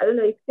 I don't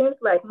know, it seems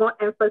like more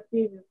emphasis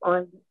is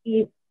on the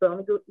East, so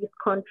Middle East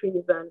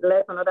countries, and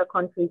less on other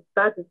countries.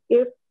 That is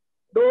if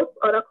those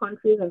other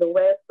countries in the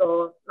West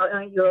or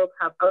Northern Europe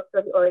have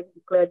actually already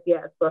declared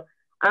theirs. So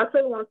I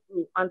actually want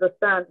to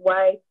understand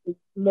why it's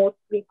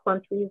mostly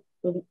countries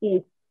in the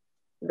East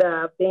that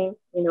are being,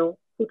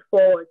 put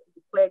forward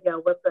to declare their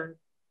weapons.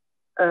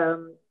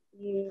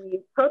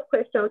 The third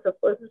question is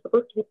supposed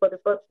to be for the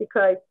first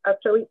speaker is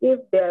actually if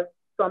there's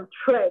some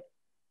threat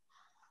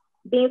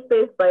being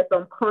faced by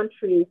some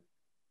countries,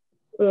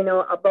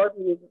 about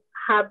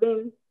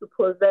having to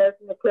possess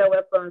nuclear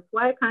weapons,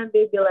 why can't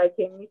they be like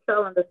a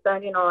mutual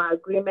understanding or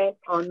agreement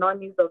on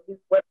non-use of these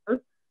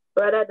weapons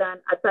rather than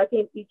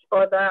attacking each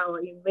other or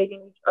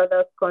invading each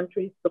other's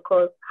countries to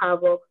cause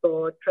havoc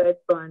or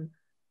threats on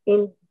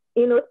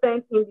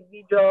innocent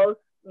individuals,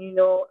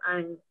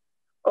 and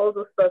all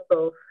those sorts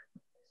of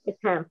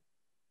attempts?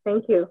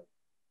 Thank you.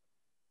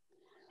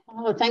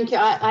 Oh, thank you.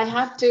 I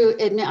have to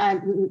admit,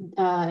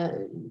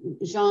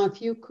 Jean,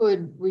 if you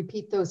could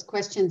repeat those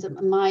questions.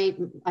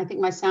 I think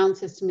my sound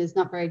system is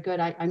not very good.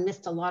 I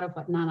missed a lot of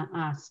what Nana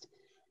asked.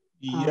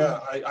 Yeah,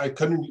 I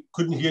couldn't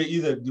hear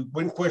either. The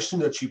one question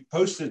that she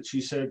posted,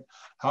 she said,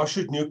 how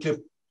should nuclear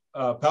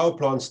power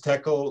plants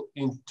tackle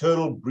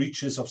internal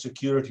breaches of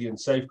security and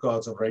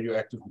safeguards of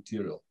radioactive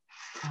material?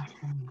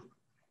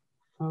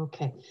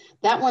 Okay,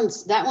 that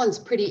one's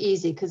pretty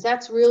easy because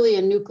that's really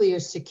a nuclear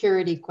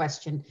security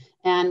question.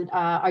 And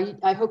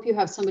I hope you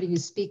have somebody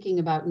who's speaking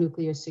about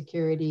nuclear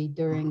security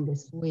during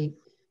this week,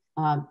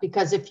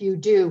 because if you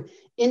do,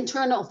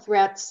 internal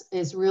threats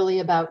is really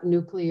about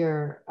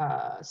nuclear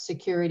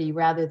security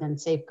rather than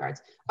safeguards.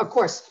 Of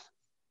course,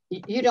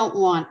 you don't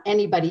want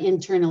anybody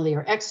internally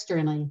or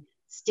externally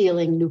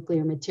stealing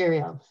nuclear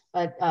material,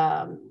 but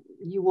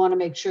you want to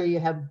make sure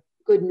you have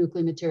good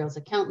nuclear materials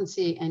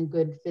accountancy and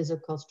good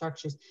physical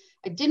structures.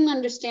 I didn't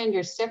understand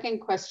your second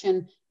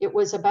question. It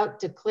was about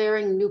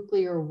declaring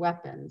nuclear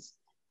weapons.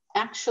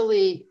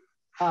 Actually,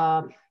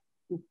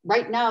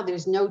 right now,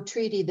 there's no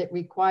treaty that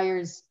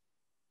requires,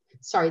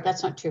 sorry,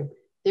 that's not true.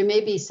 There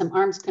may be some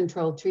arms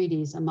control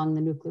treaties among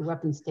the nuclear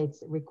weapon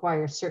states that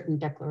require certain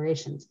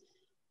declarations.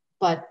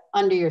 But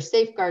under your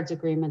safeguards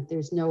agreement,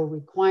 there's no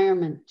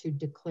requirement to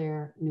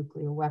declare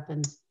nuclear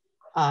weapons.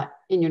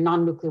 In your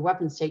non-nuclear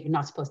weapon state, you're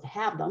not supposed to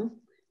have them.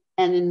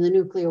 And in the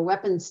nuclear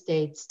weapon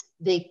states,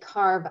 they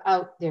carve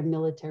out their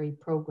military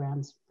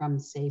programs from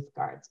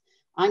safeguards.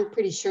 I'm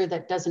pretty sure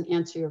that doesn't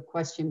answer your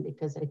question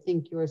because I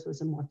think yours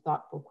was a more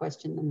thoughtful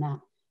question than that.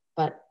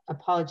 But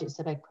apologies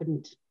that I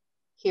couldn't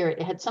hear it.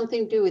 It had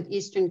something to do with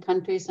Eastern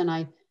countries and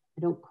I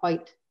don't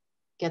quite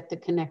get the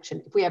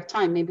connection. If we have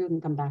time, maybe we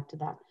can come back to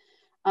that.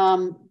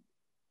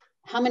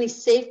 How many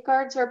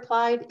safeguards are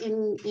applied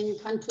in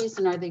countries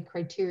and are they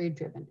criteria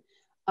driven?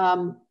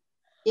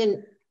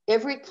 In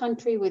every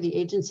country where the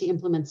agency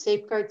implements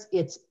safeguards,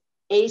 it's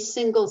a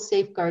single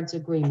safeguards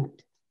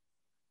agreement,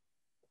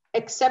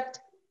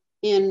 except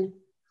in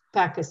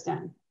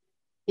Pakistan.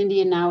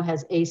 India now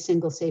has a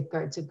single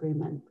safeguards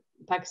agreement.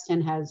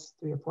 Pakistan has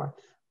 3 or 4.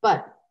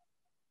 But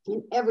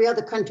in every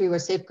other country where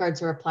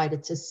safeguards are applied,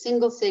 it's a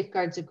single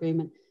safeguards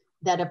agreement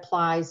that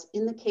applies,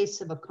 in the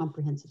case of a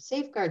comprehensive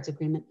safeguards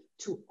agreement,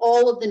 to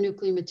all of the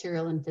nuclear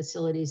material and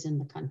facilities in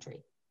the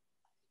country.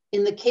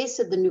 In the case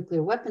of the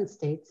nuclear weapon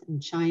states,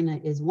 and China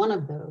is one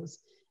of those,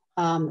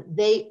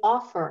 they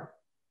offer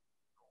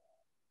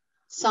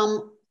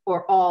some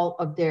or all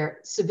of their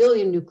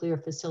civilian nuclear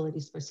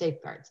facilities for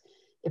safeguards.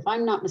 If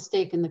I'm not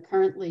mistaken,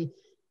 currently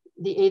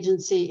the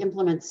agency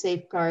implements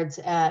safeguards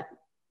at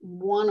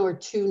 1 or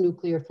 2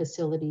 nuclear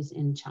facilities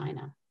in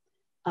China.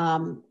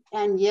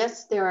 And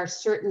yes, there are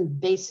certain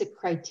basic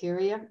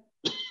criteria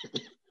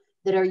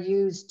that are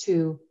used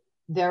to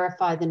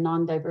verify the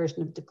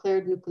non-diversion of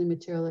declared nuclear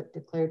material at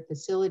declared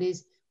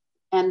facilities.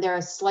 And there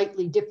are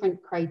slightly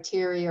different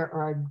criteria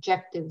or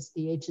objectives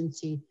the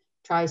agency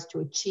tries to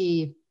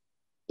achieve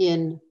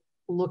in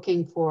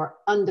looking for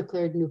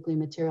undeclared nuclear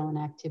material and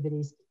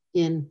activities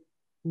in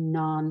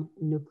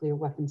non-nuclear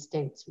weapon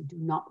states. We do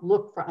not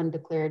look for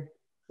undeclared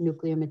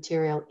nuclear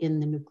material in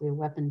the nuclear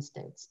weapon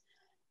states.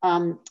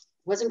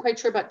 Wasn't quite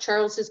sure about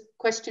Charles's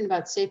question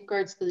about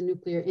safeguards for the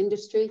nuclear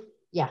industry.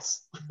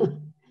 Yes,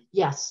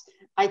 yes.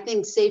 I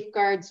think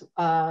safeguards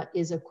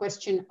is a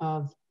question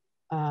of,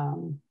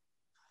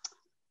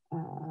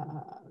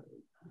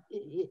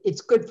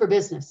 it's good for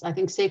business. I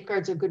think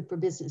safeguards are good for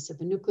business.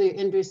 If a nuclear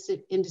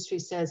industry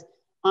says,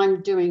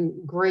 I'm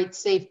doing great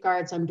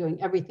safeguards, I'm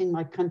doing everything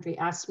my country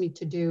asks me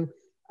to do,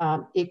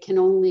 it can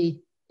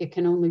only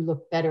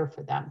look better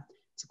for them.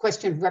 It's a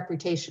question of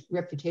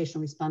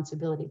reputational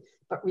responsibility.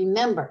 But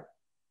remember,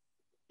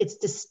 it's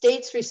the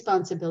state's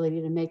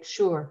responsibility to make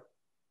sure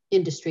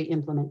industry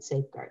implements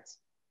safeguards,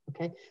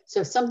 okay?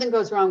 So if something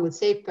goes wrong with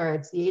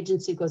safeguards, the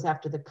agency goes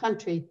after the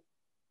country,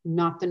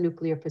 not the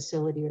nuclear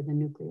facility or the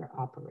nuclear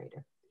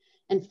operator.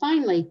 And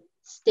finally,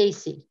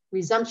 Stacy,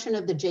 resumption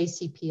of the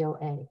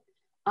JCPOA.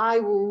 I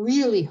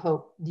really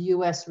hope the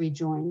US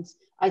rejoins.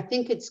 I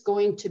think it's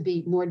going to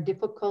be more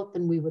difficult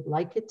than we would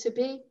like it to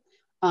be.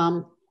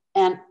 And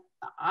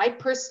I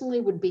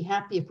personally would be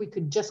happy if we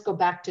could just go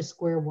back to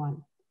square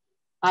one.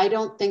 I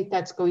don't think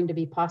that's going to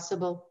be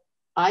possible,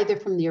 either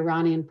from the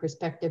Iranian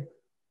perspective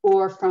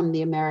or from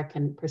the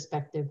American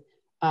perspective.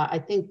 I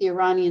think the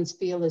Iranians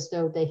feel as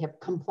though they have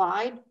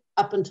complied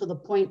up until the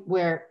point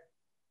where,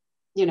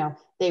 you know,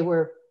 they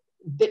were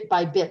bit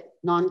by bit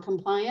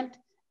non-compliant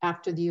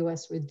after the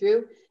US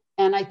withdrew.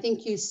 And I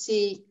think you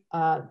see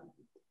the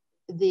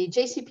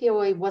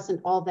JCPOA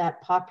wasn't all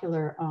that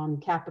popular on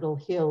Capitol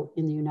Hill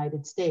in the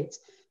United States.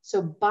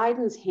 So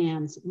Biden's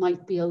hands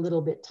might be a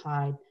little bit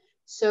tied.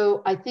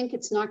 So I think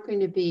it's not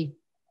going to be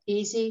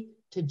easy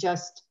to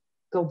just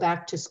go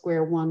back to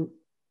square one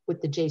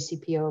with the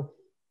JCPOA.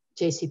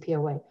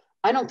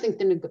 I don't think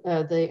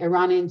the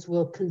Iranians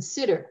will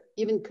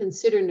even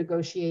consider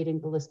negotiating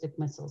ballistic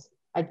missiles.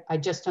 I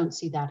just don't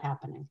see that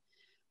happening.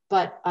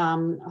 But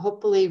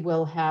hopefully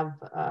we'll have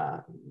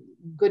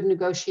good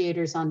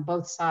negotiators on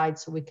both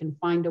sides so we can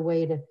find a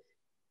way to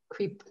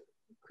creep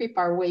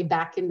our way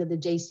back into the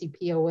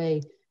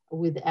JCPOA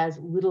with as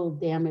little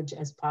damage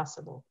as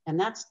possible. And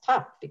that's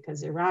tough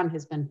because Iran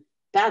has been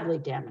badly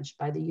damaged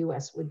by the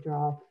US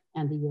withdrawal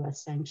and the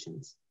US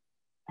sanctions.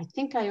 I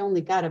think I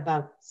only got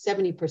about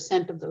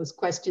 70% of those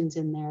questions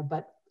in there,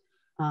 but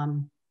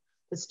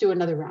let's do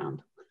another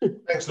round.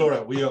 Thanks,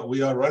 Laura.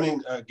 We are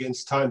running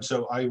against time,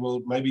 so I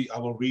will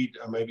read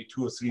maybe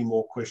 2 or 3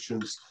 more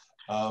questions.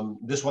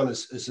 This one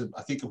is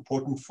I think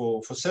important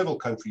for several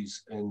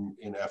countries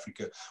in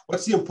Africa.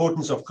 What's the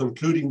importance of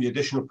concluding the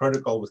additional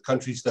protocol with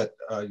countries that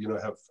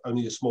have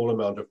only a small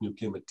amount of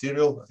nuclear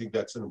material? I think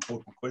that's an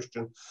important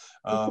question.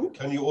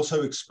 Can you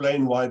also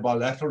explain why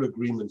bilateral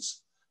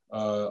agreements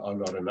are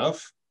not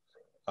enough?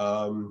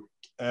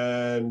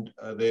 And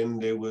then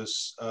there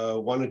was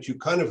one that you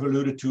kind of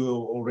alluded to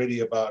already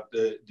about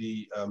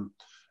the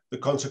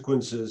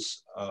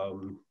consequences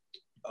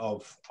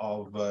of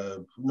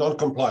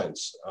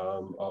non-compliance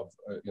of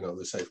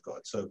the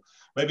safeguard. So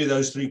maybe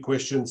those 3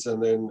 questions,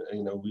 and then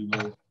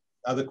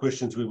other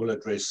questions we will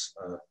address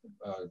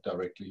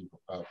directly,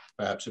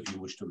 perhaps if you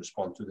wish to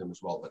respond to them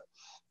as well. But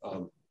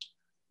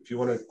if you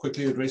want to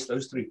quickly address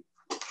those 3.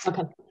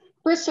 Okay.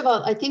 First of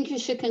all, I think you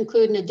should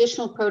conclude an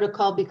additional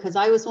protocol because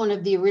I was one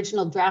of the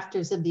original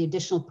drafters of the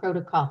additional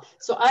protocol.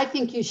 So I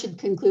think you should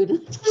conclude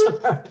an additional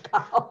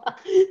protocol.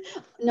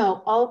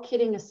 No, all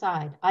kidding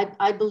aside,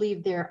 I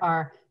believe there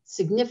are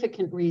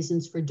significant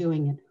reasons for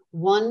doing it.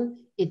 One,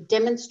 it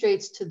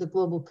demonstrates to the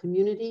global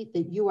community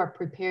that you are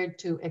prepared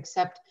to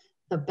accept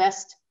the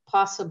best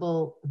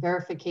possible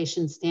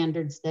verification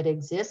standards that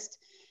exist.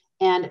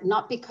 And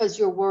not because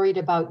you're worried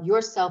about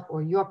yourself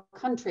or your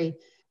country,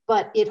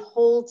 but it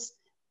holds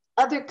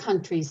other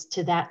countries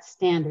to that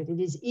standard. It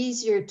is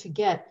easier to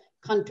get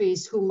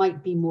countries who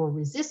might be more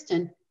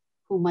resistant,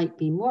 who might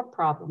be more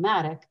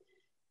problematic,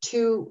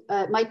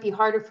 it might be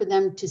harder for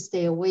them to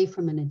stay away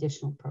from an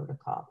additional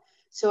protocol.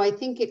 So I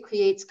think it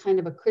creates kind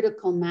of a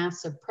critical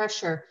mass of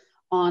pressure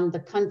on the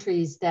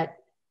countries that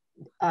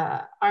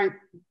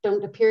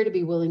don't appear to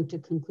be willing to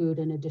conclude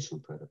an additional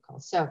protocol.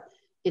 So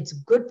it's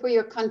good for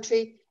your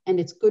country and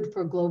it's good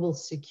for global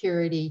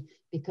security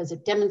because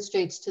it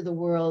demonstrates to the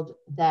world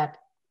that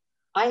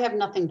I have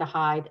nothing to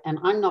hide and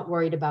I'm not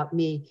worried about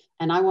me.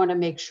 And I want to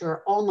make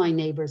sure all my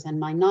neighbors and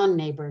my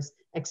non-neighbors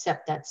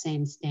accept that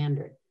same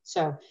standard.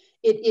 So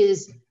it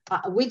is,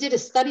 we did a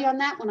study on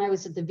that when I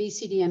was at the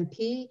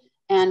VCDNP,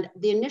 and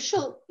the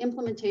initial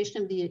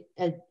implementation of the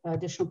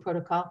additional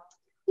protocol,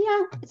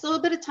 yeah, it's a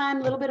little bit of time,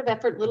 a little bit of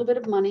effort, a little bit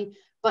of money,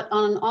 but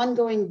on an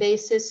ongoing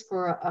basis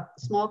for a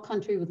small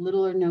country with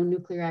little or no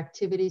nuclear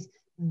activities,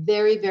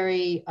 very,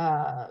 very,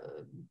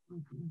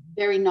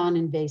 very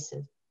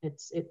non-invasive.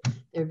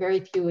 There are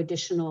very few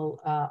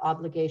additional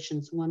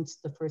obligations once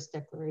the first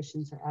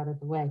declarations are out of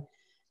the way.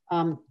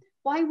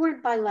 Why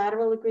weren't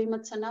bilateral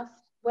agreements enough?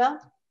 Well,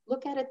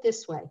 look at it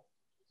this way.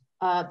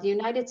 The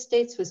United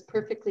States was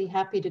perfectly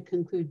happy to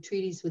conclude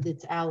treaties with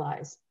its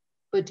allies,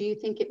 but do you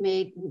think it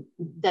made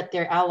that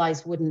their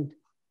allies wouldn't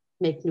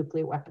make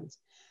nuclear weapons?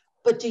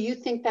 But do you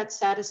think that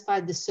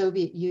satisfied the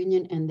Soviet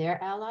Union and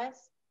their allies?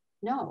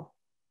 No.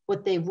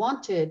 What they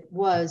wanted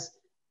was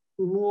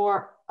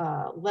more,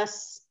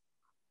 less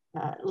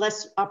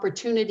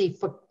opportunity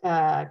for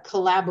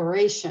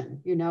collaboration,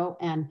 you know,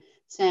 and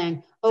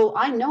saying, oh,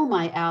 I know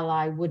my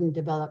ally wouldn't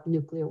develop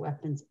nuclear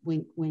weapons,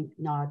 wink, wink,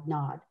 nod,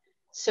 nod.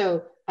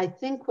 So I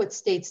think what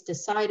states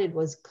decided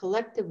was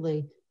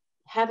collectively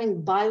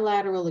having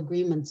bilateral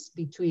agreements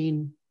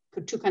between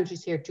two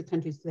countries here, two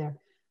countries there,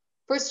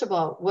 first of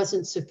all,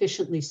 wasn't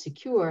sufficiently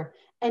secure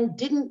and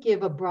didn't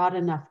give a broad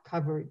enough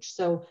coverage.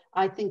 So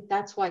I think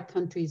that's why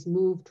countries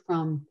moved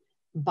from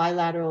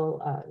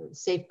bilateral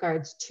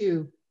safeguards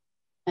to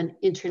an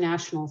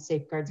international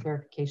safeguards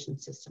verification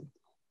system.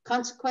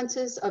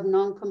 Consequences of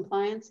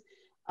non-compliance,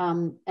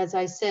 as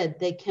I said,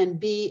 they can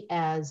be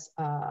as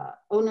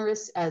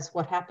onerous as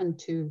what happened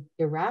to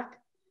Iraq,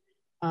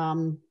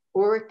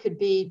 or it could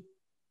be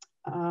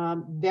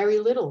very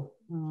little.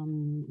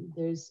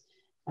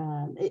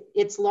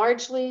 It's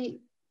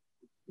largely,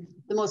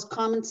 the most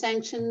common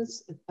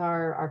sanctions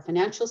are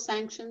financial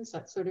sanctions,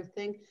 that sort of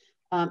thing.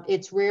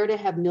 It's rare to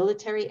have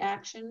military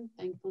action.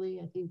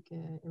 Thankfully, I think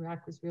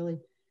Iraq was really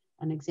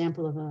an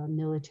example of a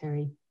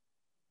military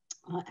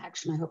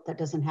action. I hope that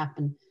doesn't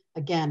happen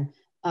again.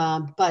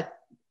 But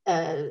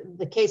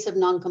the case of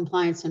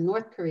non-compliance in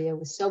North Korea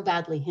was so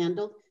badly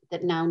handled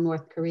that now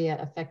North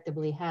Korea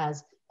effectively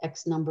has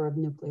X number of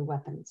nuclear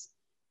weapons.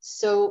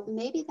 So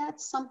maybe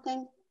that's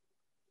something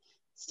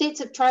states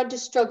have tried to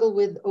struggle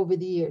with over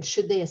the years.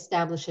 Should they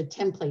establish a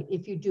template?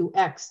 If you do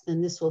X,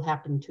 then this will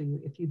happen to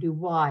you. If you do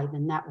Y,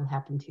 then that will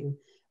happen to you.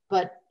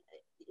 But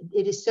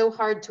it is so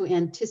hard to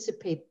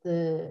anticipate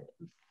the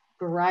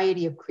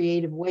variety of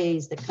creative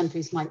ways that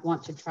countries might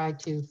want to try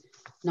to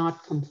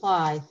not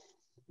comply,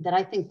 that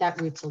I think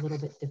that route's a little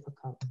bit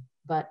difficult.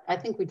 But I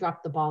think we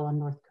dropped the ball on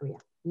North Korea.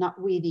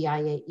 Not we, the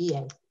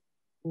IAEA,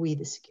 we,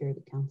 the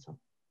Security Council.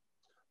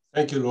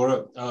 Thank you,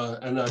 Laura.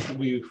 And I think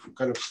we've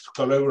kind of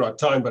gone over our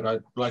time, but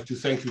I'd like to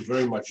thank you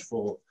very much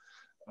for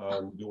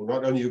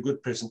not only a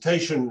good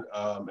presentation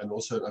and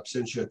also an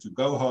absentia to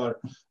Gaukhar,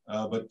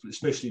 but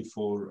especially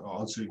for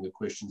answering the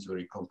questions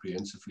very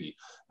comprehensively.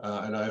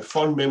 And I have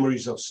fond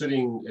memories of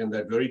sitting in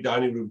that very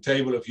dining room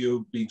table of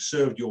you being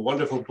served your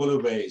wonderful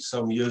bouillabaisse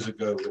some years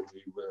ago when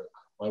we were,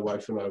 my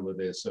wife and I were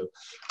there. So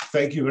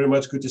thank you very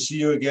much. Good to see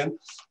you again.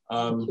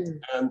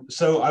 And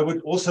so I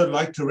would also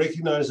like to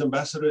recognize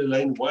Ambassador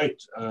Elaine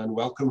White and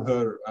welcome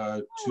her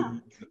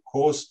to the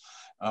course.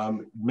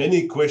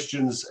 Many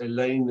questions,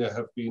 Elaine,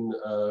 have been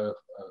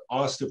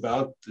asked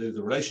about the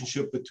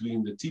relationship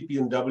between the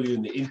TPNW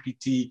and the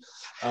NPT,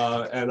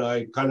 and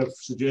I kind of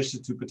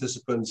suggested to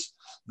participants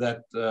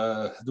that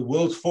the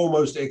world's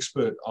foremost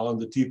expert on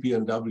the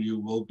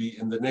TPNW will be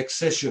in the next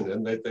session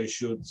and that they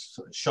should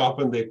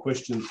sharpen their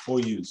questions for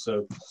you.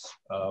 So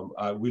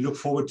we look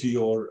forward to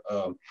your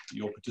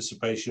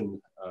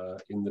participation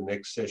in the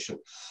next session.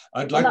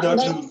 I'd like now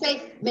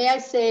to... May I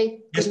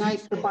say yes, good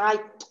night, goodbye,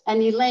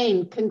 and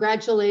Elaine,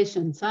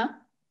 congratulations, huh?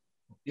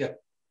 Yeah.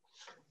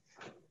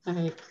 All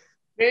right.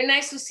 Very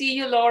nice to see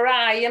you, Laura.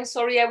 I am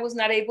sorry I was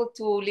not able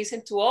to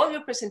listen to all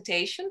your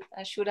presentation.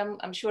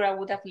 I'm sure I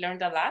would have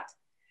learned a lot.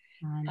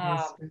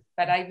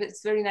 But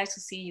it's very nice to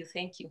see you.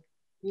 Thank you.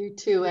 You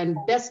too, and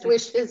best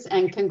wishes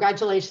and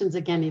congratulations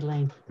again,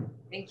 Elaine.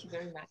 Thank you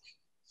very much.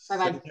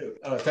 Bye-bye. Thank you.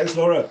 Thanks,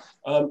 Laura.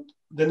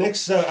 The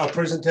next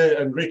presenter,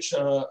 and Rich,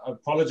 I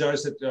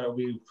apologize that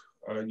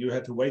you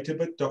had to wait a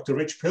bit. Dr.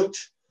 Rich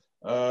Pilch.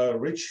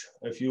 Rich,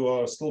 if you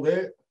are still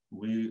there,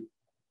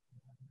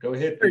 go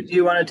ahead, please. Do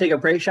you want to take a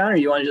break, Sean, or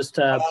you want to just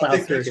plow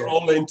through let's here?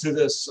 roll into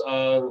this.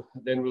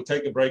 Then we'll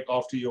take a break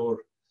after your.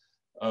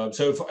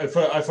 So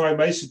if I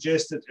may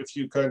suggest that if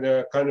you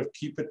can kind of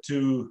keep it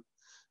to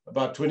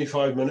about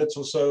 25 minutes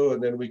or so,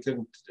 and then we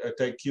can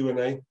take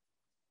Q&A.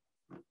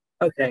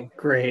 Okay,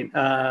 great.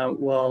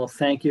 Well,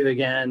 thank you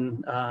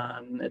again.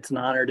 It's an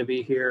honor to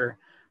be here.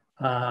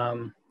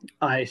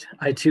 I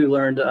too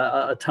learned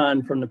a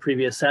ton from the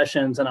previous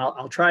sessions, and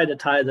I'll try to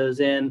tie those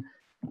in.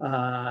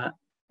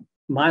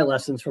 my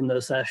lessons from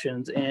those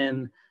sessions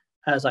in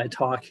as I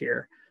talk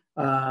here.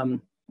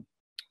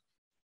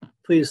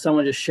 Please,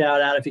 someone just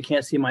shout out if you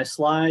can't see my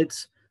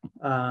slides.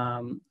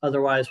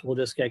 Otherwise, we'll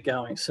just get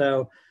going.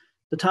 So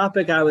the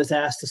topic I was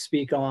asked to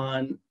speak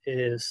on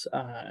is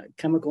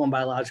chemical and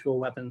biological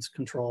weapons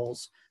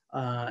controls,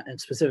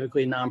 and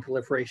specifically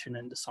non-proliferation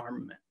and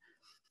disarmament.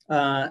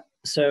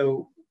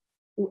 So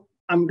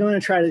I'm going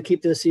to try to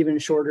keep this even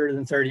shorter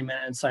than 30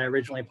 minutes. I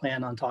originally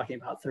planned on talking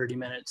about 30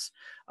 minutes.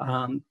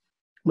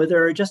 But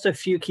there are just a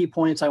few key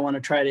points I want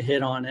to try to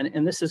hit on.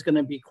 And this is going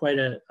to be quite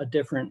a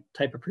different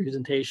type of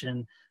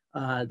presentation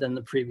than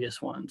the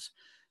previous ones.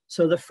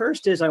 So the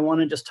first is I want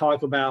to just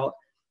talk about,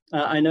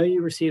 I know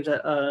you received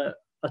a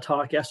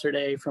talk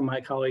yesterday from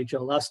my colleague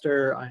Jill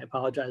Luster. I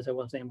apologize I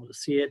wasn't able to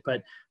see it,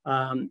 but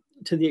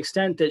to the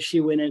extent that she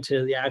went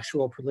into the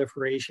actual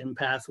proliferation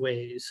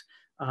pathways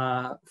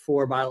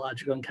for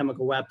biological and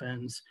chemical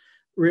weapons,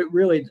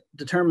 really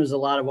determines a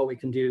lot of what we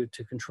can do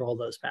to control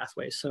those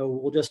pathways. So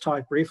we'll just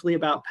talk briefly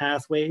about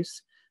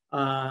pathways,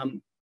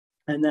 and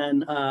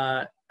then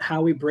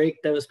how we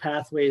break those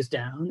pathways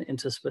down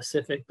into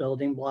specific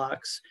building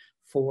blocks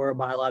for a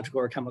biological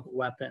or chemical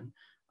weapon,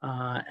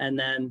 and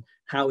then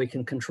how we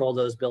can control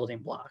those building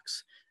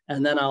blocks.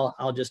 And then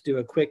I'll just do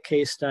a quick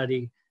case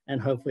study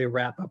and hopefully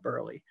wrap up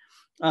early.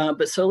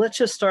 But so let's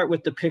just start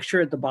with the picture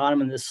at the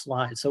bottom of this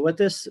slide. So what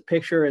this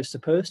picture is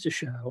supposed to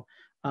show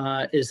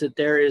is that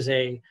there is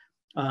a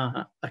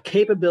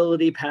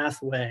capability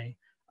pathway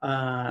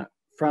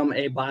from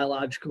a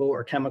biological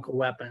or chemical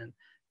weapon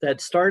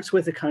that starts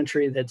with a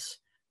country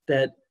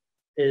that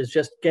is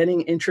just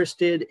getting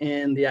interested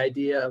in the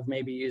idea of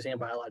maybe using a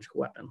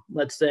biological weapon.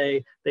 Let's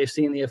say they've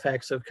seen the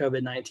effects of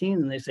COVID-19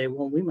 and they say,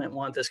 well, we might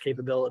want this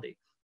capability.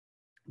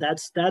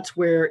 That's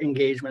where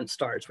engagement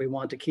starts. We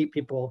want to keep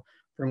people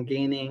from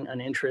gaining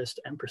an interest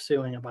and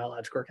pursuing a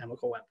biological or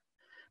chemical weapon.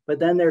 But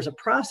then there's a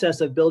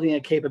process of building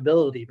a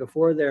capability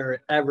before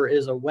there ever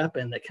is a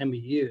weapon that can be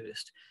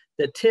used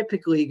that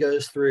typically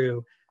goes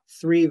through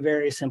 3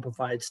 very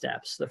simplified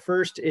steps. The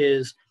first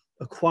is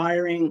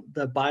acquiring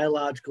the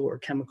biological or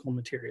chemical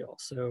material.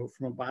 So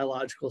from a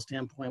biological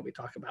standpoint, we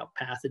talk about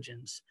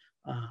pathogens,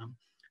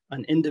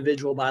 an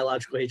individual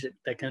biological agent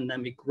that can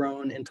then be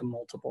grown into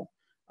multiple.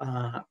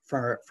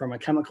 From a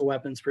chemical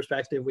weapons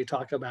perspective, we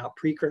talk about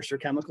precursor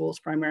chemicals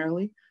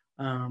primarily.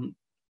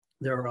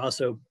 There are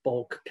also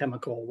bulk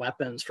chemical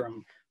weapons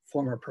from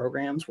former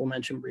programs we'll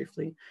mention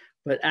briefly,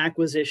 but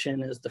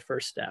acquisition is the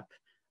first step.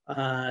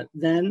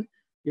 Then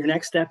your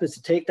next step is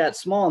to take that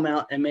small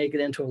amount and make it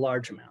into a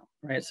large amount,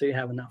 right? So you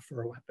have enough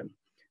for a weapon.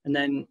 And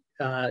then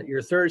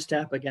your third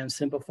step, again,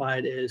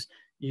 simplified, is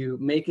you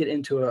make it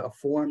into a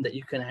form that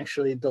you can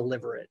actually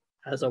deliver it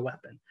as a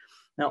weapon.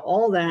 Now,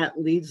 all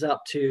that leads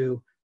up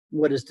to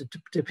what is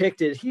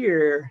depicted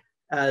here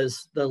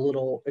as the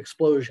little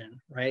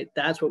explosion, right?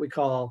 That's what we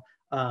call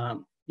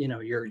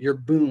your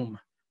boom.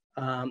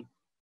 And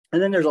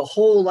then there's a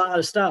whole lot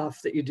of stuff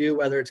that you do,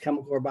 whether it's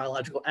chemical or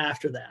biological,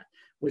 after that,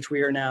 which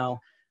we are now,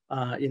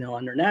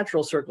 under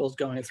natural circles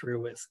going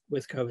through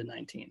with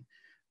COVID-19.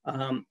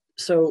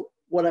 So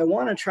what I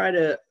want to try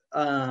to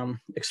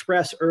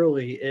express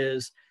early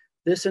is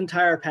this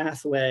entire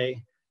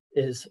pathway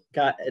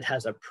it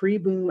has a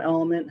pre-boom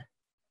element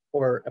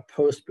or a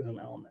post-boom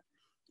element.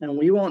 And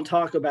we won't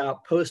talk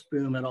about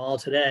post-boom at all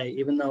today,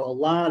 even though a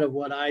lot of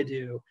what I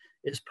do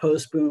is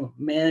post-boom,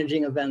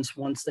 managing events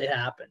once they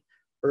happen,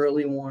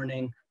 early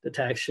warning,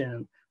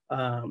 detection,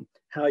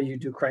 how you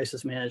do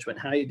crisis management,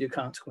 how you do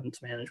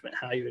consequence management,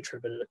 how you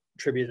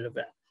attribute an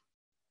event.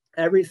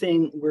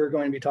 Everything we're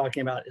going to be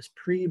talking about is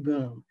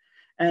pre-boom.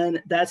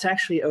 And that's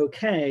actually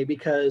okay,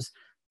 because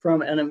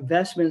from an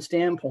investment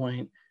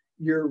standpoint,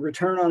 your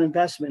return on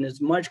investment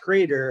is much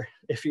greater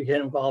if you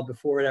get involved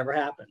before it ever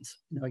happens.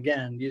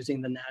 Again,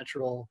 using the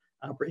natural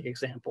outbreak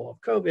example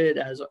of COVID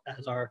as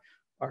our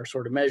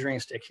sort of measuring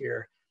stick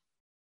here,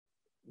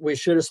 we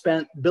should have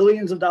spent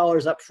billions of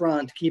dollars up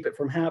front to keep it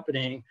from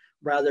happening,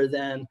 rather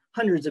than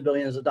hundreds of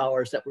billions of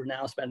dollars that we're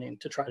now spending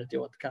to try to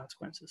deal with the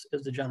consequences,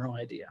 is the general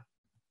idea.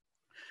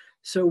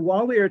 So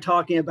while we are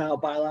talking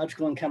about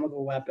biological and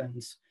chemical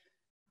weapons,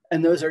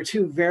 and those are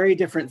 2 very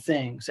different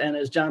things. And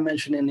as John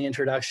mentioned in the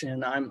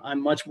introduction,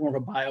 I'm much more of a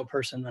bio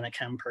person than a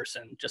chem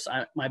person.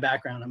 My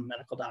background, I'm a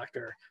medical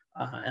doctor,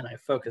 and I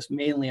focus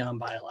mainly on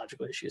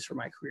biological issues for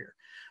my career.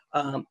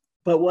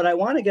 But what I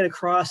want to get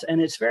across,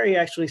 and it's very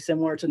actually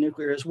similar to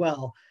nuclear as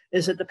well,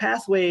 is that the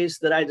pathways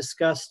that I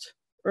discussed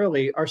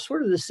early are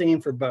sort of the same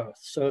for both.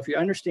 So if you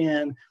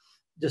understand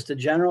just the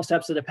general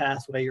steps of the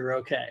pathway, you're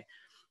okay.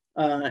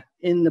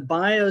 In the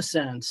bio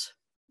sense,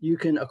 you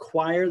can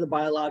acquire the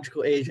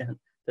biological agent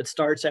that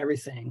starts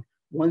everything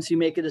once you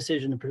make a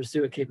decision to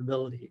pursue a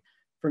capability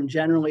from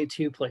generally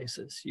 2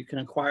 places. You can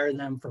acquire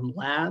them from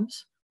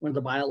labs where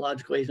the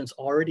biological agents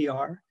already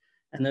are,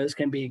 and those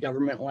can be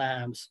government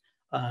labs,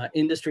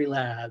 industry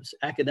labs,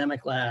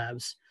 academic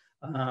labs.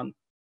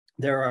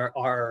 There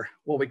are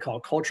what we call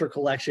culture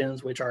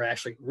collections, which are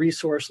actually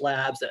resource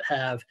labs that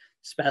have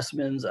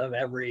specimens of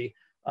every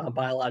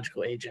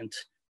biological agent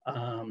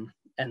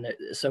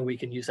so we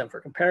can use them for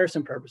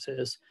comparison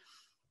purposes.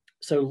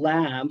 So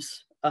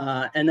labs,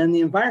 and then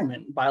the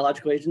environment.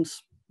 Biological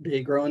agents,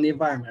 they grow in the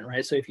environment,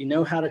 right? So if you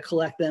know how to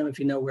collect them, if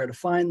you know where to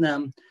find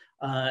them,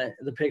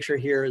 the picture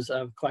here is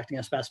of collecting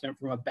a specimen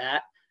from a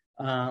bat,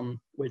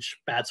 which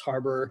bats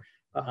harbor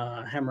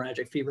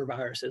hemorrhagic fever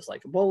viruses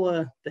like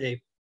Ebola.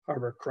 They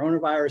harbor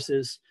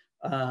coronaviruses.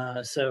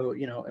 So,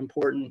 you know,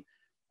 important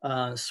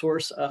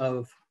source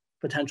of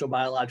potential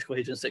biological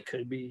agents that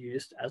could be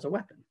used as a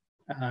weapon,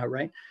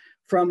 right?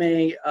 From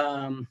a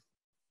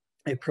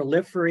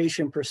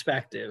proliferation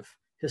perspective,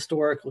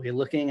 historically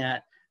looking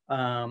at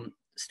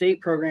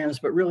state programs,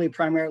 but really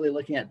primarily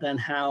looking at then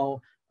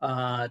how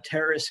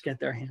terrorists get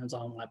their hands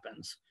on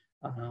weapons,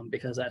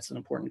 because that's an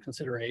important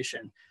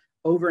consideration.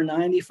 Over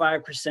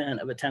 95%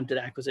 of attempted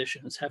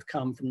acquisitions have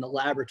come from the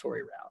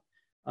laboratory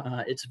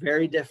route. It's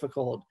very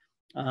difficult,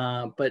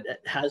 but it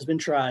has been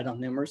tried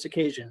on numerous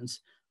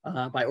occasions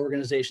by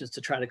organizations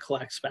to try to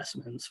collect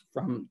specimens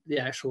from the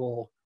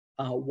actual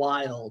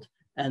wild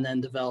and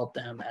then develop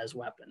them as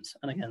weapons.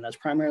 And again, that's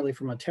primarily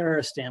from a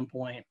terrorist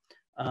standpoint.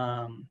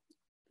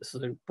 This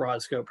is a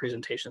broad scope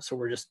presentation, so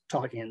we're just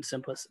talking in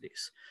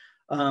simplicities.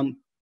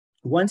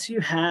 Once you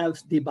have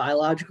the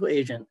biological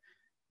agent,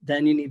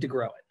 then you need to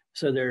grow it.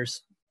 So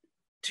there's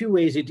two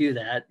ways you do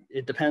that.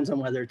 It depends on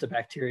whether it's a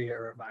bacteria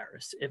or a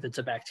virus. If it's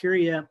a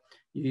bacteria,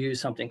 you use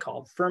something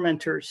called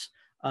fermenters,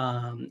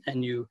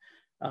 and you,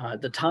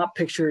 the top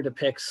picture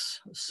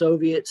depicts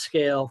Soviet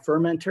scale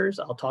fermenters.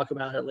 I'll talk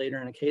about it later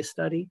in a case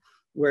study,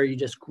 where you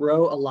just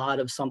grow a lot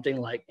of something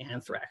like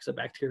anthrax, a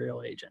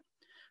bacterial agent.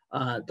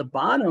 The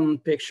bottom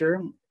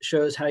picture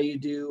shows how you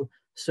do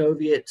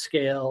Soviet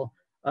scale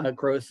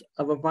growth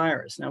of a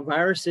virus. Now,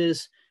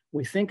 viruses,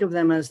 we think of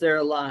them as they're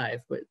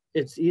alive, but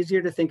it's easier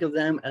to think of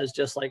them as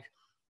just like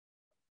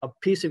a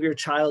piece of your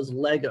child's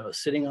Lego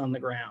sitting on the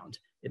ground.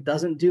 It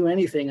doesn't do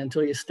anything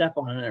until you step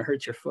on it and it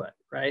hurts your foot,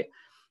 right?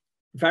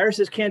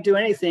 Viruses can't do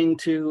anything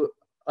to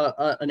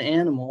an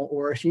animal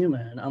or a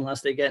human unless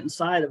they get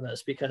inside of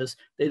us, because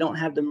they don't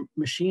have the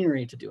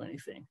machinery to do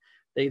anything.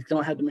 They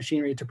don't have the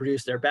machinery to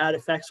produce their bad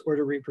effects or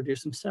to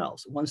reproduce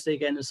themselves. Once they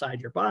get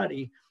inside your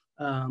body,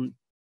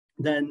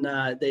 then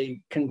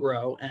they can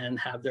grow and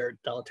have their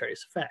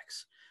deleterious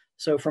effects.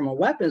 So from a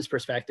weapons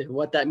perspective,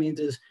 what that means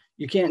is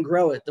you can't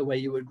grow it the way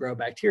you would grow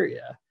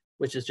bacteria,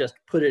 which is just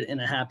put it in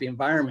a happy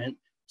environment,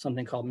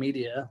 something called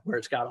media, where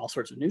it's got all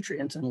sorts of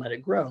nutrients, and let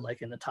it grow,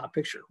 like in the top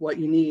picture. What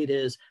you need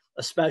is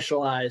a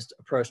specialized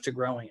approach to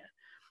growing it.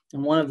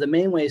 And one of the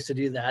main ways to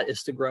do that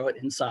is to grow it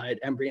inside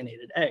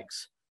embryonated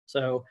eggs.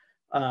 So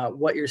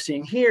what you're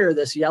seeing here,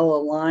 this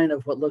yellow line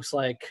of what looks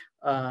like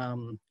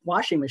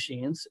washing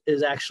machines,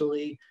 is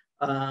actually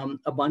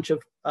a bunch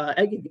of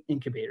egg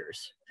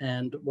incubators.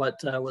 And what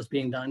was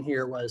being done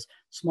here was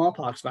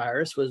smallpox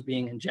virus was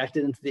being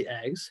injected into the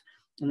eggs.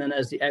 And then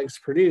as the eggs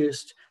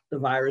produced, the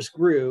virus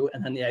grew,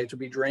 and then the eggs would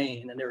be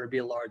drained and there would be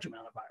a large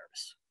amount of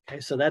virus. Okay,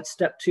 so that's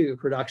step 2,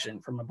 production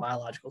from a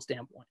biological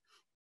standpoint.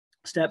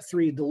 Step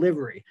 3,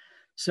 delivery.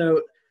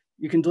 So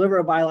you can deliver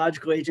a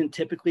biological agent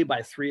typically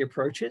by 3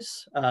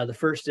 approaches. The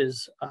first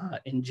is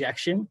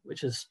injection,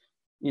 which is,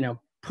 you know,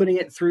 putting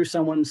it through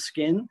someone's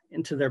skin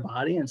into their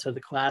body. And so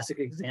the classic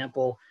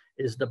example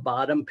is the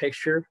bottom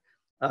picture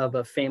of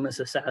a famous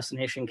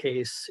assassination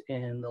case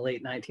in the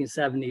late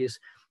 1970s,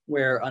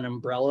 where an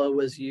umbrella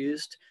was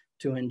used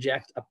to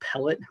inject a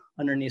pellet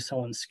underneath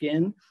someone's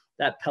skin.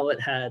 That pellet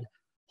had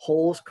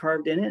holes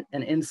carved in it,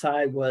 and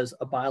inside was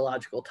a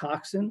biological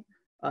toxin,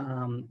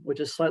 which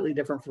is slightly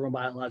different from a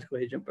biological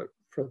agent, but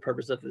for the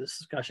purpose of this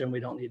discussion, we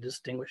don't need to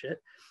distinguish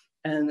it.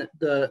 And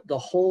the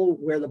hole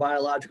where the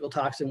biological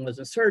toxin was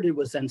inserted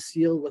was then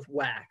sealed with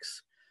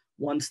wax.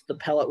 Once the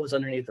pellet was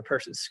underneath the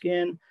person's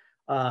skin,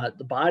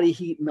 the body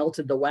heat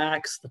melted the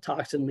wax, the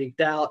toxin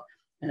leaked out,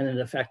 and it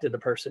affected the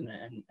person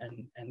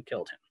and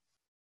killed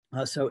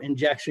him. So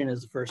injection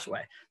is the first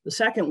way. The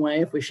second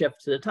way, if we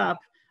shift to the top,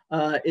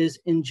 is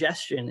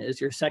ingestion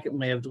is your second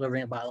way of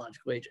delivering a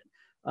biological agent.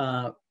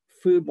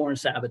 Foodborne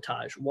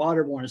sabotage,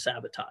 waterborne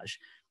sabotage.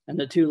 And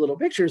the 2 little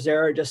pictures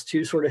there are just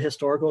 2 sort of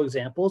historical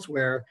examples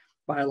where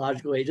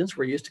biological agents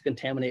were used to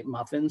contaminate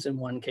muffins in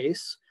one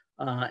case,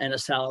 and a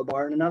salad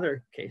bar in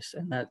another case.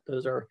 And that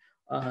those are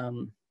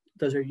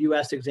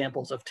US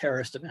examples of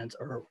terrorist events,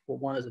 or well,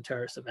 one is a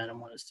terrorist event and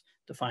one is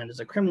defined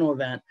as a criminal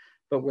event,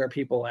 but where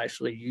people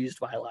actually used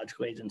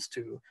biological agents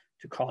to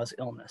cause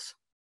illness.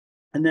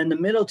 And then the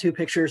middle 2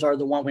 pictures are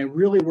the one we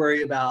really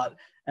worry about,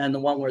 and the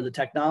one where the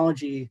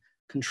technology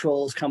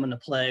controls come into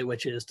play,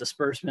 which is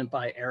disbursement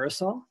by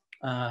aerosol.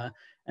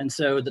 And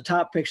so the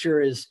top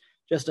picture is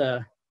just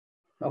a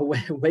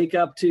wake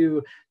up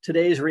to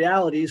today's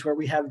realities, where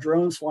we have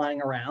drones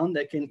flying around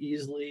that can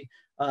easily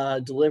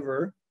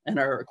deliver and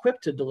are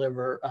equipped to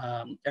deliver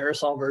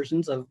aerosol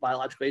versions of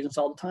biological agents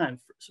all the time.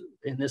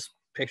 In this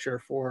picture,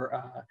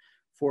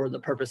 for the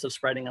purpose of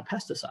spreading a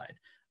pesticide.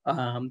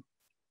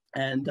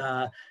 And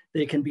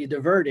they can be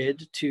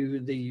diverted to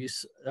the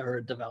use or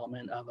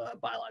development of a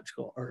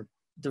biological, or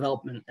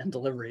development and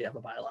delivery of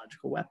a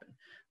biological weapon.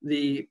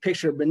 The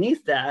picture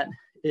beneath that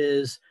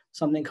is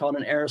something called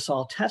an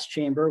aerosol test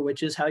chamber,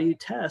 which is how you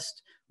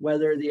test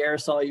whether the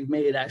aerosol you've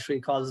made actually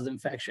causes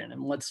infection.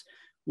 And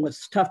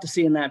what's tough to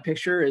see in that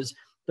picture is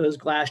those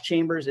glass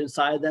chambers.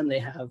 Inside them, they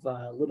have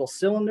little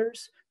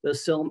cylinders.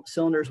 Those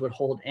cylinders would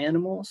hold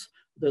animals.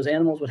 Those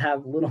animals would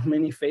have little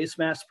mini face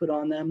masks put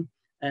on them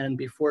and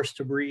be forced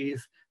to breathe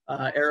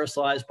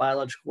aerosolized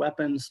biological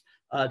weapons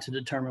to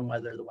determine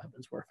whether the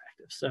weapons were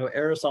effective. So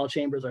aerosol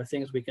chambers are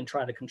things we can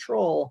try to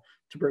control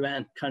to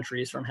prevent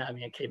countries from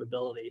having a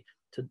capability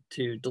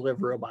to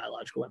deliver a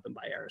biological weapon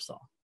by aerosol.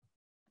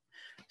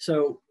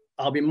 So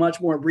I'll be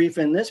much more brief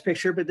in this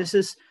picture, but this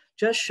is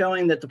just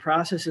showing that the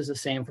process is the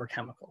same for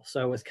chemical.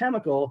 So with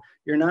chemical,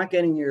 you're not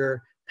getting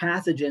your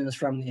pathogens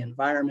from the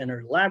environment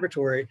or the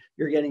laboratory,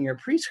 you're getting your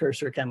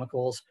precursor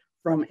chemicals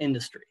from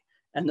industry.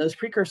 And those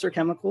precursor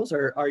chemicals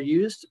are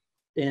used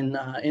in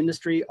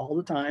industry all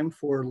the time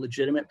for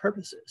legitimate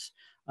purposes.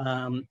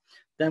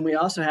 Then we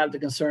also have the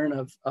concern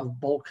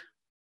of bulk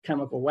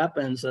chemical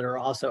weapons that are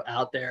also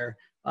out there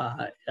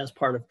as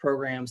part of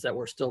programs that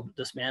we're still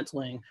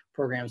dismantling,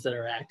 programs that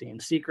are acting in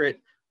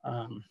secret,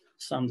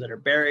 some that are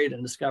buried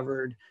and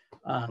discovered,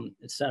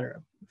 et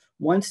cetera.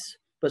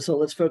 So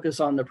let's focus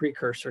on the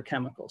precursor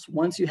chemicals.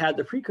 Once you had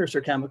the precursor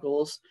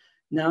chemicals,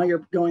 now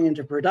you're going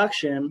into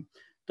production.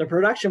 The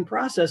production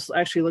process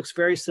actually looks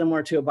very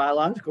similar to a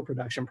biological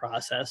production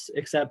process,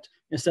 except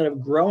instead of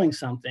growing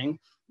something,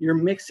 you're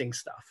mixing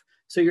stuff.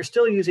 So you're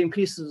still using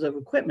pieces of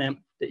equipment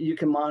that you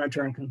can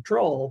monitor and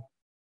control,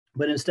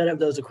 but instead of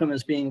those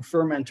equipments being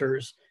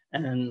fermenters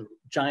and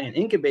giant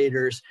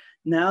incubators,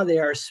 now they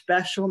are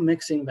special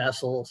mixing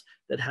vessels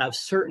that have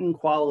certain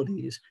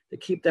qualities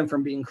that keep them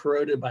from being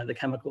corroded by the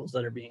chemicals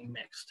that are being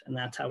mixed. And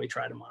that's how we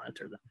try to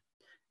monitor them.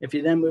 If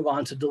you then move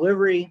on to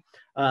delivery,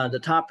 the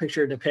top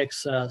picture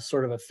depicts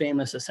sort of a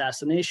famous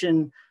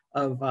assassination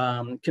of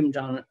Kim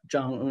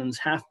Jong-un's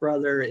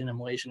half-brother in a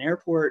Malaysian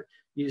airport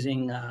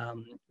using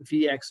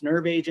VX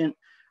nerve agent.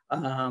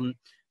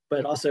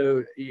 But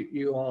also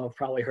you all have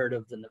probably heard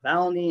of the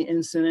Navalny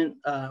incident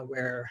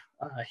where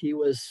he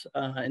was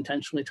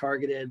intentionally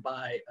targeted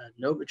by a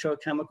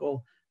Novichok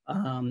chemical.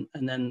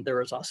 And then there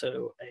was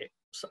also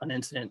an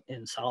incident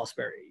in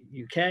Salisbury,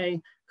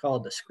 UK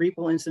called the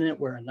Skripal incident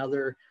where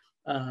another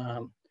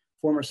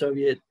former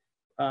Soviet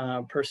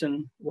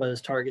person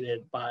was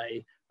targeted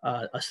by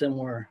a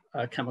similar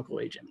chemical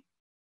agent.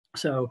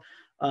 So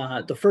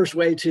the first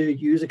way to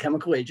use a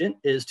chemical agent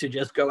is to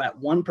just go at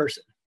one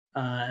person.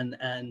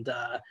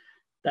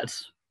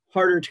 That's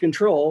harder to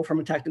control from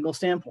a technical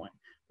standpoint.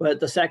 But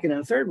the second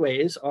and third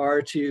ways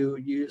are to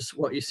use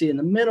what you see in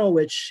the middle,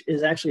 which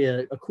is actually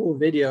a cool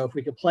video if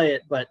we could play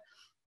it, but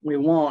we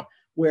won't,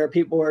 where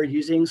people are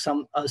using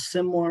a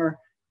similar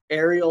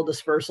aerial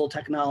dispersal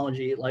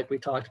technology like we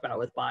talked about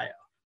with bio.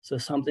 So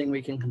something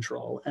we can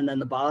control. And then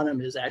the bottom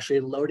is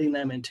actually loading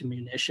them into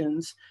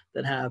munitions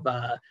that have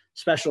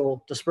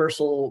special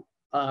dispersal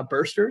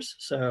bursters.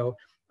 So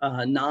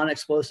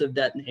non-explosive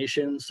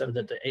detonations so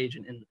that the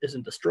agent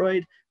isn't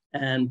destroyed,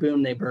 and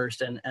boom, they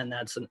burst, and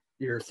that's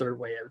your third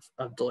way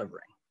of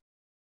delivering.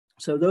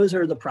 So those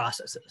are the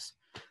processes.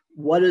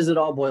 What does it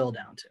all boil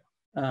down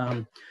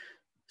to?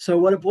 So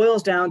what it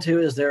boils down to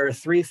is there are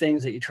three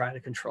things that you try to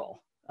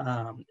control.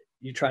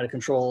 You try to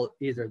control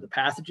either the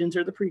pathogens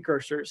or the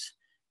precursors,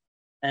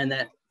 and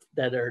that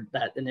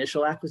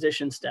initial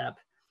acquisition step,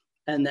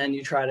 and then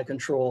you try to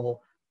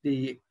control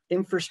the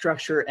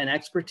infrastructure and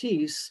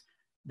expertise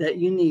that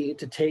you need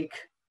to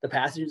take the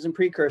pathogens and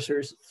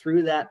precursors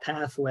through that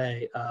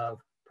pathway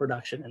of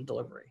production and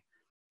delivery.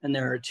 And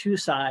there are two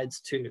sides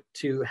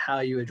to how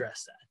you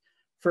address that.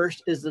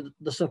 First is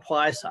the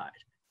supply side.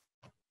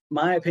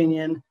 My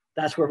opinion,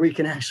 that's where we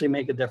can actually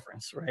make a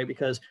difference, right?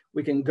 Because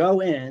we can go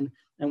in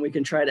and we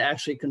can try to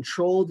actually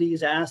control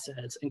these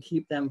assets and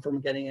keep them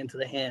from getting into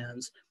the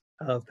hands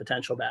of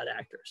potential bad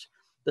actors.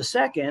 The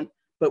second,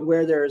 but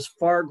where there's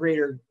far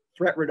greater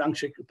threat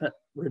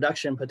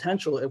reduction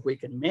potential if we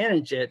can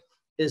manage it,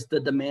 is the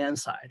demand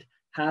side.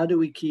 How do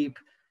we keep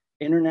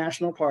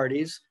international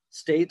parties,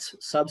 states,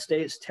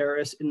 sub-states,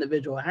 terrorists,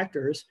 individual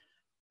actors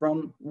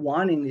from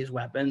wanting these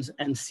weapons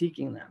and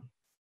seeking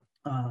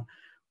them?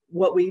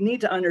 What we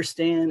need to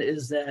understand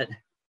is that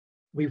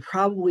we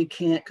probably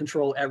can't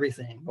control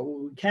everything, but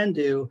what we can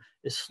do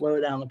is slow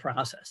down the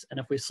process. And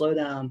if we slow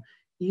down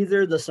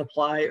either the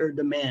supply or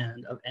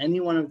demand of any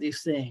one of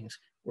these things,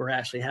 we're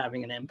actually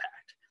having an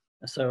impact.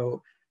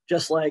 So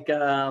just like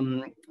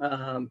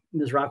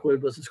Ms.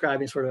 Rockwood was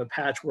describing sort of a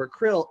patchwork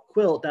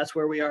quilt, that's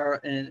where we are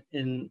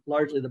in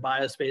largely the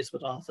biospace,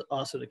 but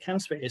also the chem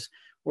space,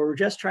 where we're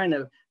just trying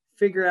to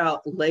figure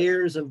out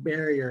layers of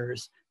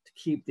barriers to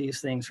keep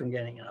these things from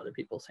getting in other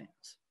people's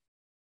hands.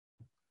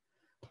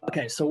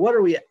 Okay, so what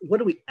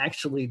do we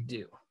actually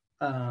do?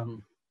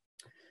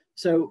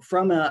 So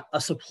from a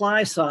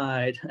supply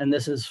side, and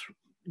this is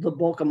the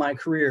bulk of my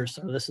career,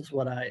 so this is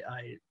what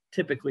I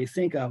typically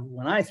think of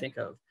when I think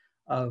of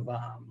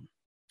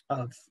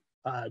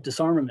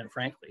disarmament,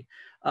 frankly,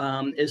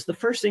 is the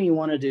first thing you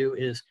want to do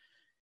is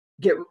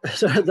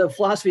so the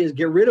philosophy is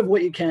get rid of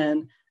what you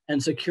can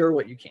and secure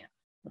what you can.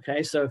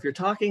 Okay, so if you're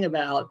talking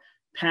about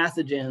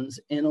pathogens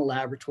in a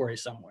laboratory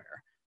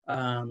somewhere.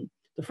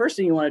 The first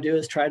thing you want to do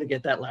is try to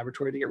get that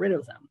laboratory to get rid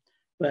of them.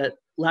 But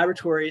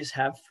laboratories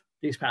have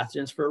these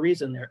pathogens for a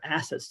reason. They're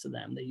assets to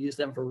them. They use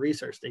them for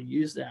research. They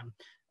use them.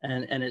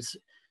 And it's,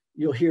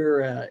 you'll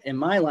hear in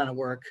my line of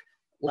work,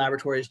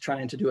 laboratories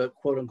trying to do a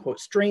quote unquote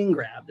strain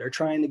grab. They're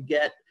trying to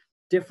get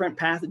different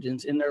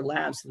pathogens in their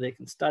labs so they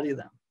can study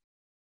them.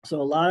 So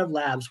a lot of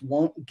labs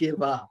won't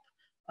give up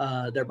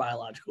their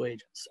biological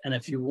agents. And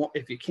if you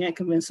can't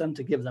convince them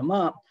to give them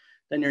up,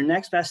 then your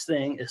next best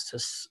thing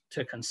is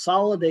to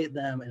consolidate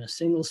them in a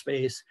single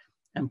space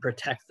and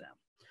protect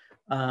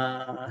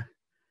them.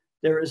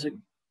 There was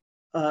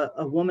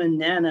a woman,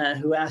 Nana,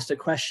 who asked a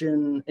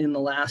question in the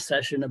last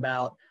session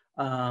about,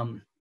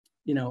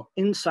 you know,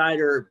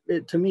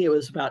 to me, it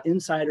was about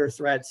insider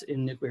threats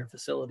in nuclear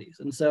facilities.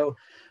 And so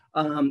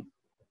in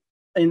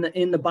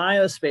the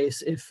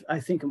biospace, I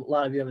think a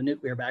lot of you have a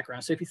nuclear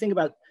background. So if you think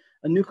about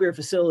a nuclear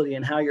facility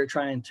and how you're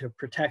trying to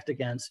protect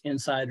against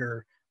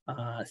insider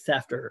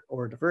theft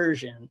or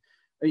diversion,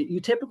 you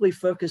typically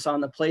focus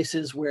on the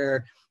places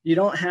where you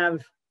don't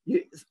have,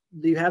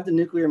 you have the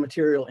nuclear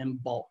material in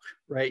bulk,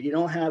 right? You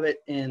don't have it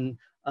in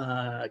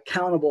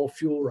countable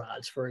fuel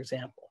rods, for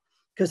example,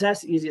 because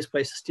that's the easiest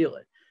place to steal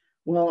it.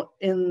 Well,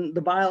 in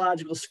the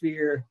biological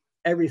sphere,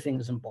 everything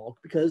is in bulk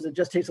because it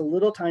just takes a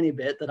little tiny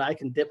bit that I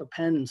can dip a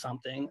pen in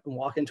something and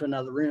walk into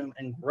another room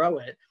and grow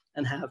it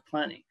and have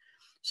plenty.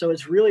 So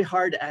it's really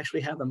hard to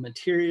actually have a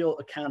material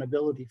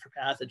accountability for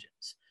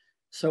pathogens.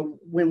 So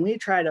when we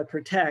try to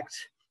protect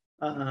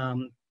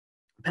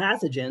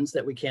pathogens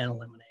that we can't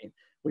eliminate,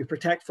 we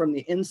protect from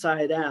the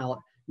inside out,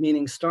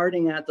 meaning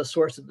starting at the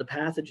source of the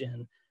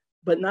pathogen,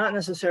 but not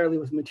necessarily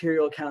with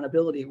material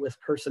accountability, with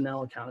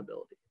personnel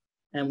accountability.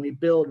 And we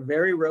build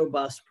very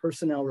robust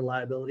personnel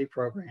reliability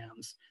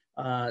programs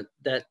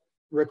that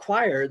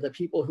require the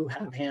people who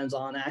have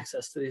hands-on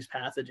access to these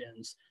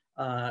pathogens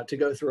to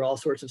go through all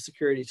sorts of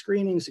security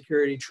screening,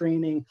 security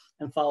training,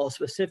 and follow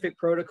specific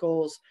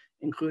protocols,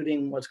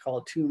 including what's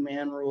called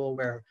two-man rule,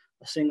 where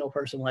a single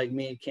person like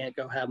me can't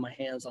go have my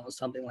hands on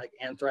something like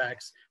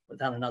anthrax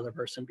without another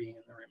person being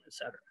in the room, et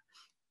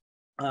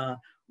cetera.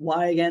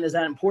 Why, again, is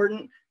that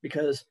important?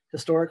 Because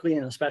historically,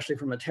 and especially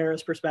from a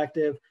terrorist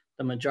perspective,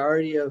 the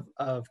majority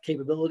of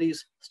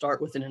capabilities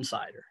start with an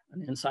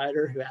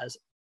insider who has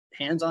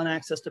hands-on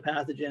access to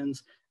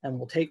pathogens and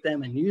will take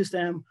them and use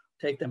them,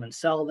 take them and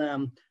sell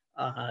them,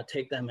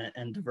 take them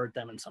and divert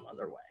them in some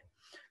other way.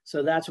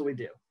 So that's what we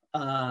do.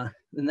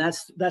 And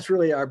that's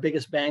really our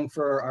biggest bang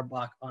for our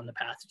buck on the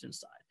pathogen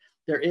side.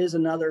 There is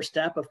another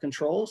step of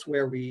controls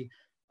where we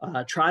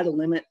try to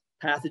limit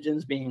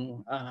pathogens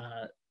being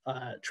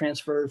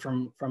transferred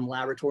from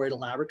laboratory to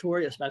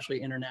laboratory,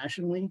 especially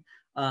internationally.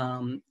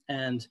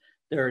 And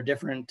there are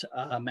different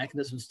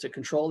mechanisms to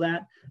control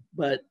that,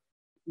 but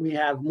we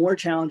have more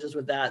challenges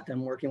with that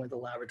than working with the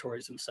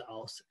laboratories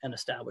themselves and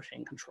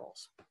establishing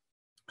controls.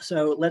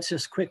 So let's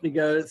just quickly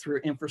go through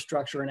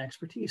infrastructure and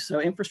expertise. So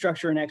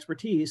infrastructure and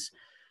expertise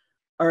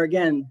are,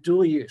 again,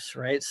 dual use,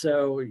 right?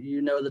 So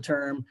you know the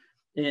term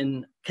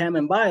in chem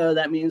and bio,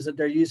 that means that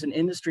they're used in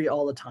industry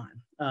all the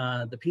time.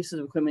 The pieces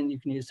of equipment you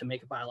can use to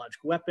make a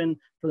biological weapon,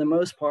 for the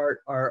most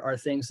part, are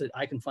things that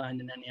I can find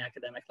in any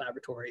academic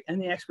laboratory.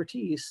 And the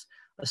expertise,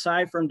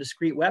 aside from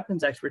discrete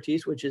weapons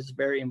expertise, which is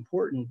very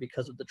important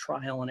because of the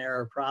trial and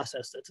error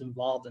process that's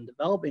involved in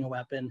developing a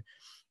weapon,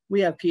 we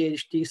have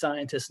PhD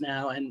scientists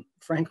now, and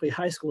frankly,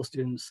 high school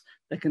students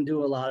that can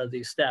do a lot of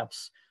these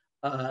steps.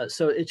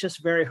 So it's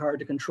just very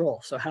hard to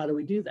control. So how do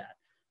we do that?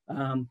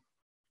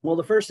 Well,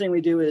 the first thing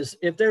we do is,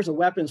 if there's a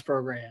weapons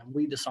program,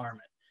 we disarm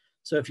it.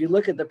 So if you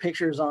look at the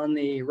pictures on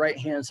the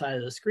right-hand side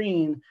of the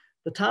screen,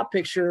 the top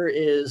picture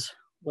is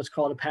what's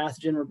called a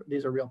pathogen.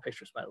 These are real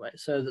pictures, by the way.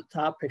 So the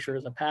top picture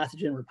is a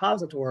pathogen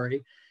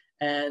repository.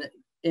 And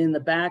in the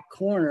back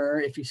corner,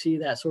 if you see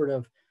that sort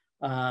of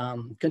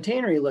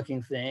containery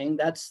looking thing,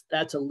 that's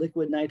a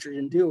liquid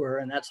nitrogen dewar,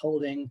 and that's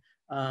holding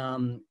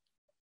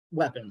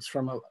weapons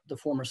from the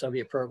former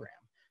Soviet program.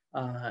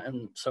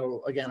 And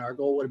so again, our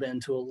goal would have been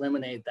to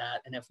eliminate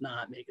that, and if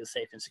not, make it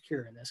safe and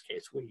secure. In this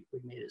case, we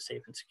made it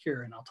safe and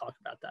secure, and I'll talk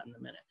about that in a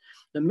minute.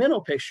 The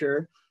middle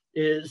picture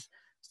is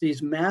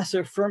these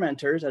massive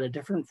fermenters at a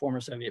different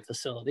former Soviet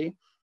facility.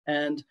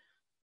 And,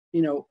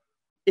 you know,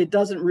 it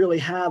doesn't really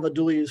have a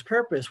dual use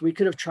purpose. We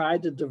could have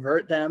tried to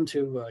divert them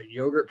to a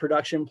yogurt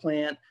production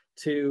plant,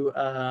 to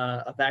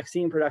a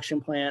vaccine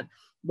production plant,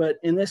 but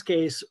in this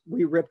case,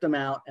 we ripped them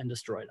out and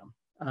destroyed them.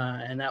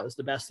 And that was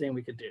the best thing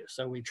we could do.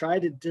 So we try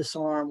to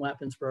disarm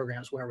weapons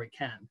programs where we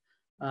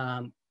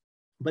can.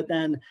 But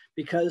then,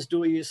 because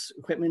dual use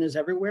equipment is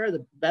everywhere,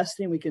 the best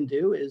thing we can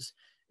do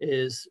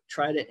is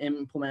try to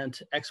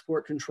implement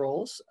export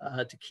controls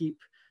to keep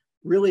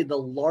really the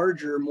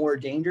larger, more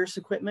dangerous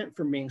equipment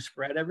from being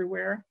spread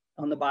everywhere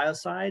on the bio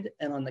side,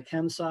 and on the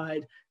chem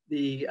side,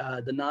 the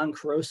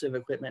non-corrosive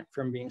equipment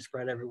from being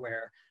spread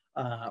everywhere,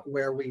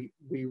 where we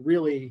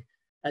really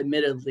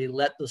admittedly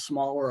let the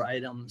smaller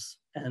items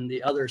and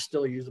the other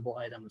still usable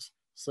items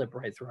slip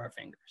right through our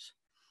fingers.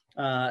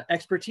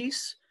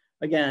 Expertise,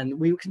 again,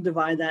 we can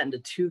divide that into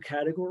two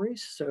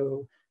categories.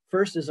 So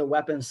first is a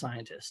weapons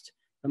scientist.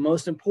 The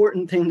most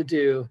important thing to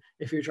do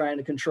if you're trying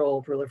to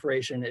control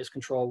proliferation is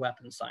control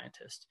weapons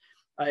scientists.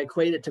 I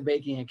equate it to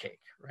baking a cake,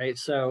 right?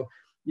 So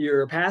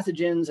your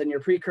pathogens and your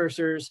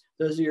precursors,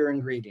 those are your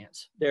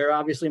ingredients. They're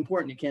obviously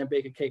important. You can't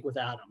bake a cake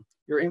without them.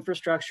 Your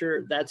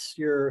infrastructure, that's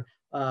your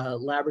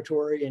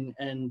laboratory,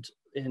 and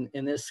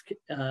in this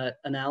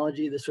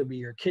analogy, this would be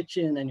your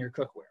kitchen and your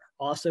cookware,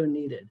 also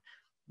needed.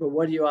 But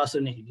what do you also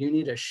need? You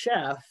need a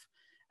chef,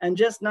 and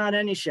just not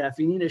any chef.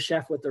 You need a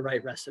chef with the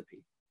right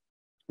recipe,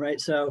 right?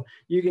 So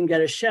you can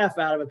get a chef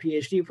out of a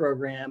PhD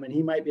program and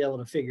he might be able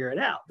to figure it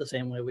out the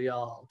same way we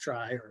all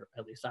try, or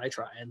at least I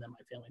try, and then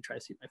my family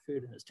tries to eat my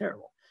food and it's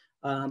terrible.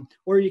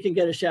 Or you can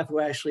get a chef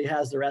who actually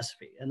has the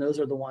recipe, and those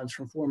are the ones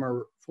from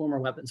former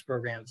weapons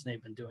programs, and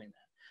they've been doing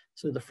that.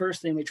 So the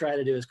first thing we try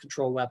to do is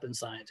control weapons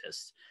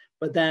scientists.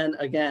 But then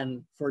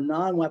again, for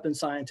non-weapon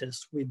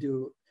scientists, we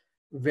do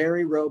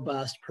very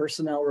robust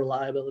personnel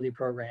reliability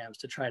programs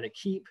to try to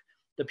keep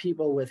the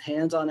people with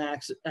hands-on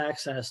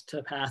access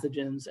to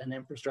pathogens and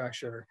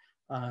infrastructure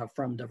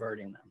from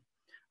diverting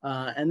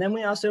them. And then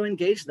we also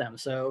engage them.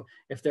 So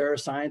if there are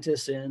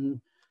scientists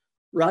in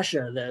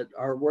Russia that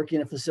are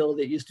working in a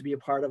facility that used to be a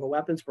part of a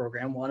weapons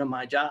program, one of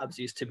my jobs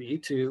used to be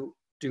to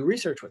do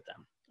research with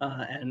them.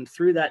 And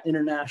through that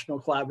international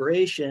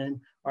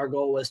collaboration, our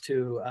goal was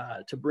to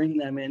bring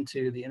them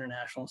into the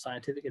international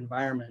scientific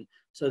environment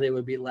so they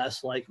would be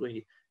less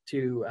likely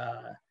to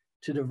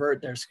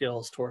divert their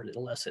skills toward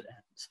illicit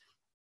ends.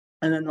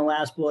 And then the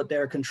last bullet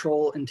there,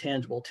 control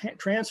intangible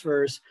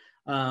transfers.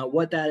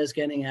 What that is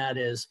getting at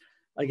is,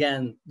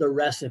 again, the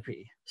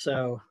recipe.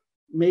 So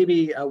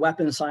maybe a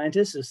weapons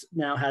scientist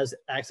now has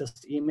access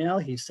to email.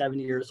 He's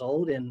 70 years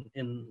old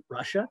in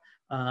Russia.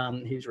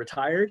 He's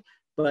retired,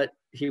 but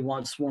he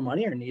wants more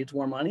money or needs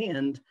more money.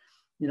 And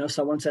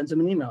someone sends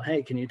him an email.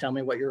 Hey, can you tell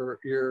me what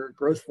your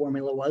growth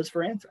formula was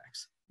for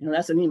anthrax?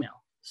 That's an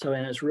email. So,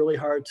 and it's really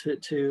hard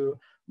to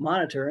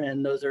monitor.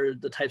 And those are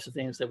the types of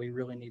things that we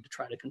really need to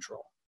try to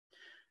control.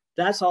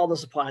 That's all the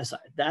supply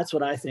side. That's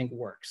what I think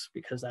works,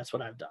 because that's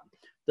what I've done.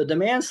 The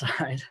demand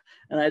side,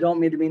 and I don't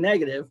mean to be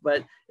negative,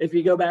 but if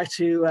you go back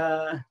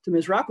to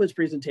Ms. Rockwood's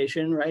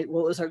presentation, right?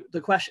 What was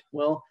the question?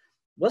 Well,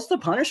 what's the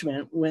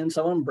punishment when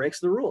someone breaks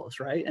the rules,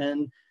 right?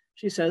 And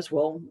she says,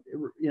 well,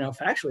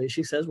 factually,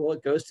 she says, well,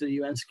 it goes to the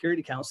UN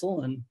Security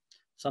Council, and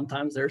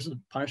sometimes there's a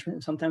punishment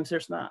and sometimes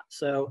there's not.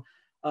 So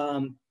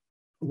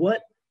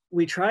what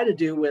we try to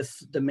do with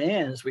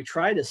demands, we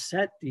try to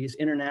set these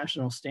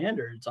international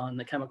standards on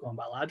the chemical and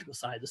biological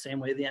side the same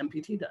way the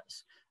NPT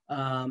does.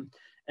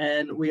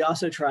 And we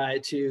also try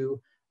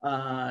to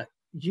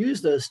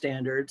use those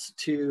standards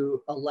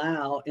to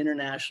allow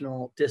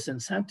international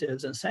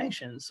disincentives and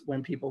sanctions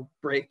when people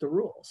break the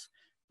rules.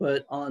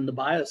 But on the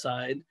bio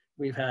side,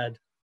 we've had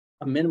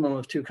a minimum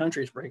of 2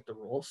 countries break the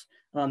rules.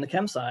 And on the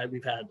chem side,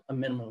 we've had a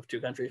minimum of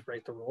 2 countries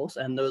break the rules.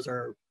 And those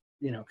are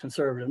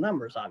conservative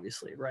numbers,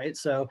 obviously, right?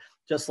 So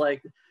just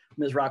like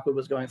Ms. Rockwood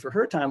was going through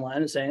her timeline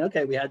and saying,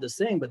 okay, we had this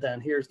thing, but then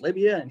here's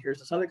Libya and here's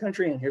this other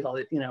country and here's all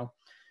the,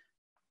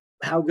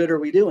 how good are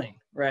we doing,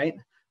 right?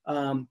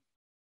 So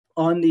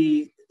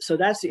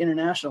that's the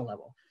international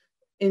level.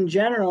 In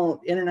general,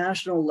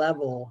 international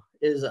level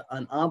is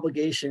an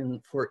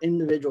obligation for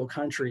individual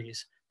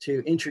countries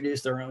to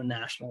introduce their own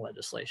national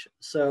legislation.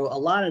 So a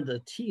lot of the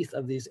teeth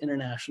of these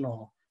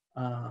international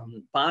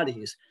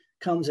bodies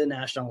comes in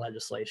national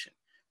legislation.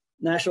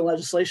 National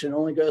legislation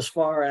only goes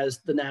far as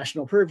the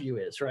national purview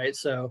is, right?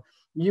 So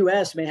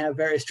US may have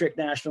very strict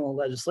national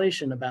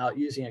legislation about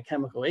using a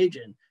chemical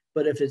agent,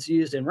 but if it's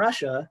used in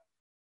Russia,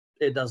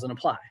 it doesn't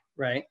apply,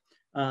 right?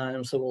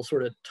 And so we'll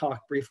sort of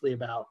talk briefly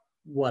about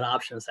what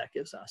options that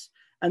gives us.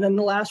 And then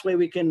the last way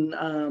we can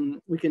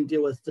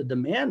deal with the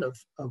demand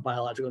of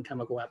biological and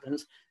chemical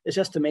weapons is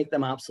just to make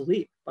them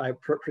obsolete by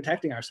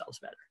protecting ourselves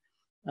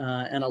better.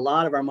 And a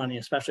lot of our money,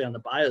 especially on the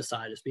bio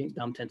side, is being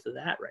dumped into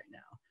that right now,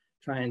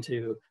 trying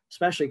to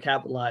especially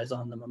capitalize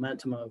on the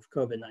momentum of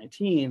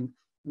COVID-19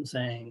 and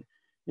saying,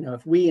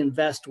 if we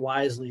invest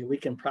wisely, we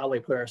can probably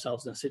put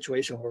ourselves in a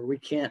situation where we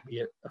can't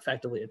be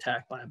effectively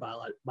attacked by a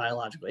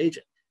biological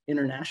agent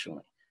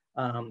internationally.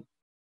 And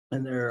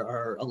there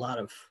are a lot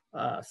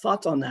of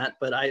thoughts on that,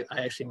 but I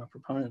actually am a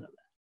proponent of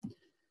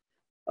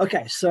that.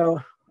 Okay,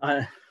 so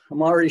I'm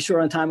already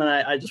short on time and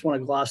I just want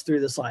to gloss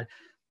through this slide.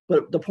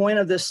 But the point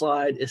of this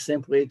slide is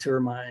simply to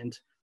remind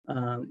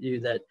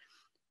you that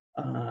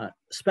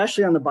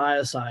especially on the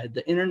bio side,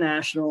 the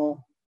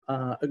international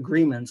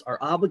agreements are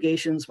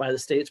obligations by the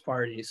states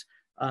parties,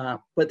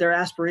 but they're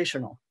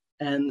aspirational.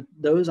 And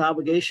those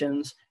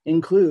obligations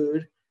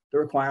include the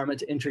requirement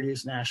to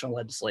introduce national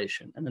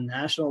legislation. And the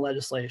national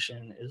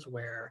legislation is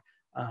where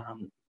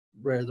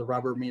the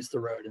rubber meets the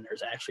road and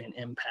there's actually an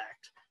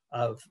impact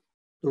of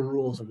the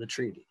rules of the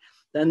treaty.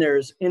 Then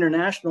there's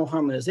international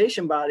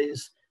harmonization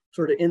bodies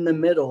sort of in the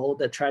middle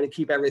that try to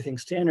keep everything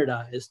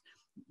standardized.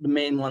 The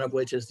main one of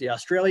which is the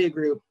Australia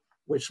group,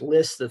 which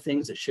lists the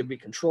things that should be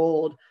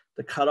controlled.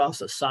 the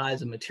cutoffs of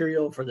size and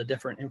material for the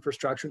different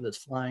infrastructure that's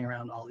flying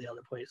around all the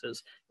other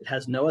places. It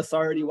has no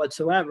authority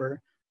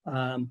whatsoever,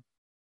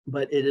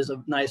 but it is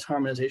a nice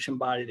harmonization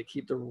body to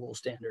keep the rules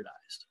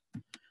standardized.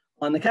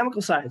 On the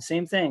chemical side,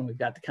 same thing. We've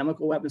got the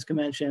Chemical Weapons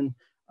Convention.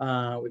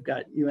 We've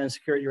got UN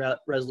Security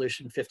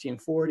Resolution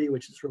 1540,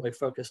 which is really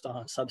focused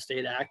on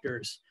sub-state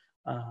actors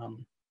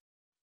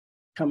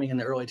coming in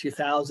the early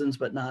 2000s,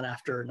 but not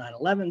after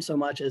 9/11 so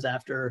much as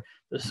after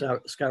the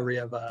discovery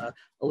of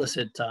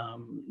illicit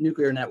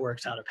nuclear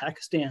networks out of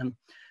Pakistan.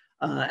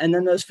 And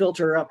then those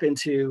filter up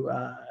into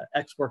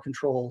export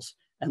controls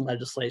and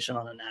legislation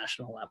on a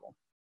national level.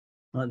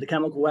 The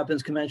Chemical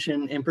Weapons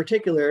Convention in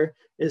particular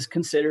is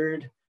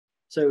considered,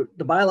 so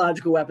the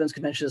Biological Weapons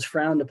Convention is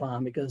frowned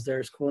upon because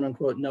there's quote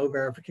unquote no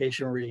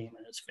verification regime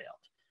and it's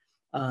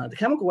failed. The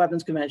Chemical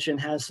Weapons Convention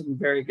has some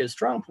very good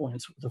strong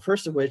points. The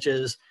first of which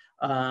is,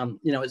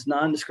 it's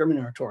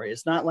non-discriminatory.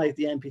 It's not like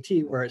the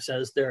NPT where it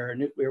says there are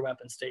nuclear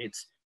weapon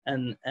states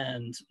and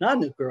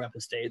non-nuclear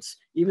weapon states.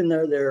 Even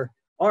though there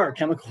are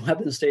chemical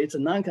weapon states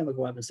and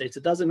non-chemical weapon states,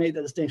 it doesn't make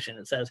the distinction.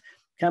 It says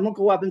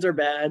chemical weapons are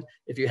bad.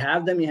 If you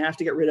have them, you have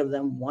to get rid of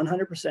them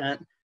 100%.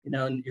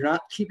 And you're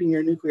not keeping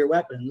your nuclear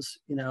weapons.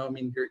 You're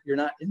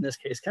not, in this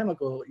case,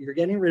 chemical. You're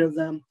getting rid of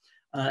them.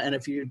 And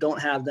if you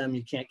don't have them,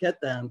 you can't get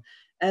them.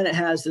 And it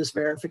has this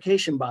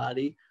verification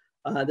body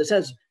that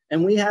says,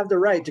 and we have the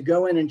right to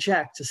go in and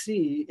check to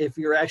see if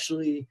you're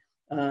actually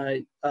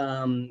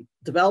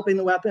developing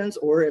the weapons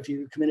or if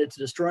you committed to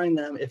destroying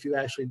them, if you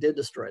actually did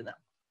destroy them.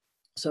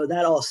 So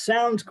that all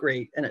sounds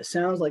great. And it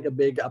sounds like a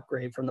big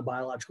upgrade from the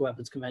Biological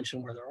Weapons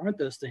Convention where there aren't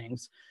those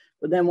things.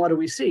 But then what do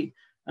we see?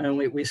 And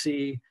we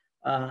see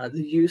the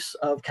use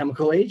of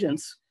chemical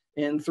agents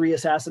in 3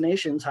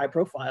 assassinations, high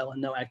profile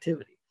and no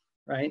activity,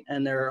 right?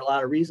 And there are a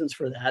lot of reasons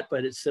for that,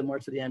 but it's similar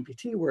to the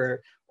NPT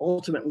where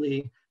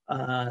ultimately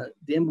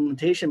the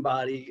implementation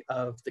body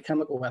of the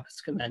Chemical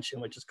Weapons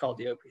Convention, which is called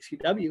the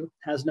OPCW,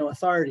 has no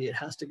authority. It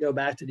has to go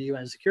back to the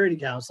UN Security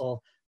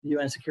Council. The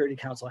UN Security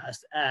Council has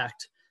to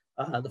act.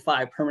 The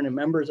 5 permanent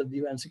members of the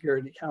UN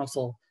Security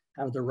Council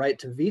have the right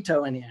to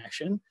veto any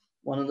action.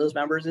 One of those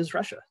members is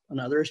Russia,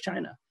 another is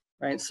China,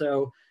 right?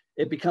 So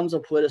it becomes a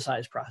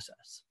politicized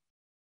process.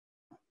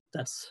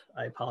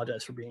 I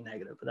apologize for being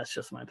negative, but that's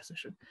just my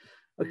position.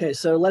 Okay,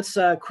 so let's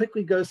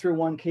quickly go through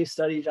one case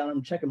study. John,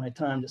 I'm checking my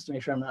time just to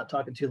make sure I'm not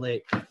talking too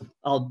late.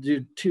 I'll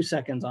do 2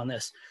 seconds on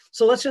this.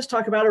 So let's just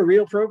talk about a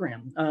real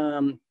program.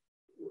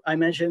 I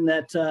mentioned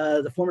that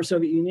the former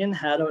Soviet Union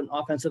had an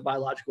offensive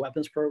biological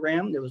weapons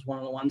program. It was one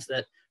of the ones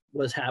that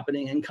was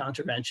happening in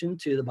contravention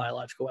to the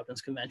Biological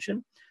Weapons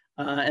Convention.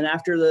 And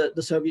after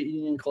the Soviet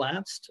Union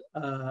collapsed,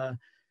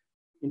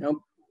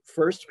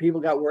 first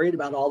people got worried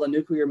about all the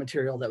nuclear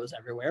material that was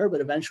everywhere,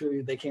 but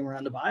eventually they came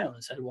around to bio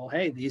and said, well,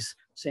 hey, these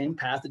same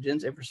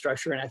pathogens,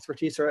 infrastructure, and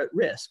expertise are at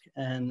risk.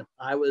 And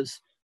I was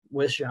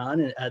with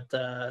Jean at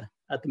the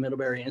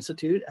Middlebury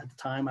Institute. At the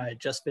time, I had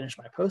just finished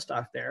my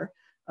postdoc there.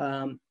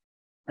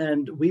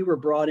 And we were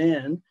brought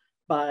in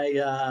by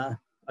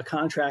a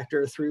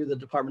contractor through the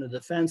Department of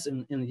Defense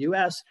in the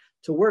US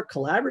to work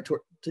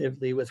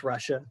collaboratively with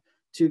Russia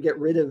to get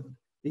rid of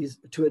these,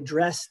 to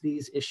address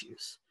these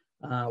issues.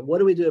 What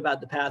do we do about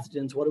the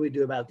pathogens? What do we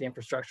do about the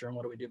infrastructure? And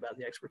what do we do about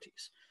the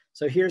expertise?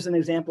 So here's an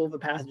example of a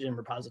pathogen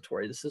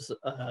repository. This is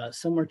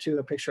similar to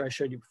a picture I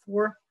showed you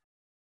before.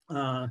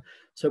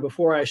 So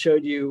before I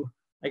showed you,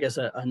 I guess,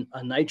 a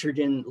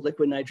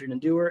liquid nitrogen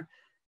dewar.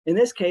 In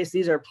this case,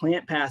 these are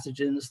plant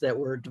pathogens that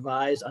were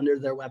devised under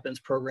their weapons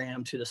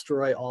program to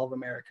destroy all of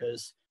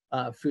America's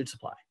food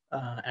supply,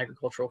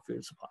 agricultural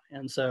food supply.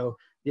 And so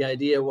the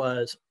idea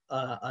was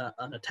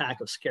an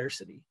attack of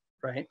scarcity,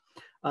 right?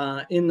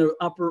 In the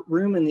upper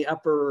room, in the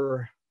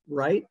upper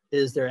right,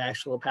 is their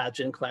actual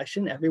pathogen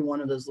collection. Every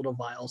one of those little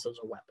vials is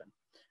a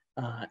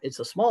weapon. It's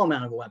a small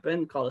amount of a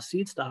weapon called a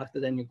seed stock that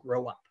then you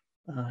grow up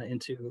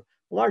into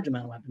a large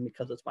amount of weapon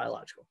because it's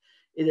biological.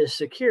 It is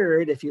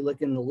secured, if you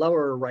look in the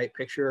lower right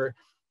picture,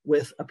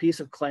 with a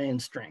piece of clay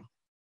and string.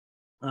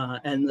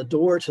 And the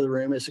door to the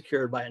room is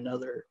secured by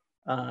another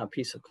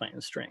piece of clay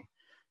and string.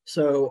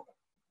 So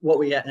what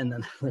we get, and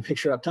then the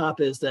picture up top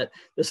is that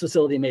this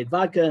facility made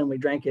vodka and we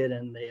drank it,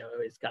 and they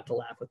always got to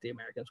laugh with the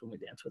Americans when we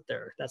danced with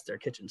that's their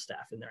kitchen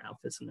staff in their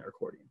outfits and their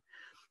accordion.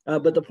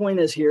 But the point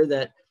is here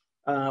that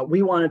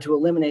we wanted to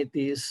eliminate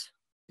these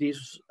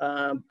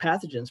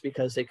pathogens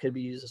because they could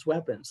be used as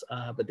weapons,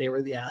 but they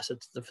were the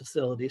assets of the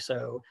facility,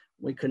 so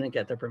we couldn't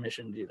get their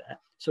permission to do that.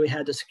 So we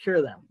had to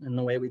secure them. And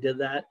the way we did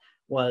that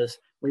was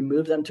we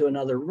moved them to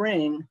another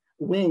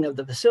wing of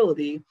the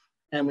facility,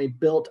 and we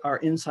built our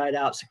inside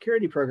out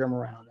security program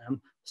around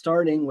them,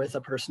 starting with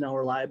a personnel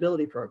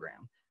reliability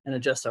program. And it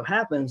just so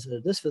happens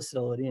that this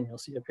facility, and you'll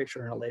see a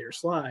picture in a later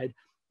slide,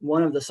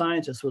 one of the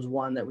scientists was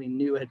one that we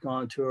knew had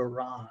gone to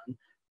Iran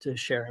to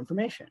share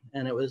information.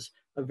 And it was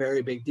a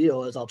very big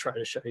deal, as I'll try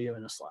to show you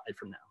in a slide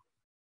from now.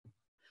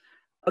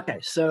 Okay,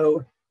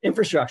 so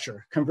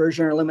infrastructure,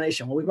 conversion or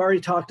elimination. Well, we've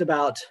already talked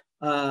about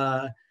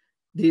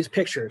these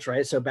pictures,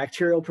 right? So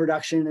bacterial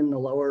production in the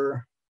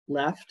lower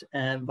left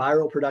and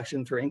viral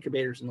production through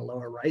incubators in the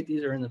lower right.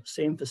 These are in the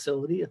same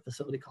facility, a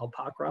facility called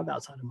Pokrov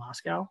outside of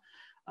Moscow.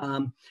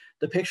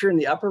 The picture in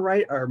the upper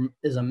right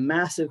is a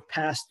massive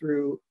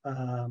pass-through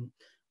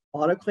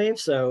autoclave.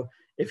 So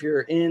if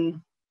you're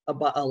in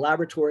a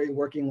laboratory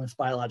working with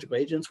biological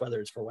agents, whether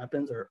it's for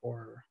weapons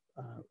or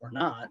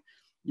not,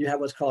 you have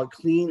what's called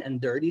clean and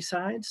dirty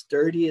sides.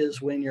 Dirty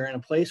is when you're in a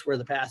place where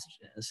the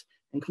pathogen is,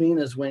 and clean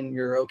is when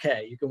you're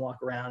okay. You can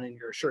walk around in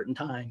your shirt and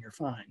tie and you're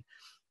fine.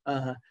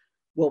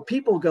 Well,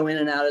 people go in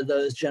and out of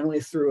those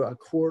generally through a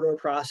corridor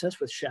process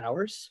with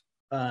showers,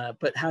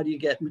 but how do you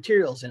get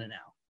materials in and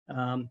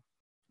out?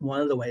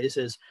 One of the ways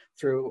is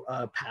through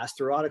a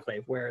pass-through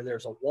autoclave where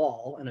there's a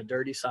wall and a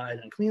dirty side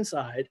and a clean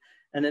side,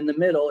 and in the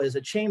middle is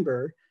a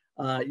chamber.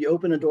 You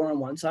open a door on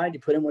one side, you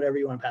put in whatever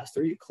you want to pass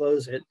through, you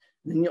close it,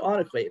 and then you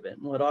autoclave it.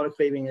 And what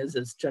autoclaving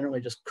is generally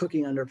just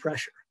cooking under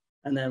pressure.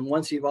 And then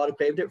once you've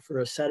autoclaved it for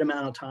a set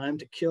amount of time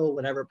to kill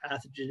whatever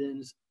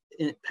pathogen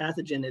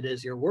it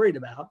is you're worried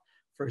about,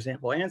 for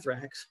example,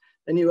 anthrax,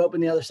 then you open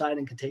the other side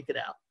and can take it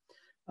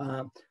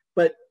out.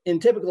 But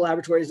in typical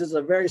laboratories, this is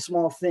a very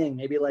small thing,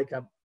 maybe like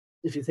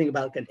if you think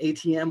about like an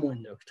ATM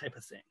window type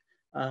of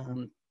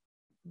thing.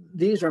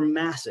 These are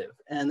massive,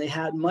 and they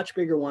had much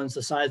bigger ones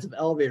the size of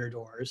elevator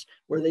doors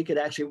where they could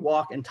actually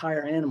walk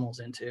entire animals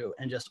into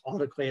and just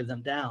autoclave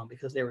them down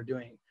because they were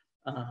doing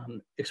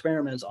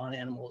experiments on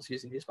animals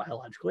using these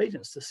biological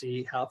agents to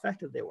see how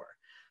effective they were.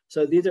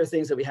 So these are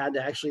things that we had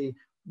to actually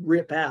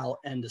rip out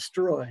and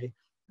destroy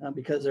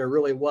because there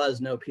really was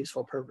no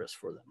peaceful purpose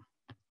for them.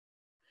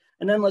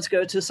 And then let's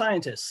go to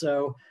scientists.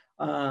 So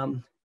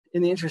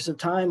in the interest of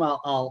time,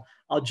 I'll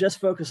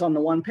just focus on the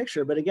one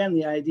picture. But again,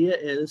 the idea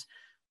is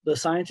the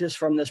scientists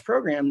from this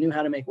program knew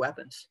how to make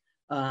weapons.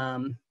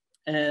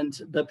 And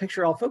the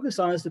picture I'll focus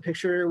on is the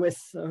picture with,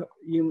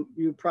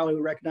 you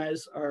probably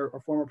recognize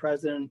our former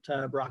president,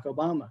 Barack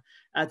Obama.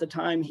 At the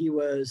time, he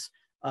was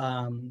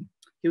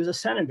a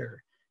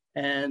senator.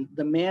 And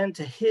the man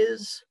to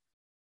his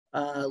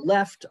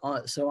left,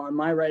 so on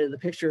my right of the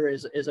picture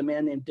is a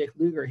man named Dick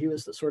Lugar. He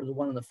was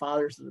one of the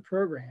fathers of the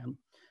program.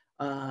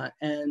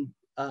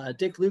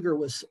 Dick Lugar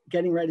was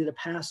getting ready to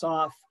pass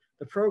off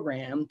the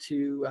program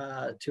to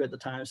at the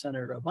time,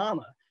 Senator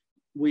Obama.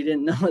 We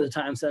didn't know at the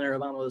time Senator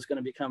Obama was going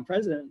to become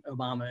President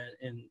Obama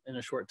in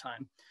a short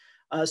time.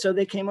 So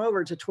they came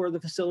over to tour the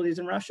facilities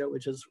in Russia,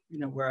 which is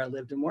where I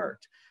lived and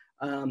worked.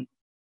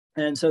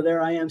 And so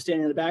there I am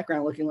standing in the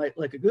background looking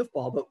like a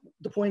goofball. But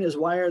the point is,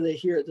 why are they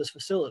here at this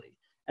facility?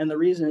 And the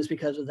reason is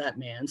because of that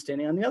man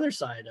standing on the other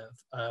side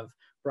of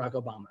Barack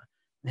Obama.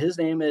 His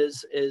name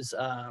is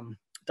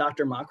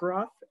Dr.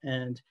 Makarov,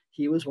 and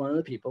he was one of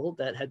the people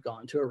that had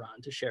gone to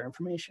Iran to share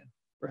information,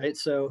 right?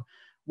 So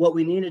what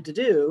we needed to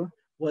do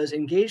was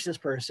engage this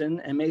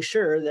person and make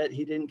sure that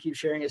he didn't keep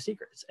sharing his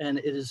secrets. And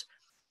it is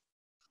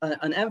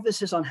an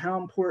emphasis on how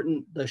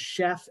important the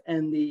chef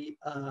and the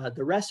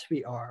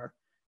recipe are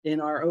in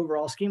our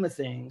overall scheme of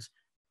things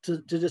to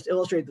just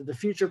illustrate that the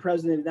future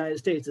president of the United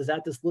States is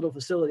at this little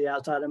facility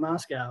outside of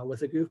Moscow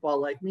with a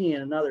goofball like me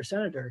and another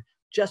senator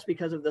just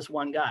because of this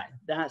one guy.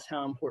 That's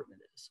how important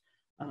it is.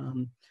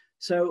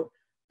 So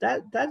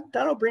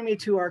that'll bring me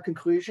to our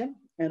conclusion.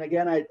 And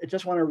again, I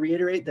just want to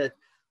reiterate that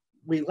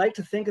we like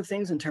to think of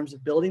things in terms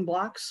of building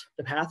blocks,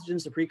 the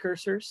pathogens, the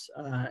precursors,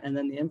 and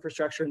then the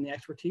infrastructure and the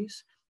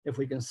expertise. If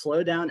we can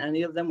slow down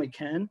any of them, we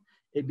can.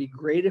 It'd be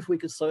great if we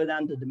could slow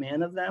down the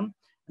demand of them.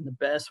 And the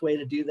best way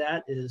to do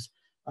that is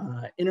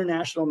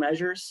international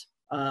measures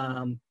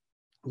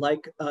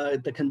like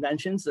the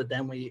conventions that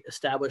then we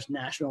establish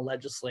national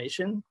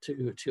legislation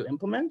to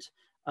implement.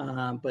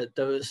 But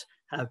those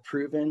have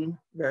proven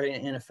very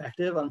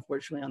ineffective,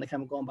 unfortunately, on the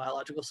chemical and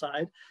biological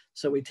side.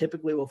 So we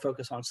typically will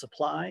focus on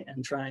supply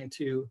and trying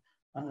to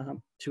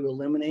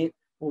eliminate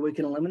what we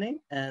can eliminate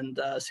and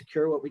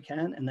secure what we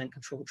can, and then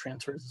control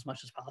transfers as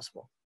much as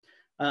possible.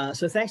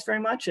 So thanks very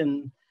much,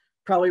 and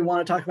probably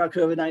want to talk about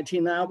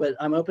COVID-19 now, but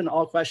I'm open to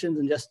all questions,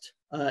 and just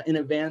in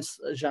advance,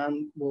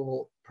 Jean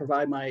will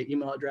provide my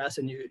email address,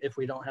 and if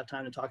we don't have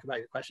time to talk about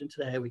your question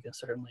today, we can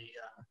certainly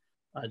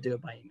do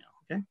it by email,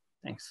 okay?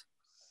 Thanks.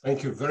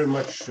 Thank you very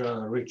much,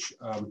 Rich.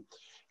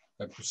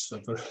 That was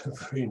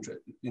a very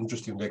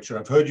interesting lecture.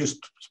 I've heard you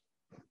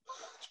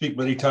speak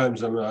many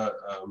times, and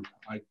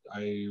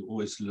I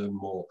always learn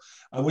more.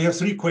 We have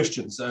 3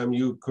 questions.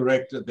 You're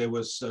correct that there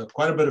was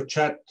quite a bit of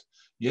chat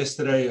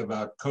yesterday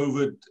about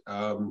COVID,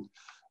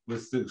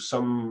 with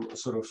some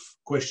sort of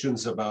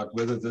questions about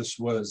whether this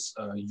was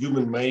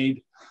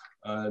human-made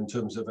in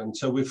terms of, and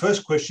so the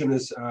first question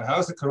is, how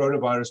is the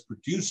coronavirus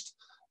produced?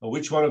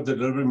 Which one of the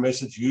delivery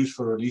methods used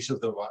for release of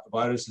the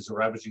virus is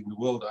ravaging the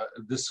world?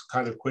 This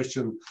kind of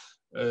question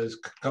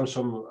comes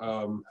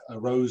from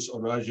Rose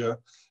Onaja.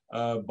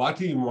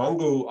 Bati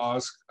Mwango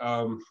asked,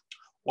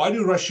 why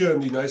do Russia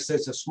and the United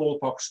States have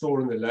smallpox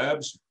stored in their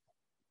labs?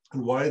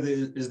 And why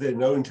is there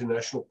no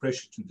international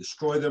pressure to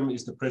destroy them?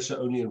 Is the pressure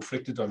only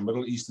inflicted on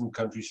Middle Eastern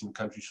countries and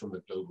countries from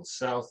the global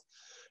South?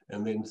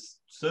 And then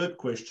third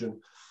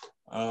question,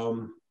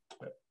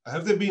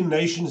 Have there been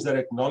nations that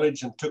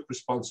acknowledged and took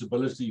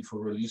responsibility for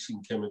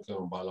releasing chemical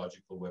and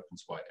biological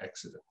weapons by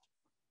accident?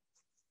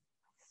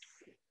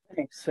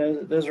 Thanks. So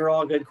those are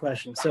all good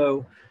questions.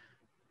 So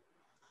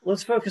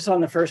let's focus on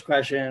the first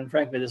question.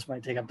 Frankly, this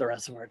might take up the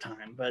rest of our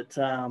time, but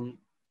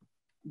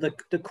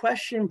the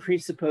question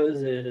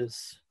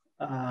presupposes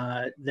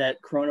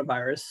that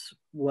coronavirus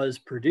was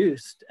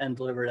produced and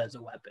delivered as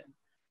a weapon.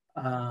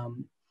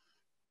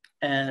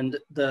 And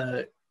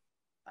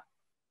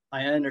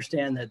I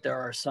understand that there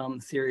are some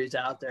theories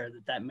out there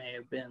that that may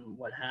have been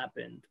what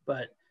happened,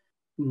 but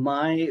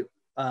my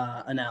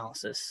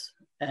analysis,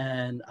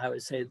 and I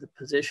would say the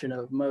position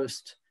of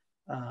most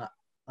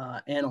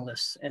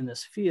analysts in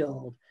this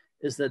field,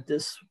 is that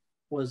this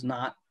was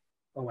not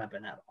a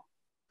weapon at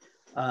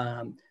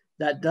all.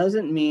 That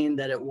doesn't mean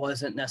that it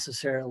wasn't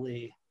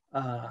necessarily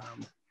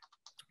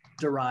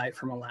derived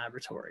from a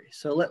laboratory.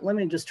 So let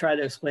me just try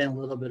to explain a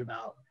little bit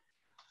about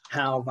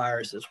how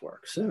viruses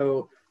work.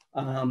 So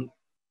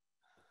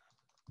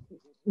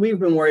we've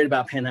been worried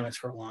about pandemics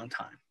for a long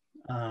time.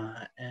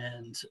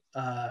 And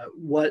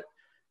what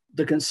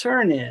the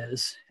concern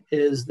is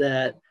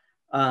that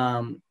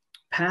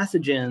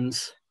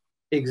pathogens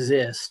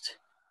exist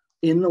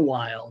in the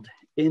wild,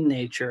 in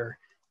nature,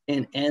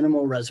 in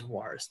animal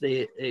reservoirs.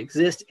 They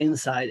exist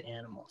inside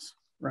animals,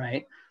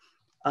 right?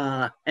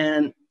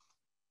 And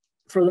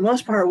for the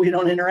most part, we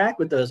don't interact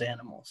with those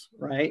animals,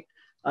 right?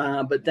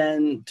 But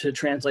then to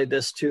translate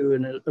this to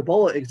an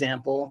Ebola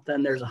example,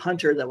 then there's a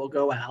hunter that will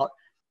go out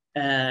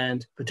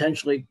and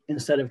potentially,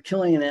 instead of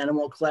killing an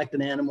animal, collect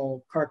an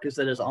animal carcass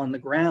that is on the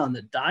ground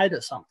that died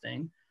of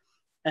something.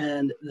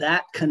 And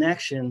that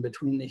connection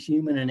between the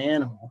human and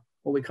animal,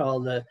 what we call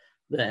the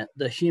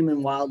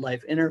human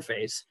wildlife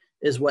interface,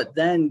 is what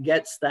then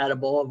gets that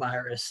Ebola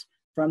virus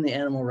from the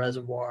animal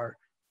reservoir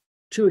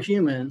to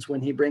humans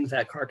when he brings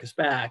that carcass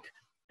back,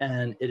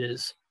 and it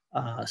is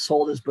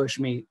sold as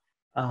bushmeat,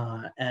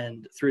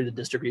 and through the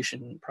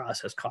distribution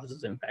process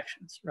causes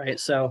infections, right?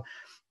 So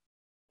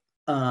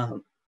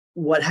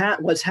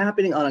what's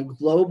happening on a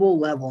global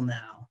level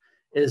now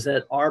is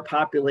that our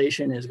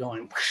population is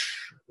going,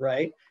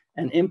 right?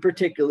 And in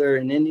particular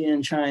in India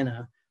and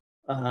China,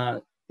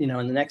 in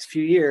the next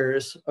few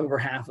years, over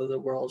half of the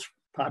world's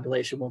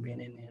population will be in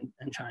India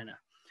and China.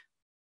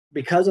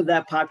 Because of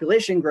that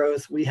population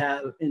growth, we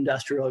have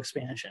industrial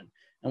expansion,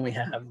 and we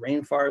have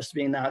rainforests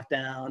being knocked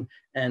down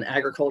and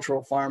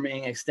agricultural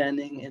farming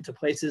extending into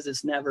places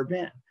it's never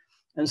been.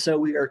 And so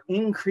we are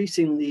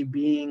increasingly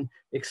being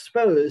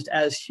exposed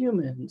as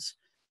humans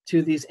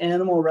to these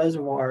animal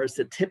reservoirs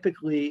that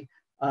typically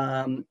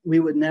we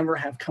would never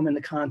have come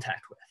into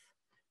contact with.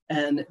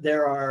 And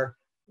there are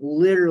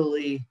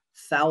literally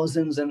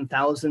thousands and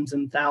thousands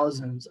and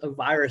thousands of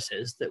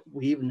viruses that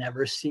we've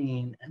never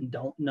seen and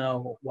don't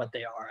know what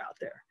they are out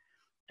there.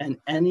 And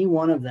any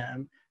one of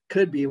them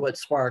could be what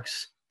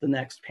sparks the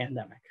next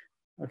pandemic,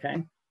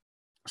 okay?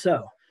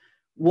 So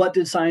what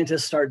did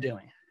scientists start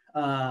doing?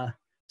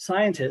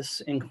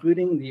 Scientists,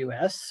 including the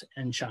US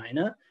and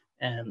China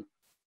and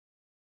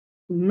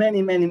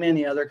many, many,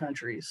 many other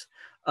countries,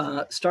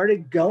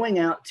 started going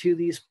out to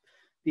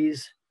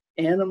these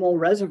animal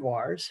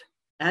reservoirs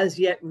as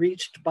yet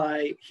reached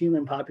by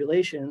human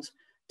populations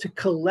to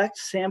collect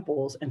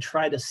samples and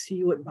try to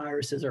see what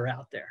viruses are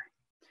out there.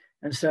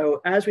 And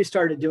so as we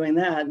started doing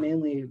that,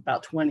 mainly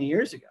about 20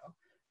 years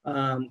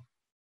ago,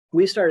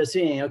 we started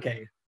seeing,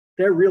 okay,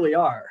 there really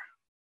are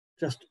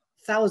just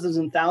thousands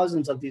and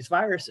thousands of these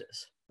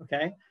viruses,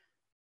 okay?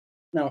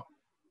 Now,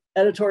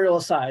 editorial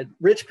aside,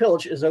 Rich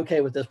Pilch is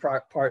okay with this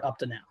part up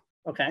to now,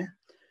 okay?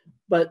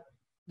 But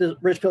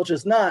Rich Pilch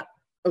is not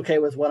okay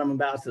with what I'm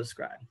about to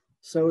describe.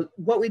 So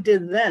what we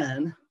did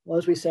then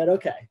was we said,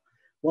 okay,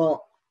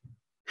 well,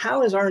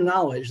 how is our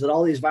knowledge that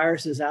all these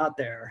viruses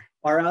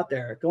are out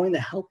there going to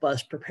help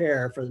us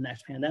prepare for the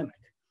next pandemic?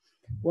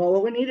 Well,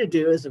 what we need to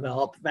do is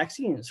develop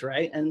vaccines,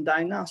 right? And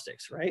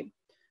diagnostics, right?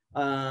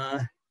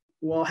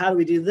 Well, how do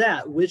we do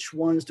that? Which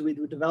ones do we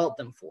develop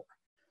them for?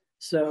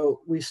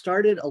 So we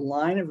started a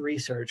line of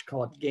research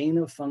called gain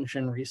of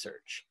function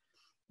research,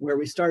 where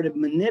we started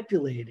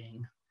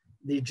manipulating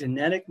the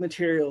genetic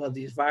material of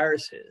these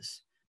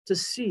viruses to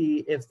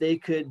see if they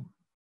could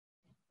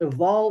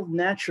evolve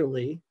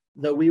naturally,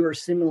 though we were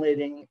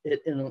simulating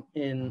it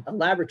in a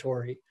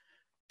laboratory,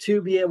 to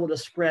be able to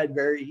spread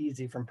very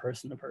easy from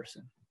person to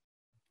person.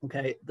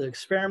 Okay, the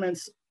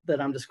experiments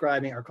that I'm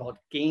describing are called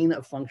gain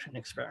of function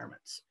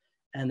experiments,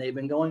 and they've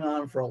been going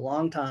on for a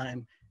long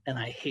time, and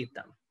I hate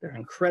them. They're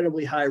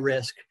incredibly high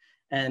risk,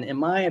 and in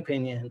my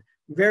opinion,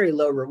 very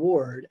low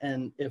reward.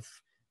 And if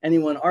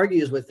anyone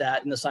argues with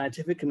that in the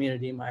scientific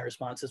community, my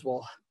response is,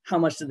 well, how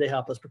much did they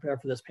help us prepare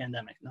for this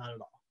pandemic? Not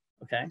at all,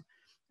 okay?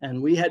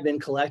 And we had been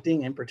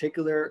collecting, in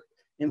particular,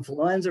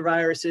 influenza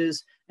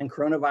viruses and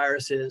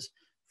coronaviruses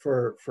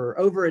for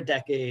over a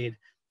decade,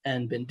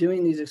 and been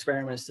doing these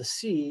experiments to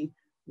see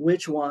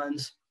which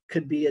ones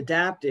could be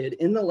adapted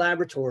in the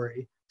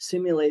laboratory,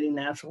 simulating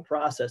natural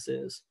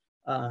processes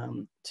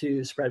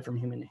to spread from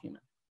human to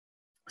human.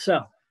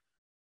 So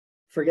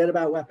forget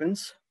about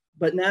weapons,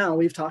 but now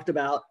we've talked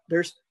about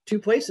there's two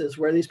places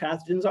where these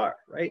pathogens are,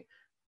 right?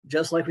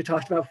 Just like we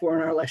talked about before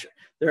in our lecture.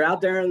 They're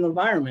out there in the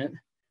environment,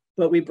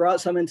 but we brought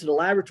some into the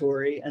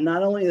laboratory. And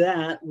not only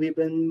that, we've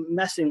been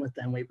messing with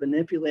them. We've been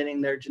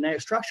manipulating their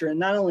genetic structure. And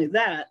not only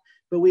that,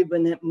 but we've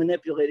been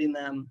manipulating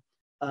them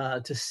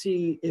to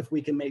see if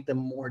we can make them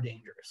more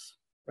dangerous,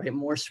 right?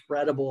 More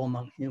spreadable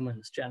among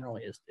humans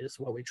generally is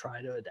what we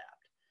try to adapt.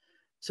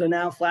 So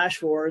now flash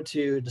forward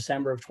to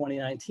December of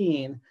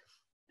 2019,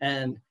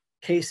 and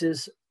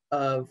cases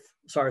of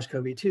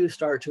SARS-CoV-2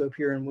 start to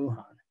appear in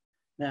Wuhan.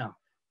 Now,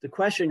 the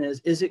question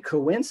is it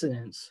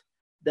coincidence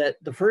that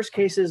the first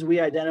cases we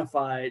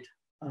identified,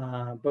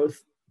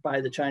 both by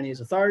the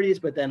Chinese authorities,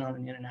 but then on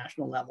an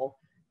international level,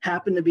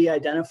 happened to be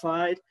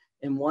identified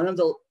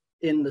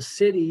in the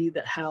city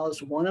that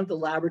housed one of the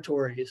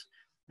laboratories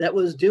that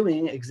was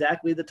doing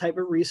exactly the type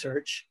of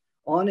research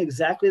on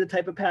exactly the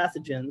type of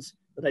pathogens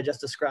that I just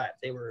described.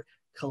 They were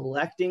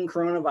collecting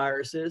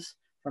coronaviruses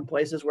from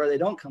places where they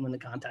don't come into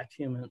contact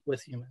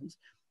with humans,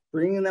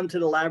 bringing them to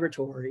the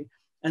laboratory,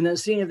 and then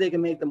seeing if they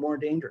can make them more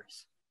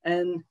dangerous.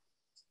 And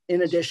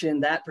in addition,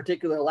 that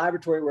particular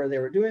laboratory where they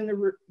were doing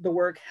the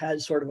work had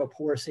sort of a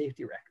poor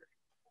safety record.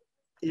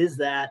 Is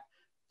that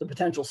the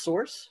potential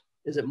source?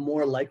 Is it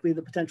more likely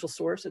the potential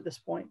source at this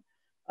point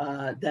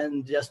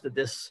than just that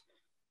this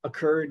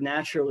occurred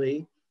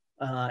naturally?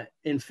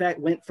 In fact,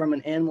 went from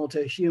an animal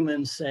to a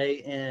human, say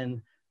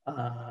in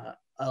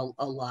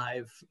a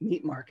live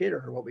meat market,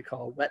 or what we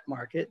call a wet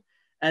market,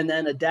 and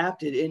then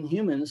adapted in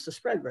humans to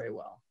spread very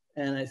well.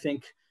 And I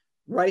think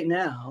right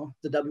now,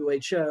 the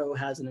WHO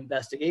has an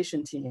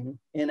investigation team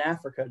in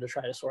Africa to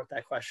try to sort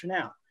that question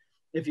out.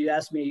 If you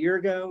asked me a year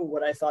ago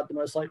what I thought the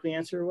most likely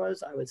answer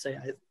was, I would say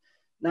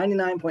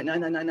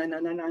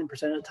 99.99999% of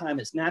the time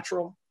it's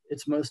natural.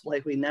 It's most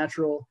likely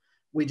natural.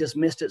 We just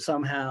missed it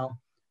somehow.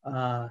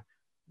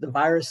 The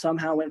virus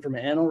somehow went from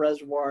an animal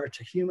reservoir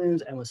to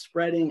humans and was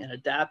spreading and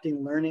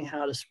adapting, learning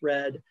how to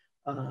spread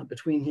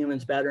between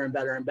humans better and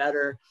better and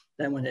better.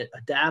 Then when it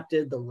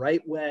adapted the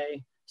right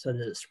way so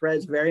that it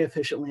spreads very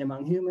efficiently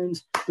among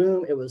humans,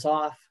 boom, it was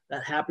off.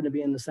 That happened to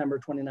be in December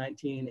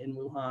 2019 in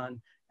Wuhan,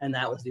 and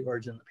that was the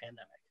origin of the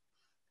pandemic.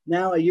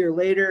 Now, a year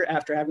later,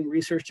 after having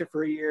researched it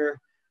for a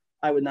year,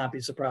 I would not be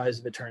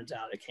surprised if it turns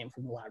out it came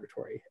from the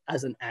laboratory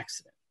as an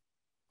accident.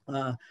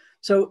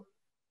 So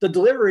the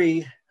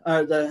delivery,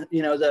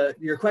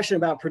 your question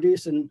about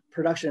production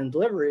and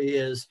delivery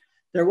is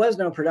there was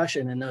no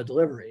production and no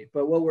delivery.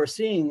 But what we're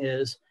seeing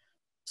is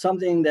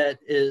something that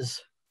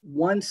is,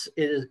 once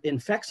it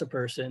infects a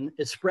person,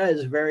 it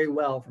spreads very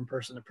well from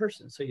person to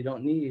person. So you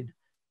don't need,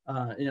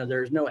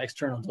 there's no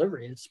external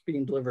delivery. It's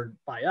being delivered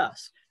by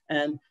us.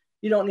 And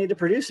you don't need to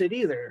produce it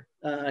either.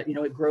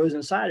 It grows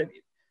inside of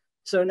you.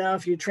 So now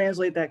if you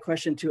translate that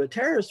question to a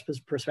terrorist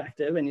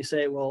perspective and you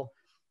say, well,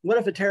 what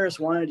if a terrorist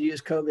wanted to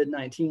use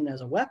COVID-19 as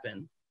a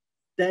weapon?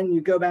 Then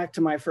you go back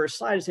to my first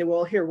slide and say,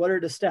 well, here, what are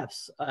the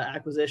steps?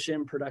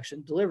 Acquisition,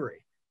 production,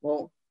 delivery.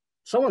 Well,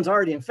 someone's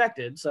already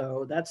infected,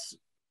 so that's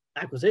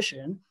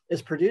acquisition.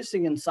 It's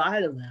producing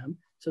inside of them,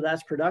 so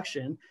that's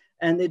production.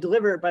 And they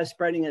deliver it by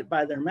spreading it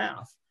by their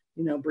mouth,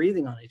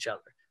 breathing on each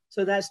other.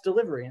 So that's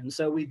delivery. And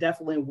so we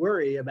definitely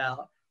worry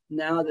about,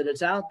 now that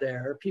it's out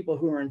there, people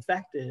who are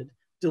infected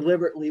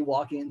deliberately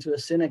walking into a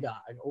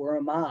synagogue or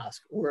a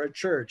mosque or a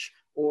church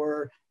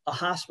or a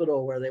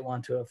hospital where they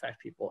want to affect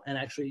people and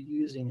actually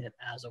using it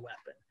as a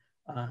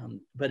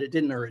weapon. But it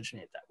didn't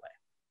originate that way.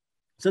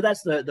 So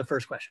that's the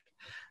first question.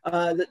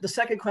 The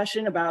second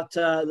question about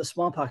the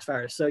smallpox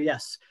virus. So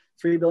yes,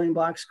 3 billion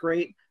blocks,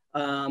 great.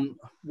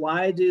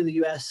 Why do the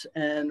US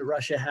and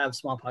Russia have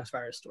smallpox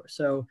virus stores?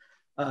 So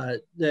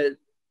the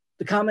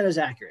comment is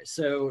accurate.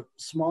 So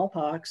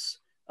smallpox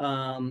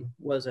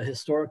was a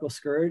historical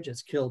scourge.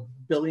 It's killed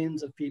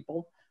billions of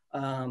people.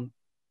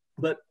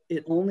 But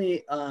it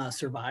only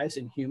survives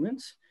in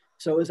humans.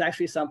 So it was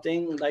actually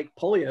something like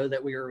polio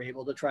that we were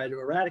able to try to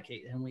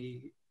eradicate. And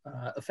we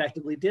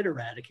effectively did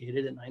eradicate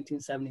it in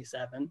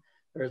 1977.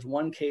 There was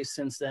one case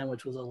since then,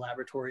 which was a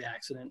laboratory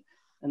accident.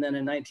 And then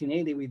in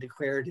 1980, we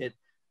declared it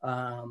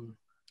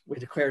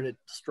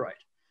destroyed.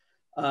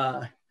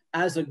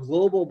 As a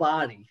global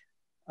body,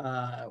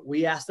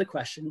 we asked the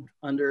question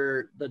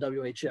under the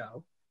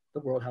WHO, the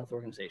World Health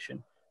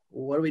Organization,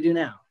 what do we do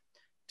now?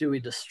 Do we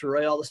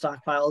destroy all the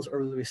stockpiles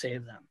or do we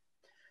save them?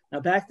 Now,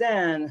 back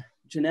then,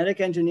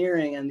 genetic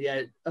engineering and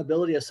the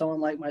ability of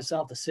someone like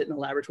myself to sit in a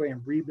laboratory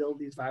and rebuild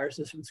these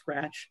viruses from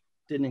scratch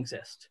didn't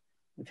exist.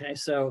 Okay,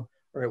 so,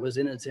 or it was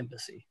in its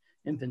infancy.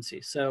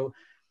 So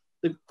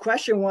the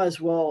question was,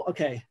 well,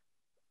 okay,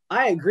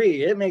 I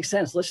agree, it makes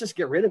sense. Let's just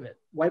get rid of it,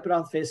 wipe it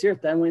off the face of the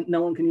earth. Then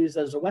no one can use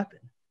it as a weapon.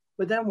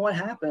 But then what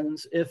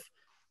happens if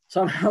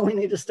somehow we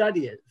need to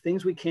study it?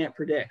 Things we can't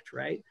predict,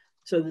 right?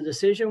 So the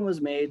decision was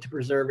made to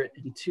preserve it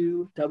in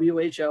 2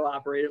 WHO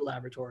operated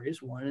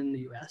laboratories, one in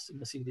the US in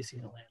the CDC in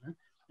Atlanta,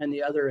 and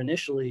the other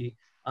initially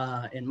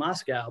in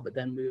Moscow, but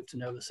then moved to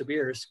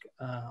Novosibirsk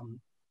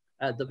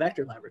at the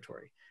Vector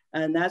Laboratory.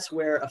 And that's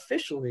where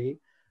officially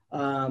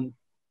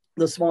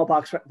the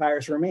smallpox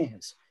virus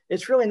remains.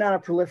 It's really not a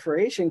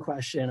proliferation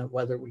question of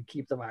whether we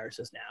keep the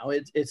viruses now.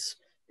 It's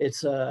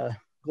it's a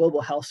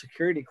global health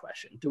security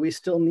question. Do we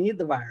still need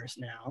the virus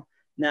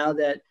now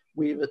that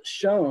we've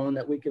shown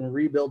that we can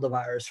rebuild the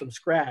virus from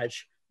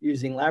scratch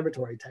using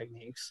laboratory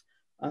techniques?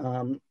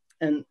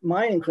 And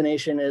my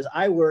inclination is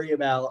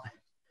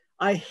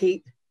I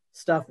hate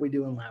stuff we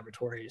do in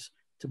laboratories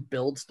to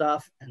build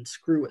stuff and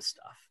screw with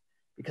stuff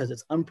because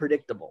it's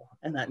unpredictable.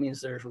 And that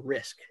means there's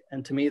risk.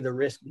 And to me, the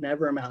risk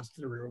never amounts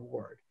to the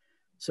reward.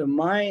 So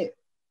my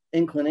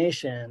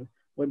inclination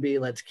would be,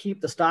 let's keep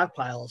the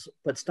stockpiles,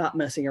 but stop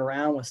messing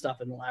around with stuff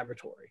in the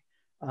laboratory.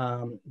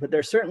 But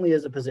there certainly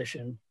is a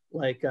position,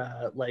 like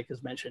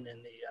is mentioned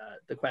in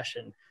the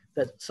question,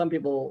 that some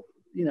people,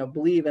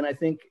 believe, and I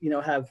think,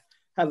 have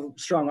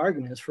strong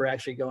arguments for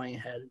actually going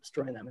ahead and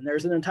destroying them. And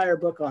there's an entire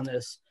book on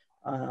this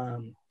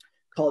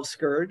called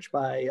Scourge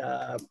by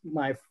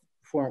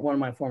one of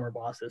my former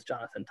bosses,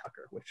 Jonathan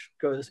Tucker, which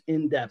goes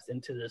in depth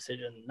into the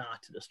decision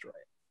not to destroy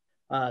it.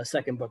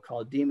 Second book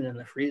called Demon in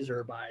the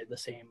Freezer by the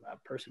same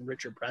person,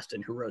 Richard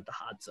Preston, who wrote The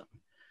Hot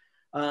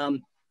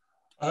Zone.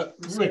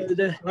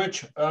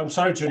 Rich, I'm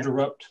sorry to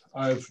interrupt.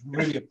 I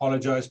really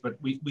apologize, but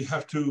we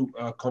have to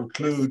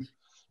conclude,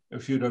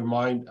 if you don't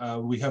mind.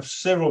 We have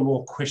several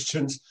more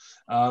questions.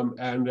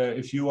 And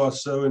if you are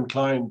so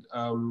inclined,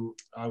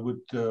 I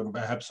would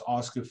perhaps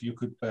ask if you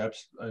could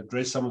perhaps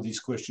address some of these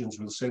questions.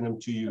 We'll send them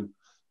to you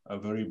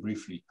very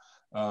briefly.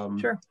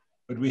 Sure.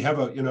 But we have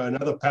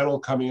another panel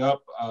coming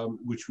up,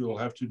 which we'll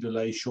have to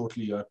delay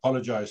shortly. I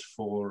apologize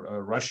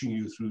for rushing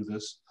you through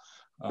this.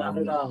 Not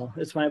at all.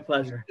 It's my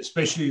pleasure.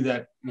 Especially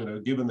that,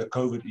 given the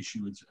COVID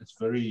issue, it's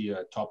very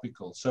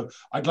topical. So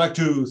I'd like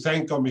to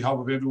thank, on behalf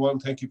of everyone,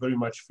 thank you very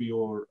much for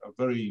your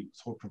very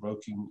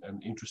thought-provoking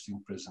and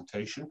interesting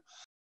presentation.